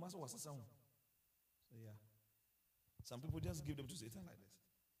 hey, you must was a sound. So yeah. Some people just give them to Satan like this.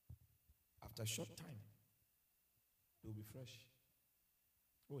 After a short time, they'll be fresh.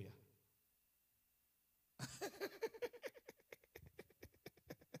 Oh yeah.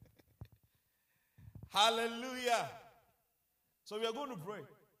 Hallelujah. So we are going to pray.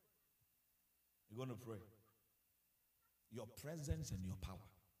 You're going to pray. Your presence and your power.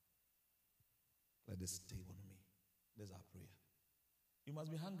 Let this stay on me. That's our prayer. You must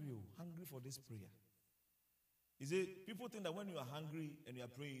be hungry for this prayer. You see, people think that when you are hungry and you are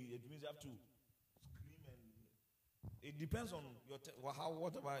praying, it means you have to scream, and it depends on your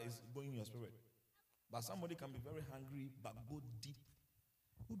whatever is going in your spirit. But somebody can be very hungry but go deep.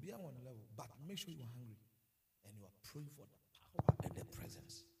 Will be on one level, but make sure you are hungry and you are praying for the power and the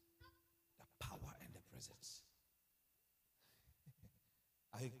presence. The power and the presence.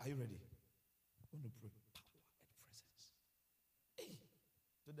 Are you ready? I'm going to pray power and presence. Hey,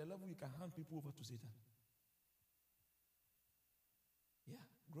 to the level you can hand people over to Satan. Yeah,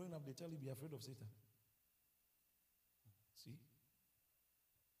 growing up they tell you be afraid of Satan. See?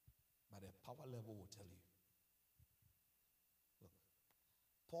 But the power level will tell you.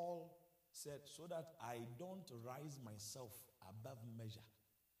 Paul said, so that I don't rise myself above measure,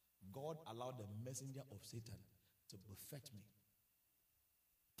 God allowed the messenger of Satan to buffet me.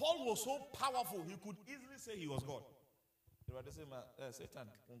 Paul was so powerful, he could easily say he was God. They were saying, Satan,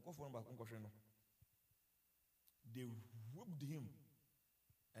 they whipped him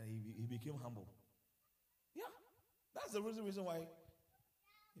and he became humble. Yeah, that's the reason why,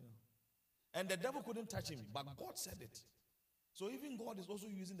 And the devil couldn't touch him, but God said it. So even God is also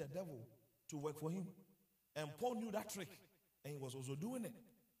using the devil to work for him. And Paul knew that trick, and he was also doing it.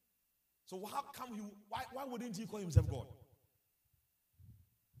 So how come why wouldn't he call himself God?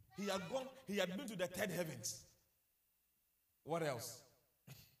 He had been to the third heavens. What else?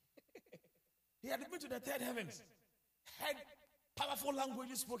 He had been to the third heavens. Had powerful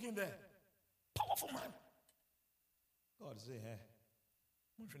languages spoken there. Powerful man. God say,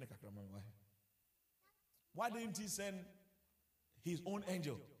 why didn't he send his own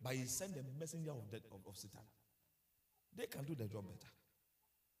angel, but he sent the messenger of Satan? They can do the job better.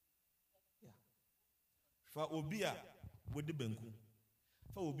 Yeah. For Obia with the Benku,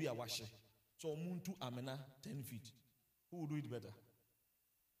 for Obia Washe, so Muntu Amena 10 feet. Who will do it better?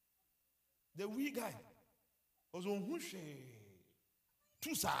 The wee guy was on Hushe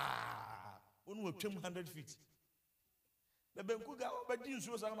Tusa, one with 200 feet. The Benku guy, but you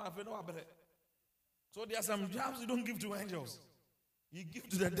show some of it. So there are some jobs you don't give to angels. You give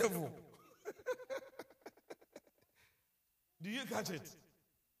to the devil. Do you catch it?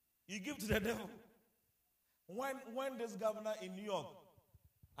 You give to the devil. When this governor in New York,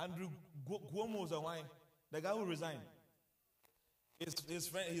 Andrew Cuomo was the guy who resigned,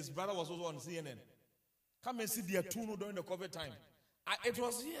 his brother was also on CNN. Come and see their tune during the COVID time. It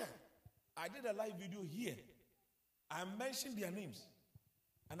was here. I did a live video here. I mentioned their names.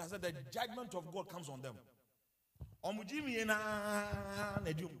 And I said the judgment of God comes on them. An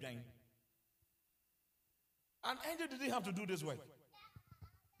angel didn't have to do this work.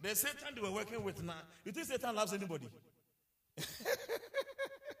 The Satan they were working with now. You think Satan loves anybody?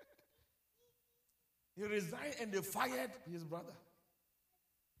 He resigned and they fired his brother.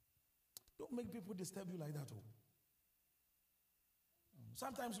 Don't make people disturb you like that.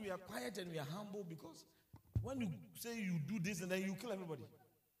 Sometimes we are quiet and we are humble because when you say you do this and then you kill everybody.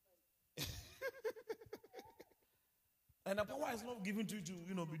 And the power is not given to you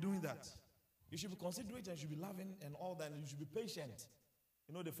to, be doing that. You should be considerate and you should be loving and all that. And you should be patient.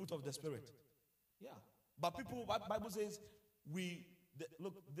 The fruit of the Spirit. Yeah. But people, what Bible says,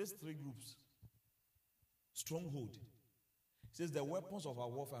 look, these three groups. Stronghold. It says the weapons of our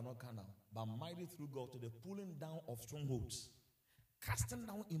warfare are not carnal, but mighty through God to the pulling down of strongholds, casting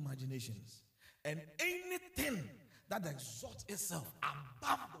down imaginations, and anything that exalts itself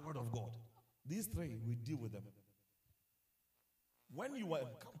above the word of God. These three, we deal with them. When you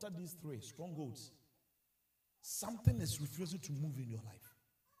encounter these three strongholds, something is refusing to move in your life.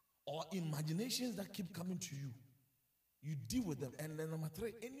 Or imaginations that keep coming to you. You deal with them. And then number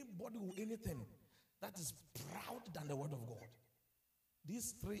three, anybody or anything that is proud than the word of God.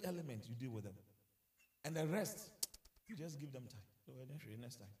 These three elements, you deal with them. And the rest, you just give them time. So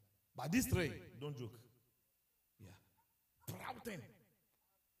next time. But these three, don't joke. Yeah. Proud thing.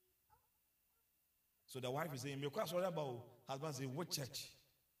 So the wife is saying, "Me sorry about husband say, what church?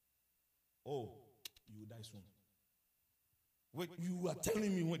 Oh, you will die soon. Wait, you are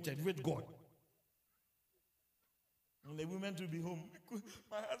telling me what church? Wait, God. And the women to be home.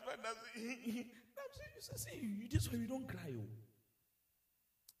 My husband doesn't. See, this way you don't cry.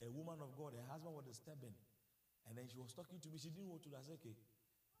 A woman of God, her husband was disturbing. And then she was talking to me. She didn't want to. I said, okay,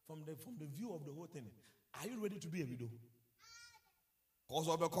 from the view of the whole thing, are you ready to be a widow? Cause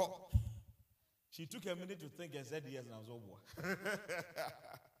of the call. She took a minute to think and said yes, and I was over.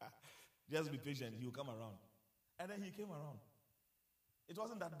 Just be patient. He will come around. And then he came around. It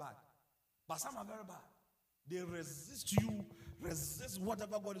wasn't that bad. But some are very bad. They resist you, resist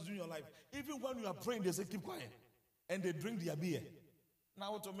whatever God is doing in your life. Even when you are praying, they say, keep quiet. And they drink their beer.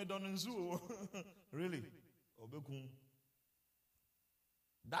 Now, to me, don't really?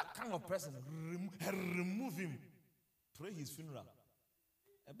 That kind of person, remove him. Pray his funeral.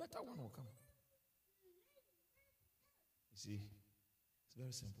 A better one will come. You see, it's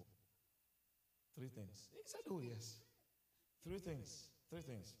very simple. Three things. He said, oh, yes. Three things.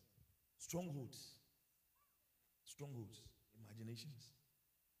 Strongholds. Imaginations.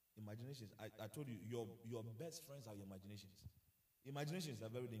 I told you, your best friends are your imaginations. Imaginations are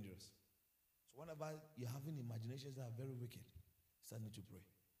very dangerous. So whenever you're having imaginations that are very wicked, start need to pray.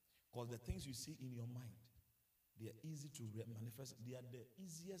 Because the things you see in your mind, they are easy to manifest. They are the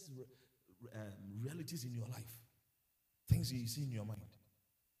easiest realities in your life. Things you see in your mind.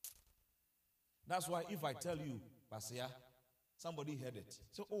 That's why if I tell you, Basia, somebody heard it.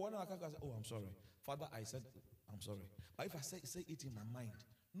 So, I'm sorry. Father, I said, I'm sorry. But if I say it in my mind,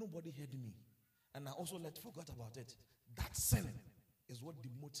 nobody heard me. And I also forgot about it. That sin is what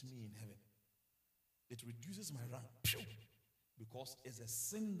demotes me in heaven. It reduces my rank. Because it's a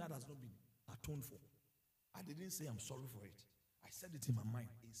sin that has not been atoned for. I didn't say I'm sorry for it. I said it in my mind.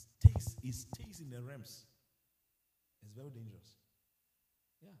 It stays in the realms. It's very dangerous.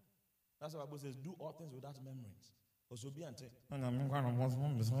 Yeah. That's why the Bible says, do all things without memories.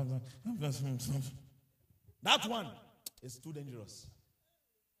 That one is too dangerous.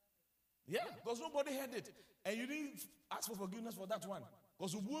 Yeah, because nobody heard it. And you didn't ask for forgiveness for that one.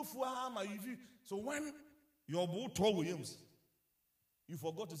 Because so when your boat told Williams, you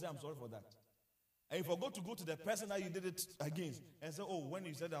forgot to say, I'm sorry for that. And you forgot to go to the person that you did it against and say, oh, when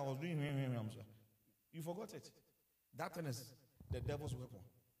you said I was doing I'm sorry. You forgot it. That thing is the devil's weapon.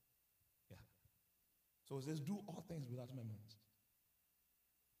 Yeah. So it says, do all things without memories.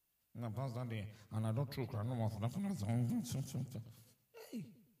 And I don't choke. Hey.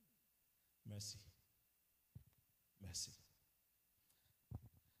 Mercy.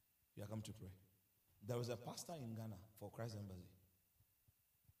 You are come to pray. There was a pastor in Ghana for Christ Embassy.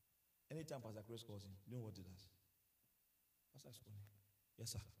 Anytime Pastor Chris calls him, you know what he does? Pastor is calling.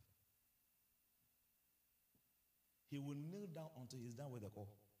 Yes, sir. He will kneel down until he's done with the call.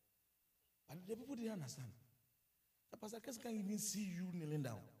 And the people didn't understand. The Pastor Chris can't even see you kneeling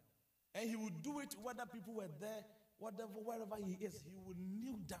down. And he will do it whether people were there, wherever he is. He will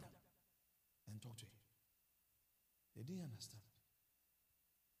kneel down and talk to him. They didn't understand.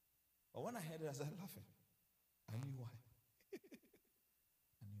 But when I heard it, I started laughing. I knew why.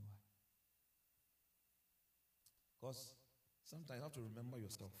 Because sometimes you have to remember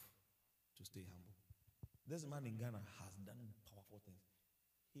yourself to stay humble. This man in Ghana has done powerful things.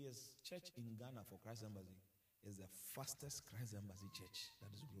 His church in Ghana for Christ Embassy is the fastest Christ Embassy church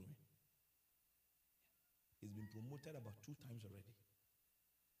that is growing. He's been promoted about 2 times already.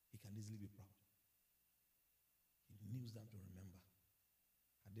 He can easily be proud. He kneels down to remember.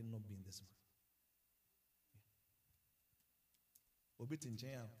 I did not be in this man. Because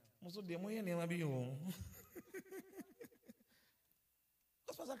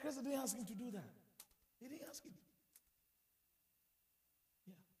Pastor Chris didn't ask him to do that. He didn't ask him.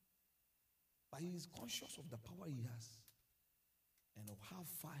 But he is conscious of the power he has and of how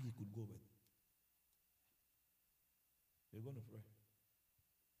far he could go with. You're going to pray.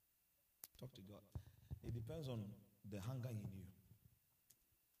 Talk to God. It depends on the hunger in you.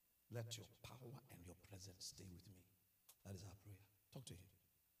 Let your power and your presence stay with me. That is our prayer. Talk to him.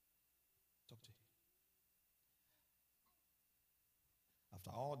 Talk to him.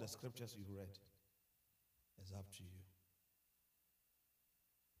 After all the scriptures you've read, it's up to you.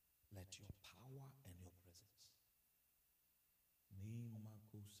 Let your power and your presence.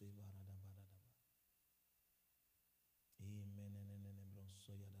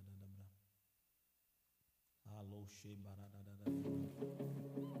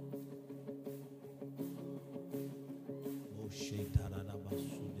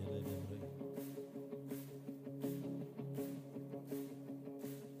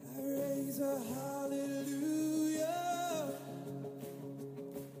 I raise a hallelujah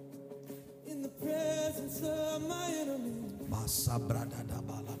in the presence of my enemy. I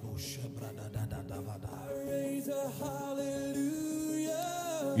raise a hallelujah.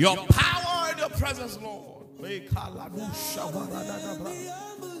 Your power and your presence, Lord. I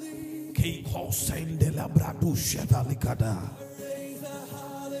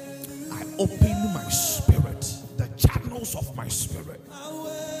open my spirit, the channels of my spirit,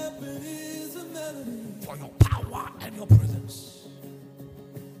 for your power and your presence.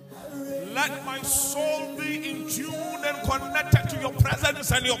 Let my soul be in tune and connected to your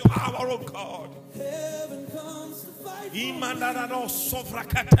presence and your power, oh God.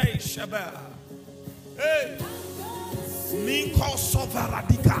 Hey, Niko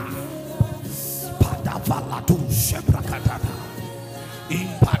Sovaradika Padavaladu Shebrakatana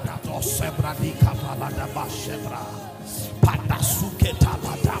Impadato Sebradika Paladaba Shebra Padasuketa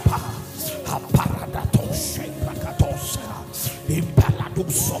Ladaba Aparadato Shebrakatosa Impaladu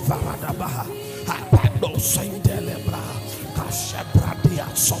Sovaradaba Apado Saindelebra Kashebradia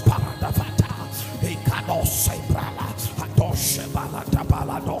Soparadavata Ekado Sebrala Shebala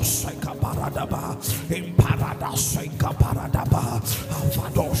Tabala Dosai Kaparadaba Imparada Saika Paradaba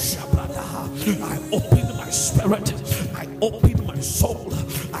Avado Shebrada. I open my spirit, I open my soul,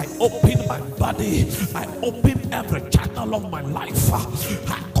 I open my body, I open every channel of my life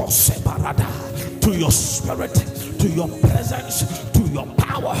to your spirit, to your presence, to your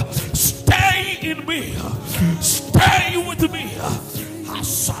power. Stay in me, stay with me.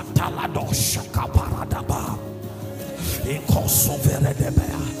 Asatalado Shakaparadaba. Ikoso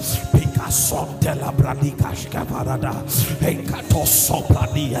veredebea Picasso della Bradica Scaparada Encato sopra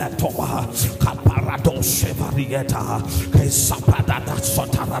di Etoma Caparado Chevarieta E Saprada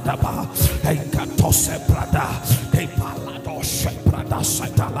Sotaradaba Encato Seprada E Palado Sheprada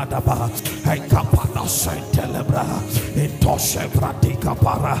Setaladaba Encapana Sentelebra Into Chevradika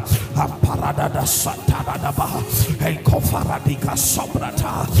Para Amparada da Sataradaba Encofaradica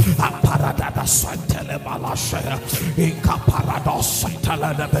Sobrata Amparada da Santelebalasha Incaparados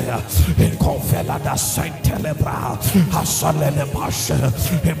Santalanabea, Incovela da Santelebra, Hasalele Masha,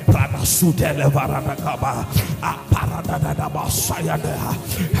 Imprana Sudele Varanacaba, Aparada da Basayadea,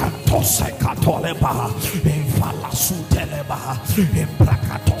 Antose Catoleba, Invala Sudeleba,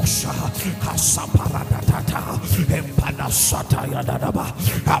 Imbracatosha, Hasaparada Tata, Impana Sataya Dadaba,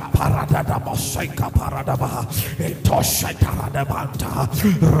 Aparada da Basaka Paradaba, Intosha Taradabanta,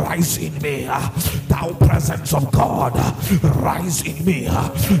 rise in me, thou presence of God, rise in me,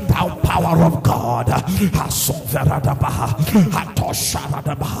 thou power of God,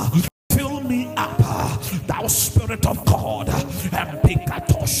 fill me up, thou spirit of God, and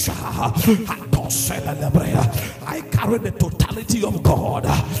I carry the totality of God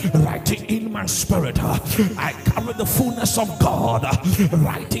right in my spirit. I carry the fullness of God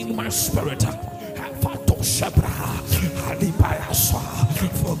right in my spirit.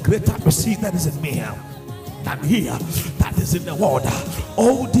 For greater mercy that is in me than here that is in the world.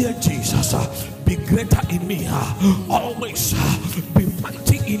 Oh dear Jesus, be greater in me, always be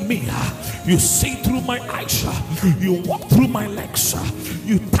mighty in me. You see through my eyes, you walk through my legs,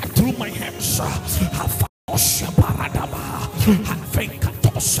 you touch through my hands.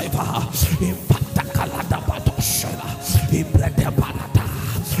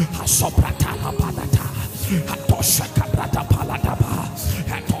 Atosha kabrata paladaba,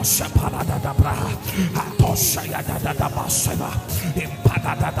 atosha paladabra, atosha yadadaba seva,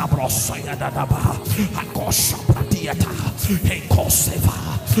 impadada brosa yadadaba, akosha pratiata, ekoseva,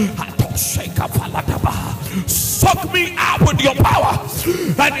 atosha kapaladaba. Soak me up with your power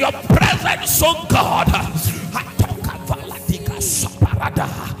and your presence, oh God. Atoka valatika saparada,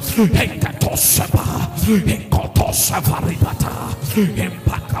 ekatosha, Ekoto Savaribata,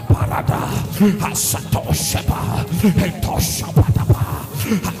 Empaka Parada, Asato Sheba, Etosha Badaba,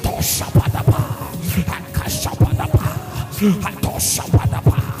 Atosha Badaba, Akasha Badaba, Atosha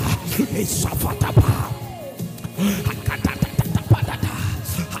Badaba, Isafataba, Akatata Badada,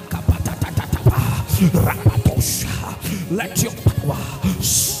 Akabatata, Rapatosha. Let your power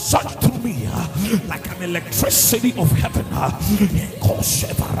surge through me like an electricity of heaven.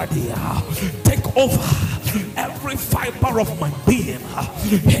 Take over every fiber of my being.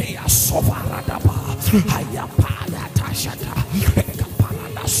 Hey, Sovaradaba, Ayapada Tashata,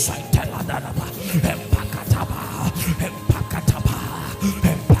 Ekaparada Saiteladaba, Empakataba, Empakataba,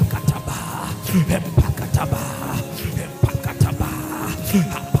 Empakataba, Empakataba, Empakataba,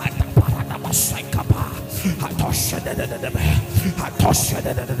 Apada Paradaba Saikaba, Atosha de Atosha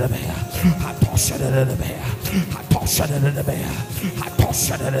de Atosha de Atosha de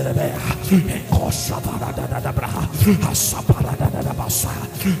Atosha de Ekosha Parada Braha, Asaparada Basa,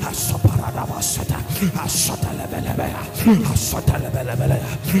 Asaparada Basata, Asata Lebelebea, Asata Lebelebea,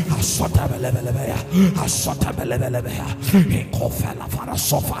 Asata Lebelebea, Asata Lebelebea, Ekofela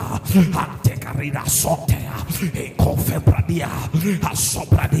Farasofa, Antecarina Sotea, Ekofebradia,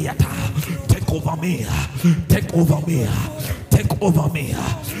 Asobradiata. Take over me, take over me, take over me.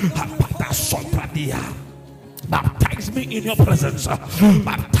 Baptize me in your presence,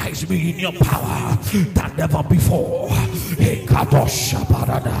 baptize me in your power than never before. Ekadosha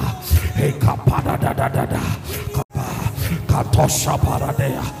parada, ekapada da. Katosha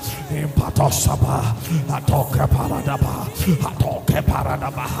paradea, impatosaba, atoke paradaba, atoke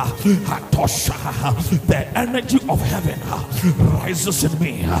paradaba, atosha. The energy of heaven rises in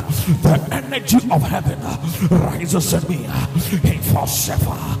me. The energy of heaven rises in me.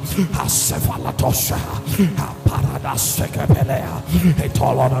 Infosefa, asefa latosha, parada sekepelea,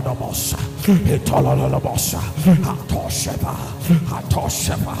 etololobosa, etololobosa, atosheba,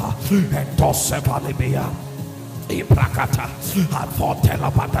 atosheba, etosefa libia. Ibrakata,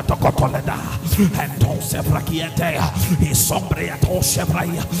 Avotela Patato Cotoleda, and Tosefrakiete, Isombria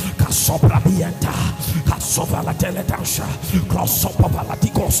Tosebria, Casobra Bieta, Casovala Teletasha, Crossopa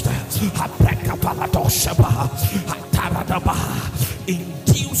Costa, Apreca Palatoseba, Ataradaba,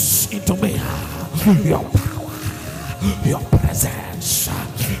 induce into me your power, your presence,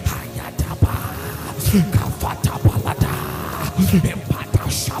 Hayataba, Kavata Palata, Impata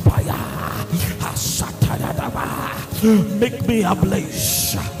Shabaya. Make me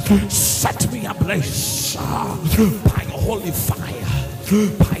ablaze, set me ablaze by your holy fire,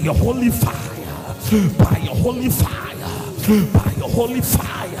 by your holy fire, by your holy fire, by your holy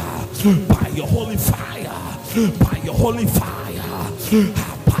fire, by your holy fire, by your holy fire.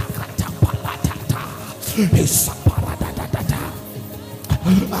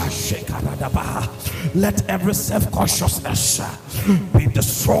 Let every self-consciousness be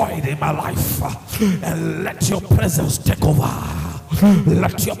destroyed in my life, and let your presence take over.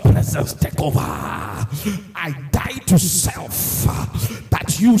 Let your presence take over. I die to self,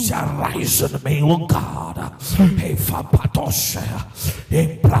 that you shall rise in me, O God.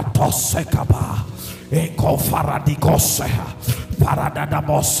 Paradada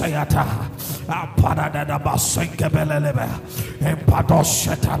Boseata, Paradada Basenke Belelebe,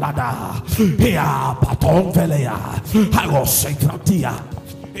 Empadosheta Lada, Pia Paton Velea, Hago Saintratia.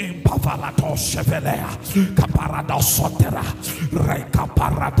 Impavalato Chevelea, Caparada Sotera,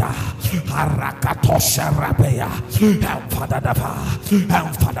 Recaparada, Arakato Sherabea, Enfadadava,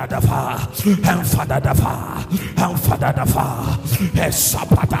 Enfadadava, Enfadadava, Enfadadava,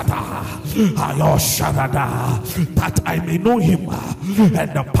 Esapadada, Ayosharada, that I may know him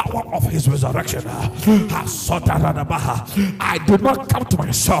and the power of his resurrection. I do not count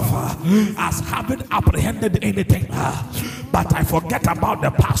myself as having apprehended anything, but I forget about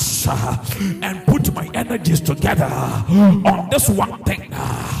the past and put my energies together on this one thing,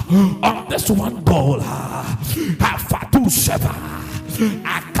 on this one goal. I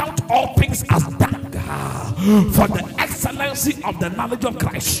count all things as done for the excellency of the knowledge of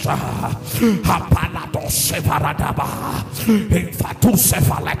Christ. That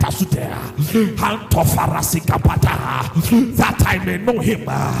I may know him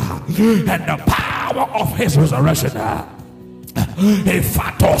and the power of his resurrection.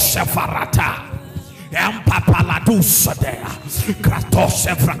 Efato sefarata Empapaladu Sadea Kratos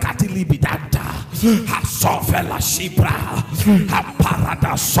Evrakati Libidanta Hasofela Shibra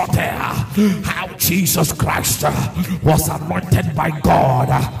Aparada Sotea. How Jesus Christ was anointed by God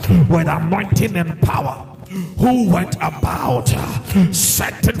with anointing and power. who went about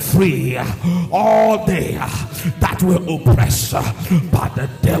setting free all they that were oppressed by the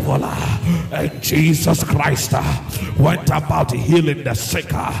devil. And Jesus Christ went about healing the sick,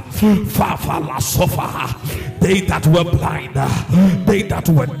 they that were blind, they that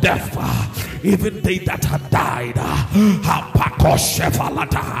were deaf, even they that had died.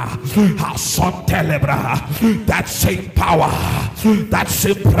 That same power, that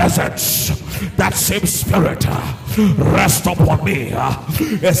same presence, that same spirit rest upon me,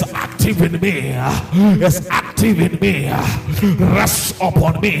 is active in me, is active in me, rests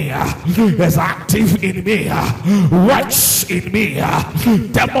upon me, is active in me, works in me,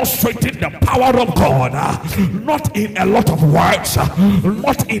 demonstrating the power of God, not in a lot of words,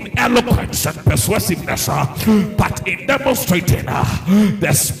 not in eloquence and persuasiveness, but in demonstrating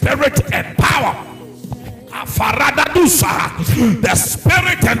the spirit and power. The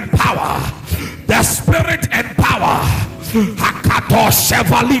spirit and power, the spirit and power,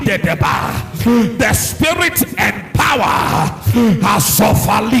 the spirit and power,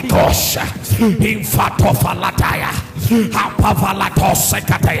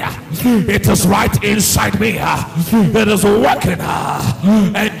 it is right inside me, it is working.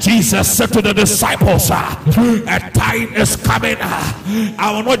 And Jesus said to the disciples, a time is coming,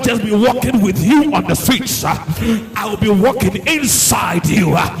 I will not just be walking with you on the streets, I will be walking inside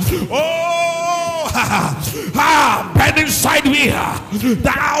you. Burn inside me,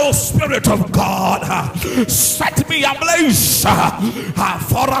 thou Spirit of God, set me ablaze.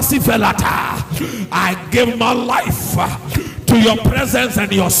 I give my life to your presence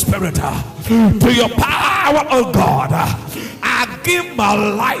and your spirit, to your power, oh God. I give my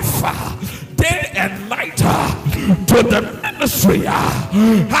life day and night to the ministry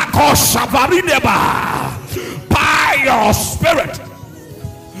by your spirit,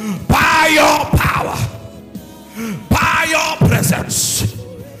 by your power, by your presence.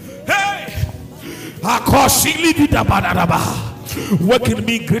 Hey, work in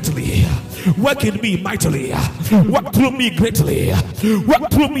me greatly, work in me mightily, work through me greatly, work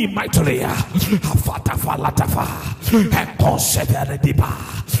through me mightily.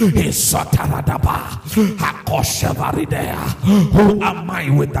 Who am I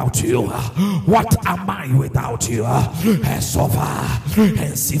without you? What am I without you?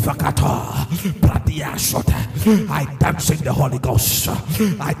 I dance in the Holy Ghost,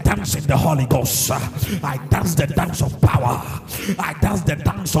 I dance in the Holy Ghost, I dance the dance of power, I dance the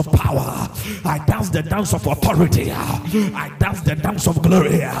dance of power, I dance the dance of authority, I dance the dance of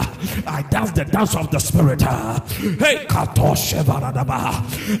glory, I dance the dance of the spirit. Hey,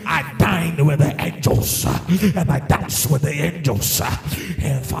 I dine with the angels and I dance with the angels.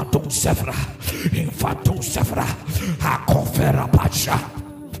 In Fatum Sephra, Akofera Pacha,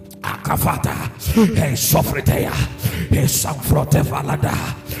 Akafata, Hey Sofritea, Hey Sanfrote Valada,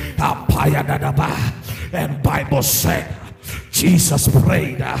 Apaya Dadaba. And Bible said Jesus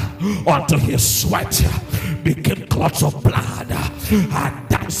prayed until his sweat became clots of blood. I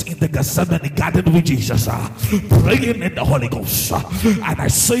danced in the Gethsemane garden with Jesus, praying in the Holy Ghost. And I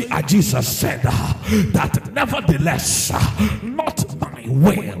say, Jesus said that nevertheless, not my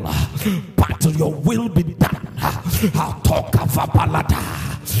will, but your will be done. I'll talk of a balada.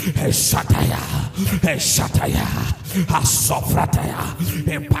 Eshataya, Asofrataya,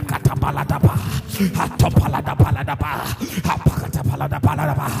 Empakata Baladaba, Atopalada Baladaba, Apakata Balada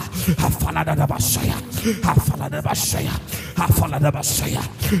Baladaba, Afalada Basaya, Afalada Basaya, Afalada Basaya,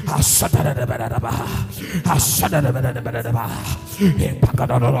 Asada de Badaba, Asada de Badaba,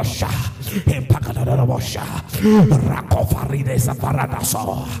 Empakada Rosha, Empakada Rosha, Rakofaride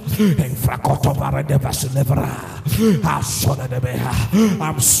Saparadaso, Enfracoto Barade Vasilevra, Asona de Beha.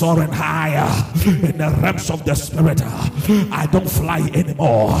 I'm soaring higher in the realms of the spirit. I don't fly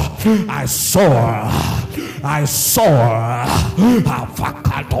anymore. I soar. I soar.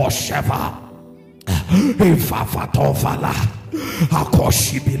 Avakato Sheva. Ifafatovala.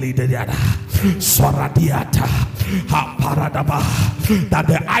 Akoshibili Diada. Soradiata. Paradaba. That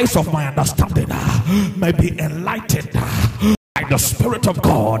the eyes of my understanding may be enlightened by the Spirit of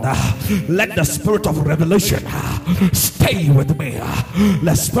God. Let the spirit of revelation stay with me.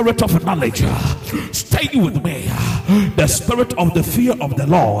 The spirit of knowledge stay with me. The spirit of the fear of the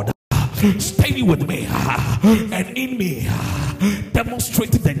Lord stay with me, and in me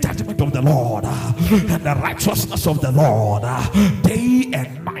demonstrate the judgment of the Lord and the righteousness of the Lord day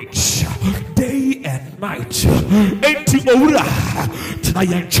and night, day and night. Enti ora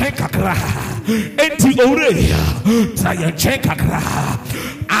tnayen chenkakra, enti ore tnayen chenkakra.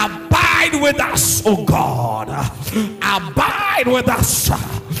 Abide with us, O God. Abide with us.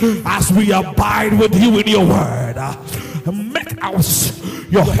 as we abide with you in your word, make us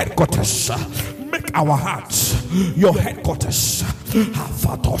your headquarters, make our hearts your headquarters.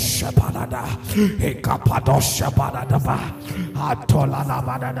 Hafadosha Banada, Ekapadosha Banadaba, Atolana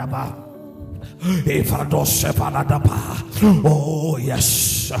Banadaba. Oh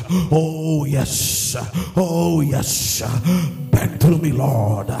yes, oh yes, oh yes. Bend through me,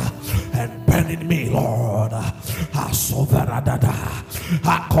 Lord, and bend in me, Lord.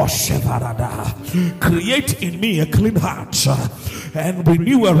 Create in me a clean heart and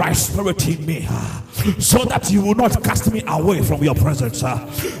renew a right spirit in me, so that you will not cast me away from your presence.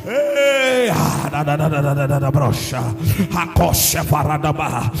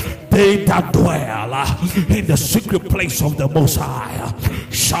 They that dwell in the secret place of the Most High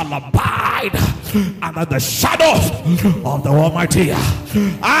shall abide under the shadows of the Almighty.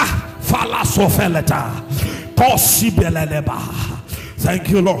 Thank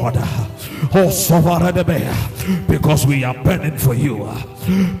you, Lord. Because we are burning for you.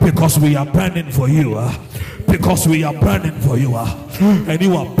 Because we are burning for you. Because we are burning for you. And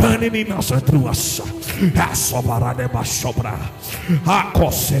you are burning in us and through us.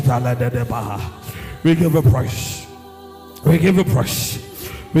 We give you praise. We give you praise.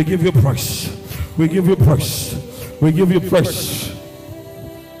 We give you praise. We give you praise. We give you praise.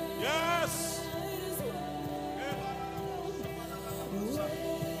 Yes.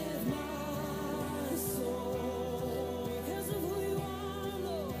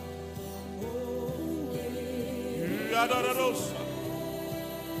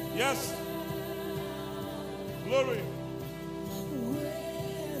 Yes. Glory.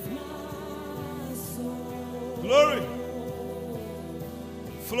 Glory.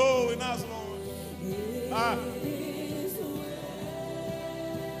 Flow in us, Lord.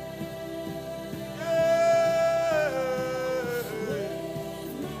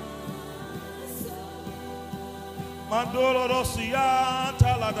 Mandoro Rosia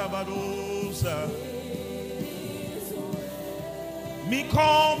Taladabadosa.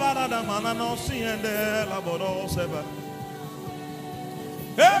 Miko Barada Mananosi and Labodoseva.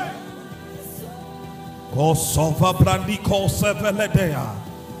 Hey! Kosova Brandi Koseveledea.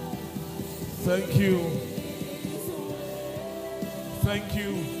 Thank you. Thank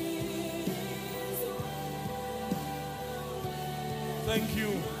you. Thank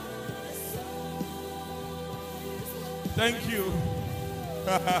you. Thank you.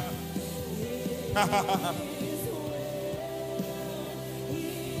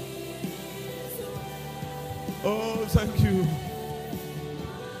 Oh, thank you.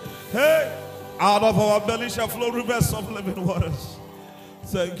 Hey, out of our belly shall flow rivers of living waters.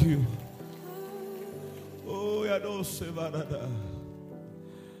 Thank you. Oh, yeah, don't say that.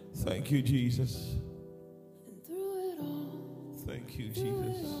 Thank you, Jesus. And through it all, thank you,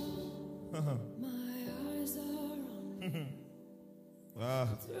 Jesus. my eyes are on you.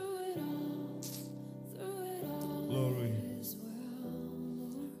 Through it all, Glory. is well,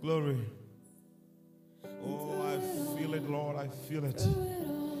 Lord. Glory. Oh, I feel it, Lord. I feel it.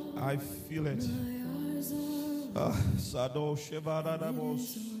 I feel it. Sado Shebada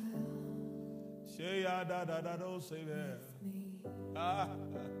Dabos. Sheya da da da do sebe. Da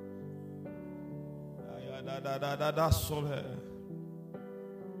da da da da sobe.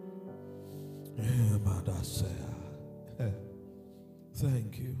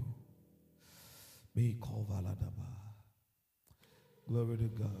 Thank you. Be called Valadaba. Glory to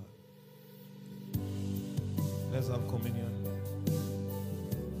God. Let's have communion.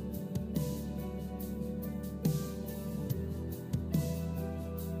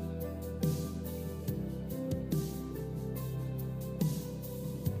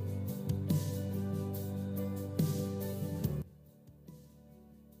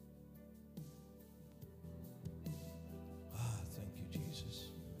 Thank you, Jesus.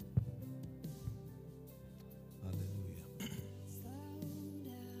 Hallelujah.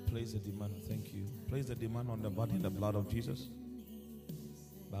 Place the demand. Thank you. Place the demand on the body and the blood of Jesus.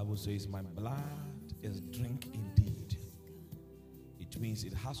 Bible says, my blood is drink indeed. It means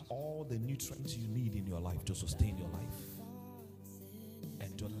it has all the nutrients you need in your life to sustain your life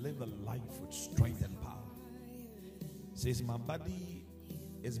and to live a life with strength and power. It says, my body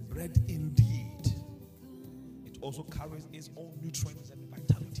is bread indeed. It also carries its own nutrients and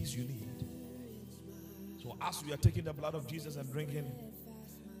vitalities you need. So as we are taking the blood of Jesus and drinking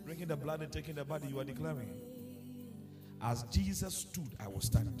the blood and taking the body, you are declaring, as Jesus stood, I will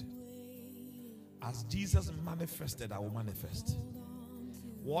stand. As Jesus manifested, I will manifest.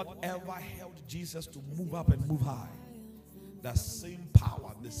 Whatever held Jesus to move up and move high, the same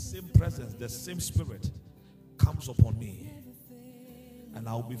power, the same presence, the same spirit comes upon me. And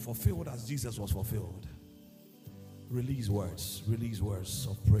I'll be fulfilled as Jesus was fulfilled. Release words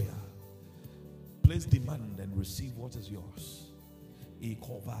of prayer. Place demand and receive what is yours.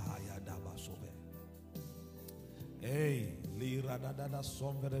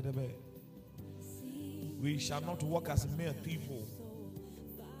 We shall not walk as mere people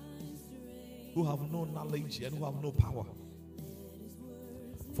who have no knowledge and who have no power.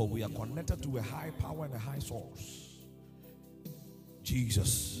 For we are connected to a high power and a high source.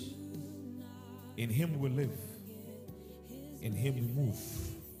 Jesus. In him we live. In him we move.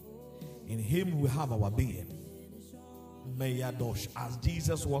 In him we have our being. Meyadosh. As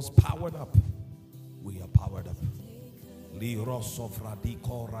Jesus was powered up, we are powered up. Liros of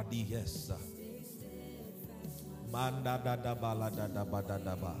radiko radies. Manda da da bala da da ba da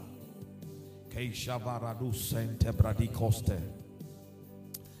da ba. Keishavaradu sente bradikoste.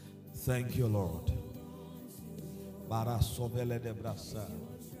 Thank you, Lord. Barasovele de brasa.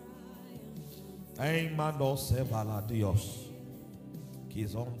 Eimando se vala Dios.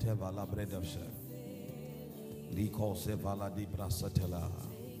 Kizonte vala bredevse. Liko se vala di brasatela.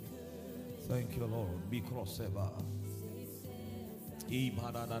 Thank you, Lord. Bikro seva.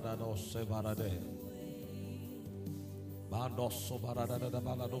 Ibadadado se varade. Bandoso baradada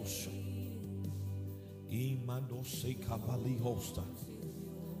balados. Imando se kabali hosta.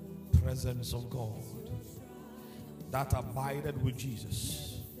 Presence of God that abided with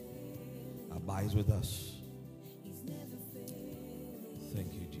Jesus abides with us.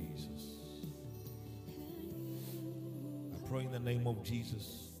 Thank you, Jesus. I pray in the name of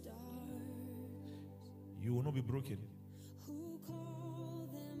Jesus, you will not be broken,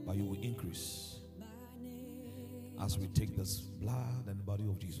 but you will increase as we take this blood and body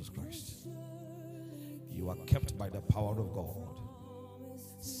of Jesus Christ. You are kept by the power of God.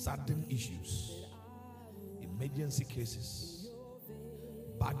 Sudden issues, emergency cases,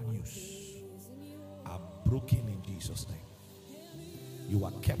 bad news are broken in Jesus' name. You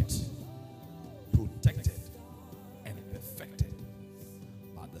are kept, protected, and perfected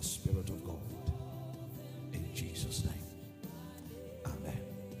by the Spirit of God. In Jesus' name. Amen.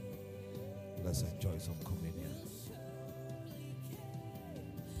 Let's enjoy some communion.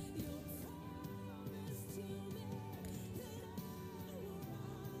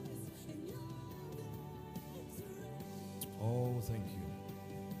 Oh, thank you.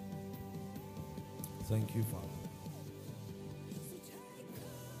 Thank you, Father.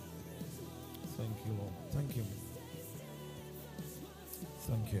 Thank you, Lord. Thank you.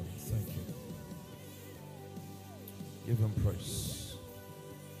 Thank you. Thank you. Give him praise.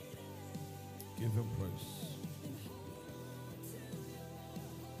 Give him praise.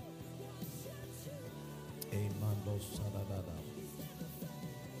 Amen.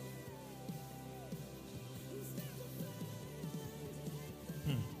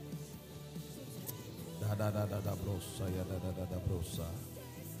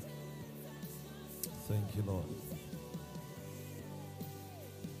 Thank you, Lord.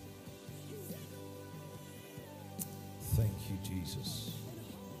 Thank you, Jesus.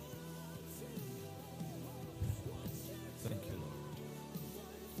 Thank you, Lord.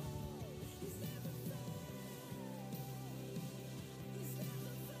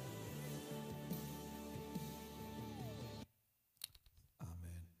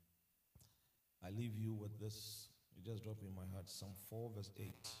 Amen. I leave you with this. You just drop in my heart. Psalm 4 verse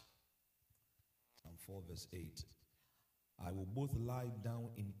 8. Psalm 4 verse 8. I will both lie down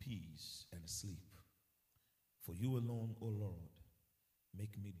in peace and sleep. For you alone, O Lord,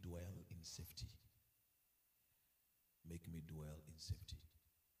 make me dwell in safety. Make me dwell in safety.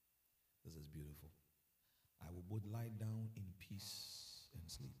 This is beautiful. I will both lie down in peace and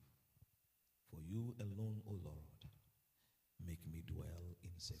sleep. For you alone, O Lord, make me dwell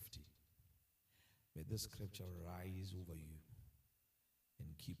in safety. May this scripture rise over you and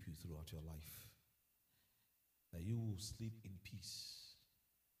keep you throughout your life. That you will sleep in peace.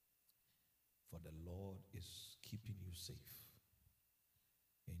 For the Lord is keeping you safe.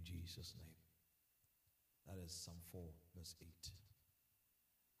 In Jesus' name. That is Psalm 4 verse 8.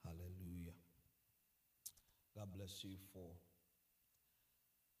 Hallelujah. God bless you for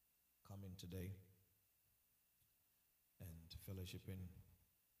coming today and fellowshipping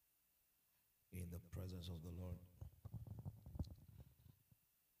in the presence of the Lord.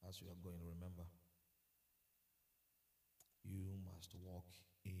 As you are going, remember, you must walk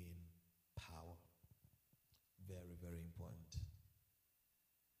in power. Very, very important.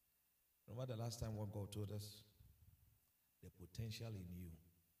 Remember the last time what God told us? The potential in you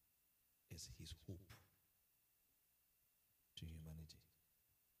is his hope to humanity.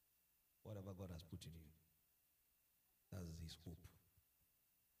 Whatever God has put in you, that is his hope.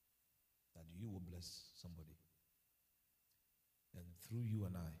 you will bless somebody. And through you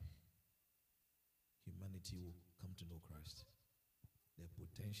and I, humanity will come to know Christ. The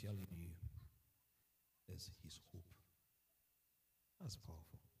potential in you is his hope. That's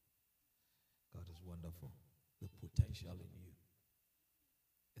powerful. God is wonderful. The potential in you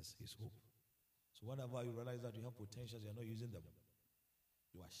is his hope. So whenever you realize that you have potentials, you're not using them,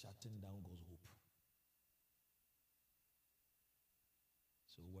 you are shutting down God's hope.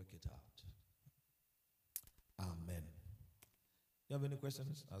 So work it out. Amen. You have any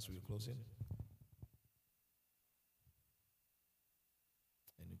questions as we're closing?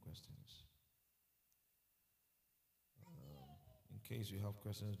 Any questions? In case you have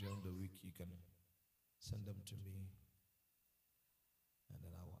questions during the week, you can send them to me, and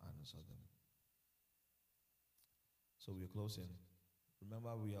then I will answer them. So we're closing.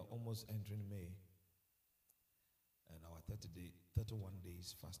 Remember, we are almost entering May, and our 31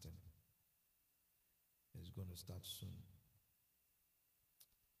 days fasting is going to start soon.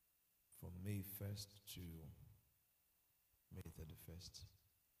 From May 1st to May 31st.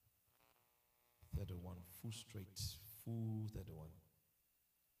 31, full straight, full 31.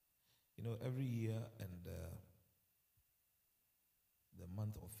 You know, every year and the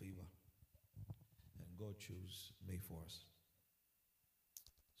month of favor, and God chose May for us.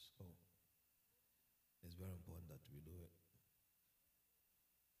 So it's very important that we do it.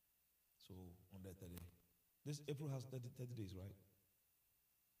 So on that 30, this April has 30 days, right?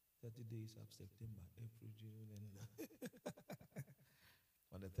 30 days of September, April, June, and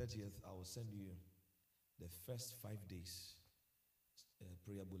on the 30th, I will send you the first 5 days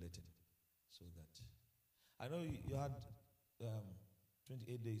prayer bulletin, so that I know you had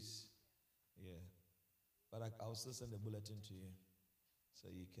 28 days, yeah, but I will still send the bulletin to you, so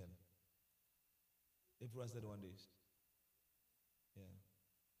you can. April has 31 days,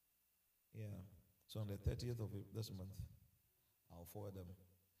 yeah. So on the 30th of this month, I'll forward them.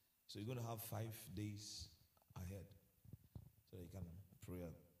 So you're going to have 5 days ahead, so you can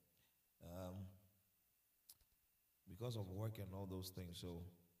pray. Because of work and all those things, so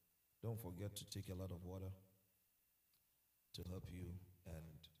don't forget to take a lot of water to help you.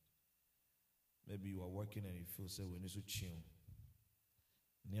 And maybe you are working and you feel say we need to chill.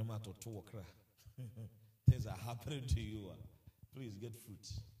 Things are happening to you. Please get fruit,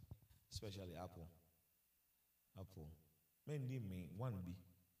 especially apple. Mainly me 1B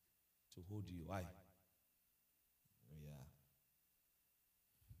to hold you. Why?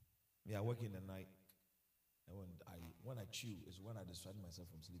 Yeah, working the night. And when I chew is when I distract myself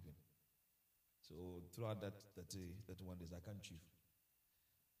from sleeping. So throughout that 31 days, I can't chew.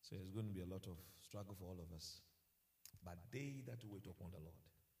 So it's going to be a lot of struggle for all of us. But they that wait upon the Lord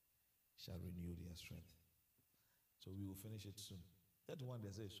shall renew their strength. So we will finish it soon. 31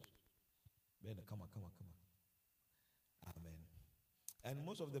 days. Come on. Amen. And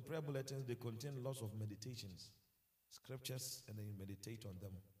most of the prayer bulletins, they contain lots of meditations, scriptures, and then you meditate on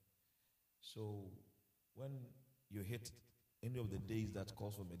them. So when you hit any of the days that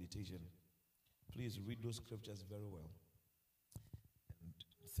calls for meditation, please read those scriptures very well and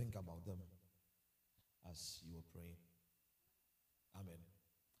think about them as you are praying. Amen.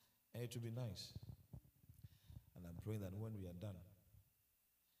 And it will be nice. And I'm praying that when we are done,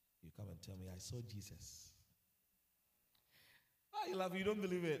 you come and tell me, I saw Jesus. You laugh, you don't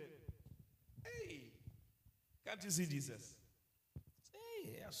believe it. Hey, can't you see Jesus?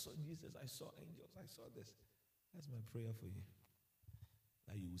 Hey, I saw Jesus, I saw angels, I saw this. That's my prayer for you.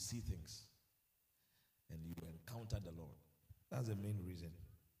 That you will see things and you will encounter the Lord. That's the main reason,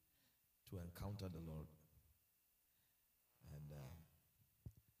 to encounter the Lord and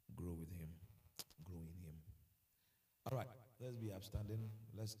grow with Him, grow in Him. All right, let's be upstanding.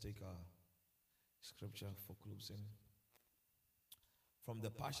 Let's take our scripture for closing. From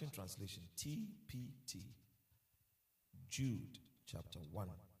the Passion Translation, TPT, Jude chapter 1,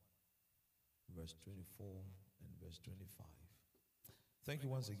 verse 24 and verse 25. Thank you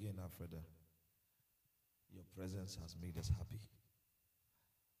once again, Alfreda. Your presence has made us happy.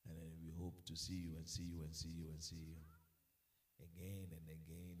 And we hope to see you and see you and see you and see you again and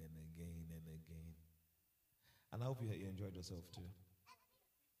again and again and again. And I hope you enjoyed yourself too.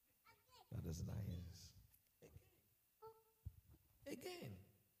 That is nice. Again.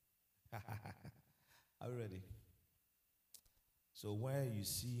 Are you ready? So where you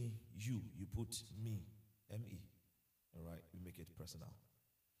see you put me, M-E. All right, we make it personal.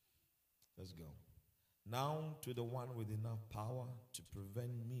 Let's go. Now to the one with enough power to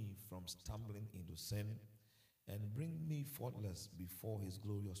prevent me from stumbling into sin and bring me faultless before His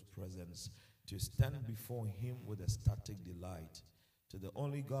glorious presence, to stand before Him with ecstatic delight, To the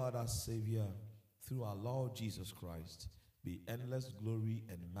only God, our Savior, through our Lord Jesus Christ, be endless glory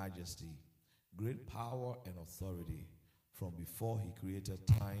and majesty, great power and authority, from before he created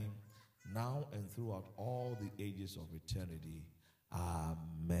time, now and throughout all the ages of eternity.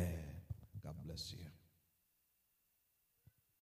 Amen. God bless you.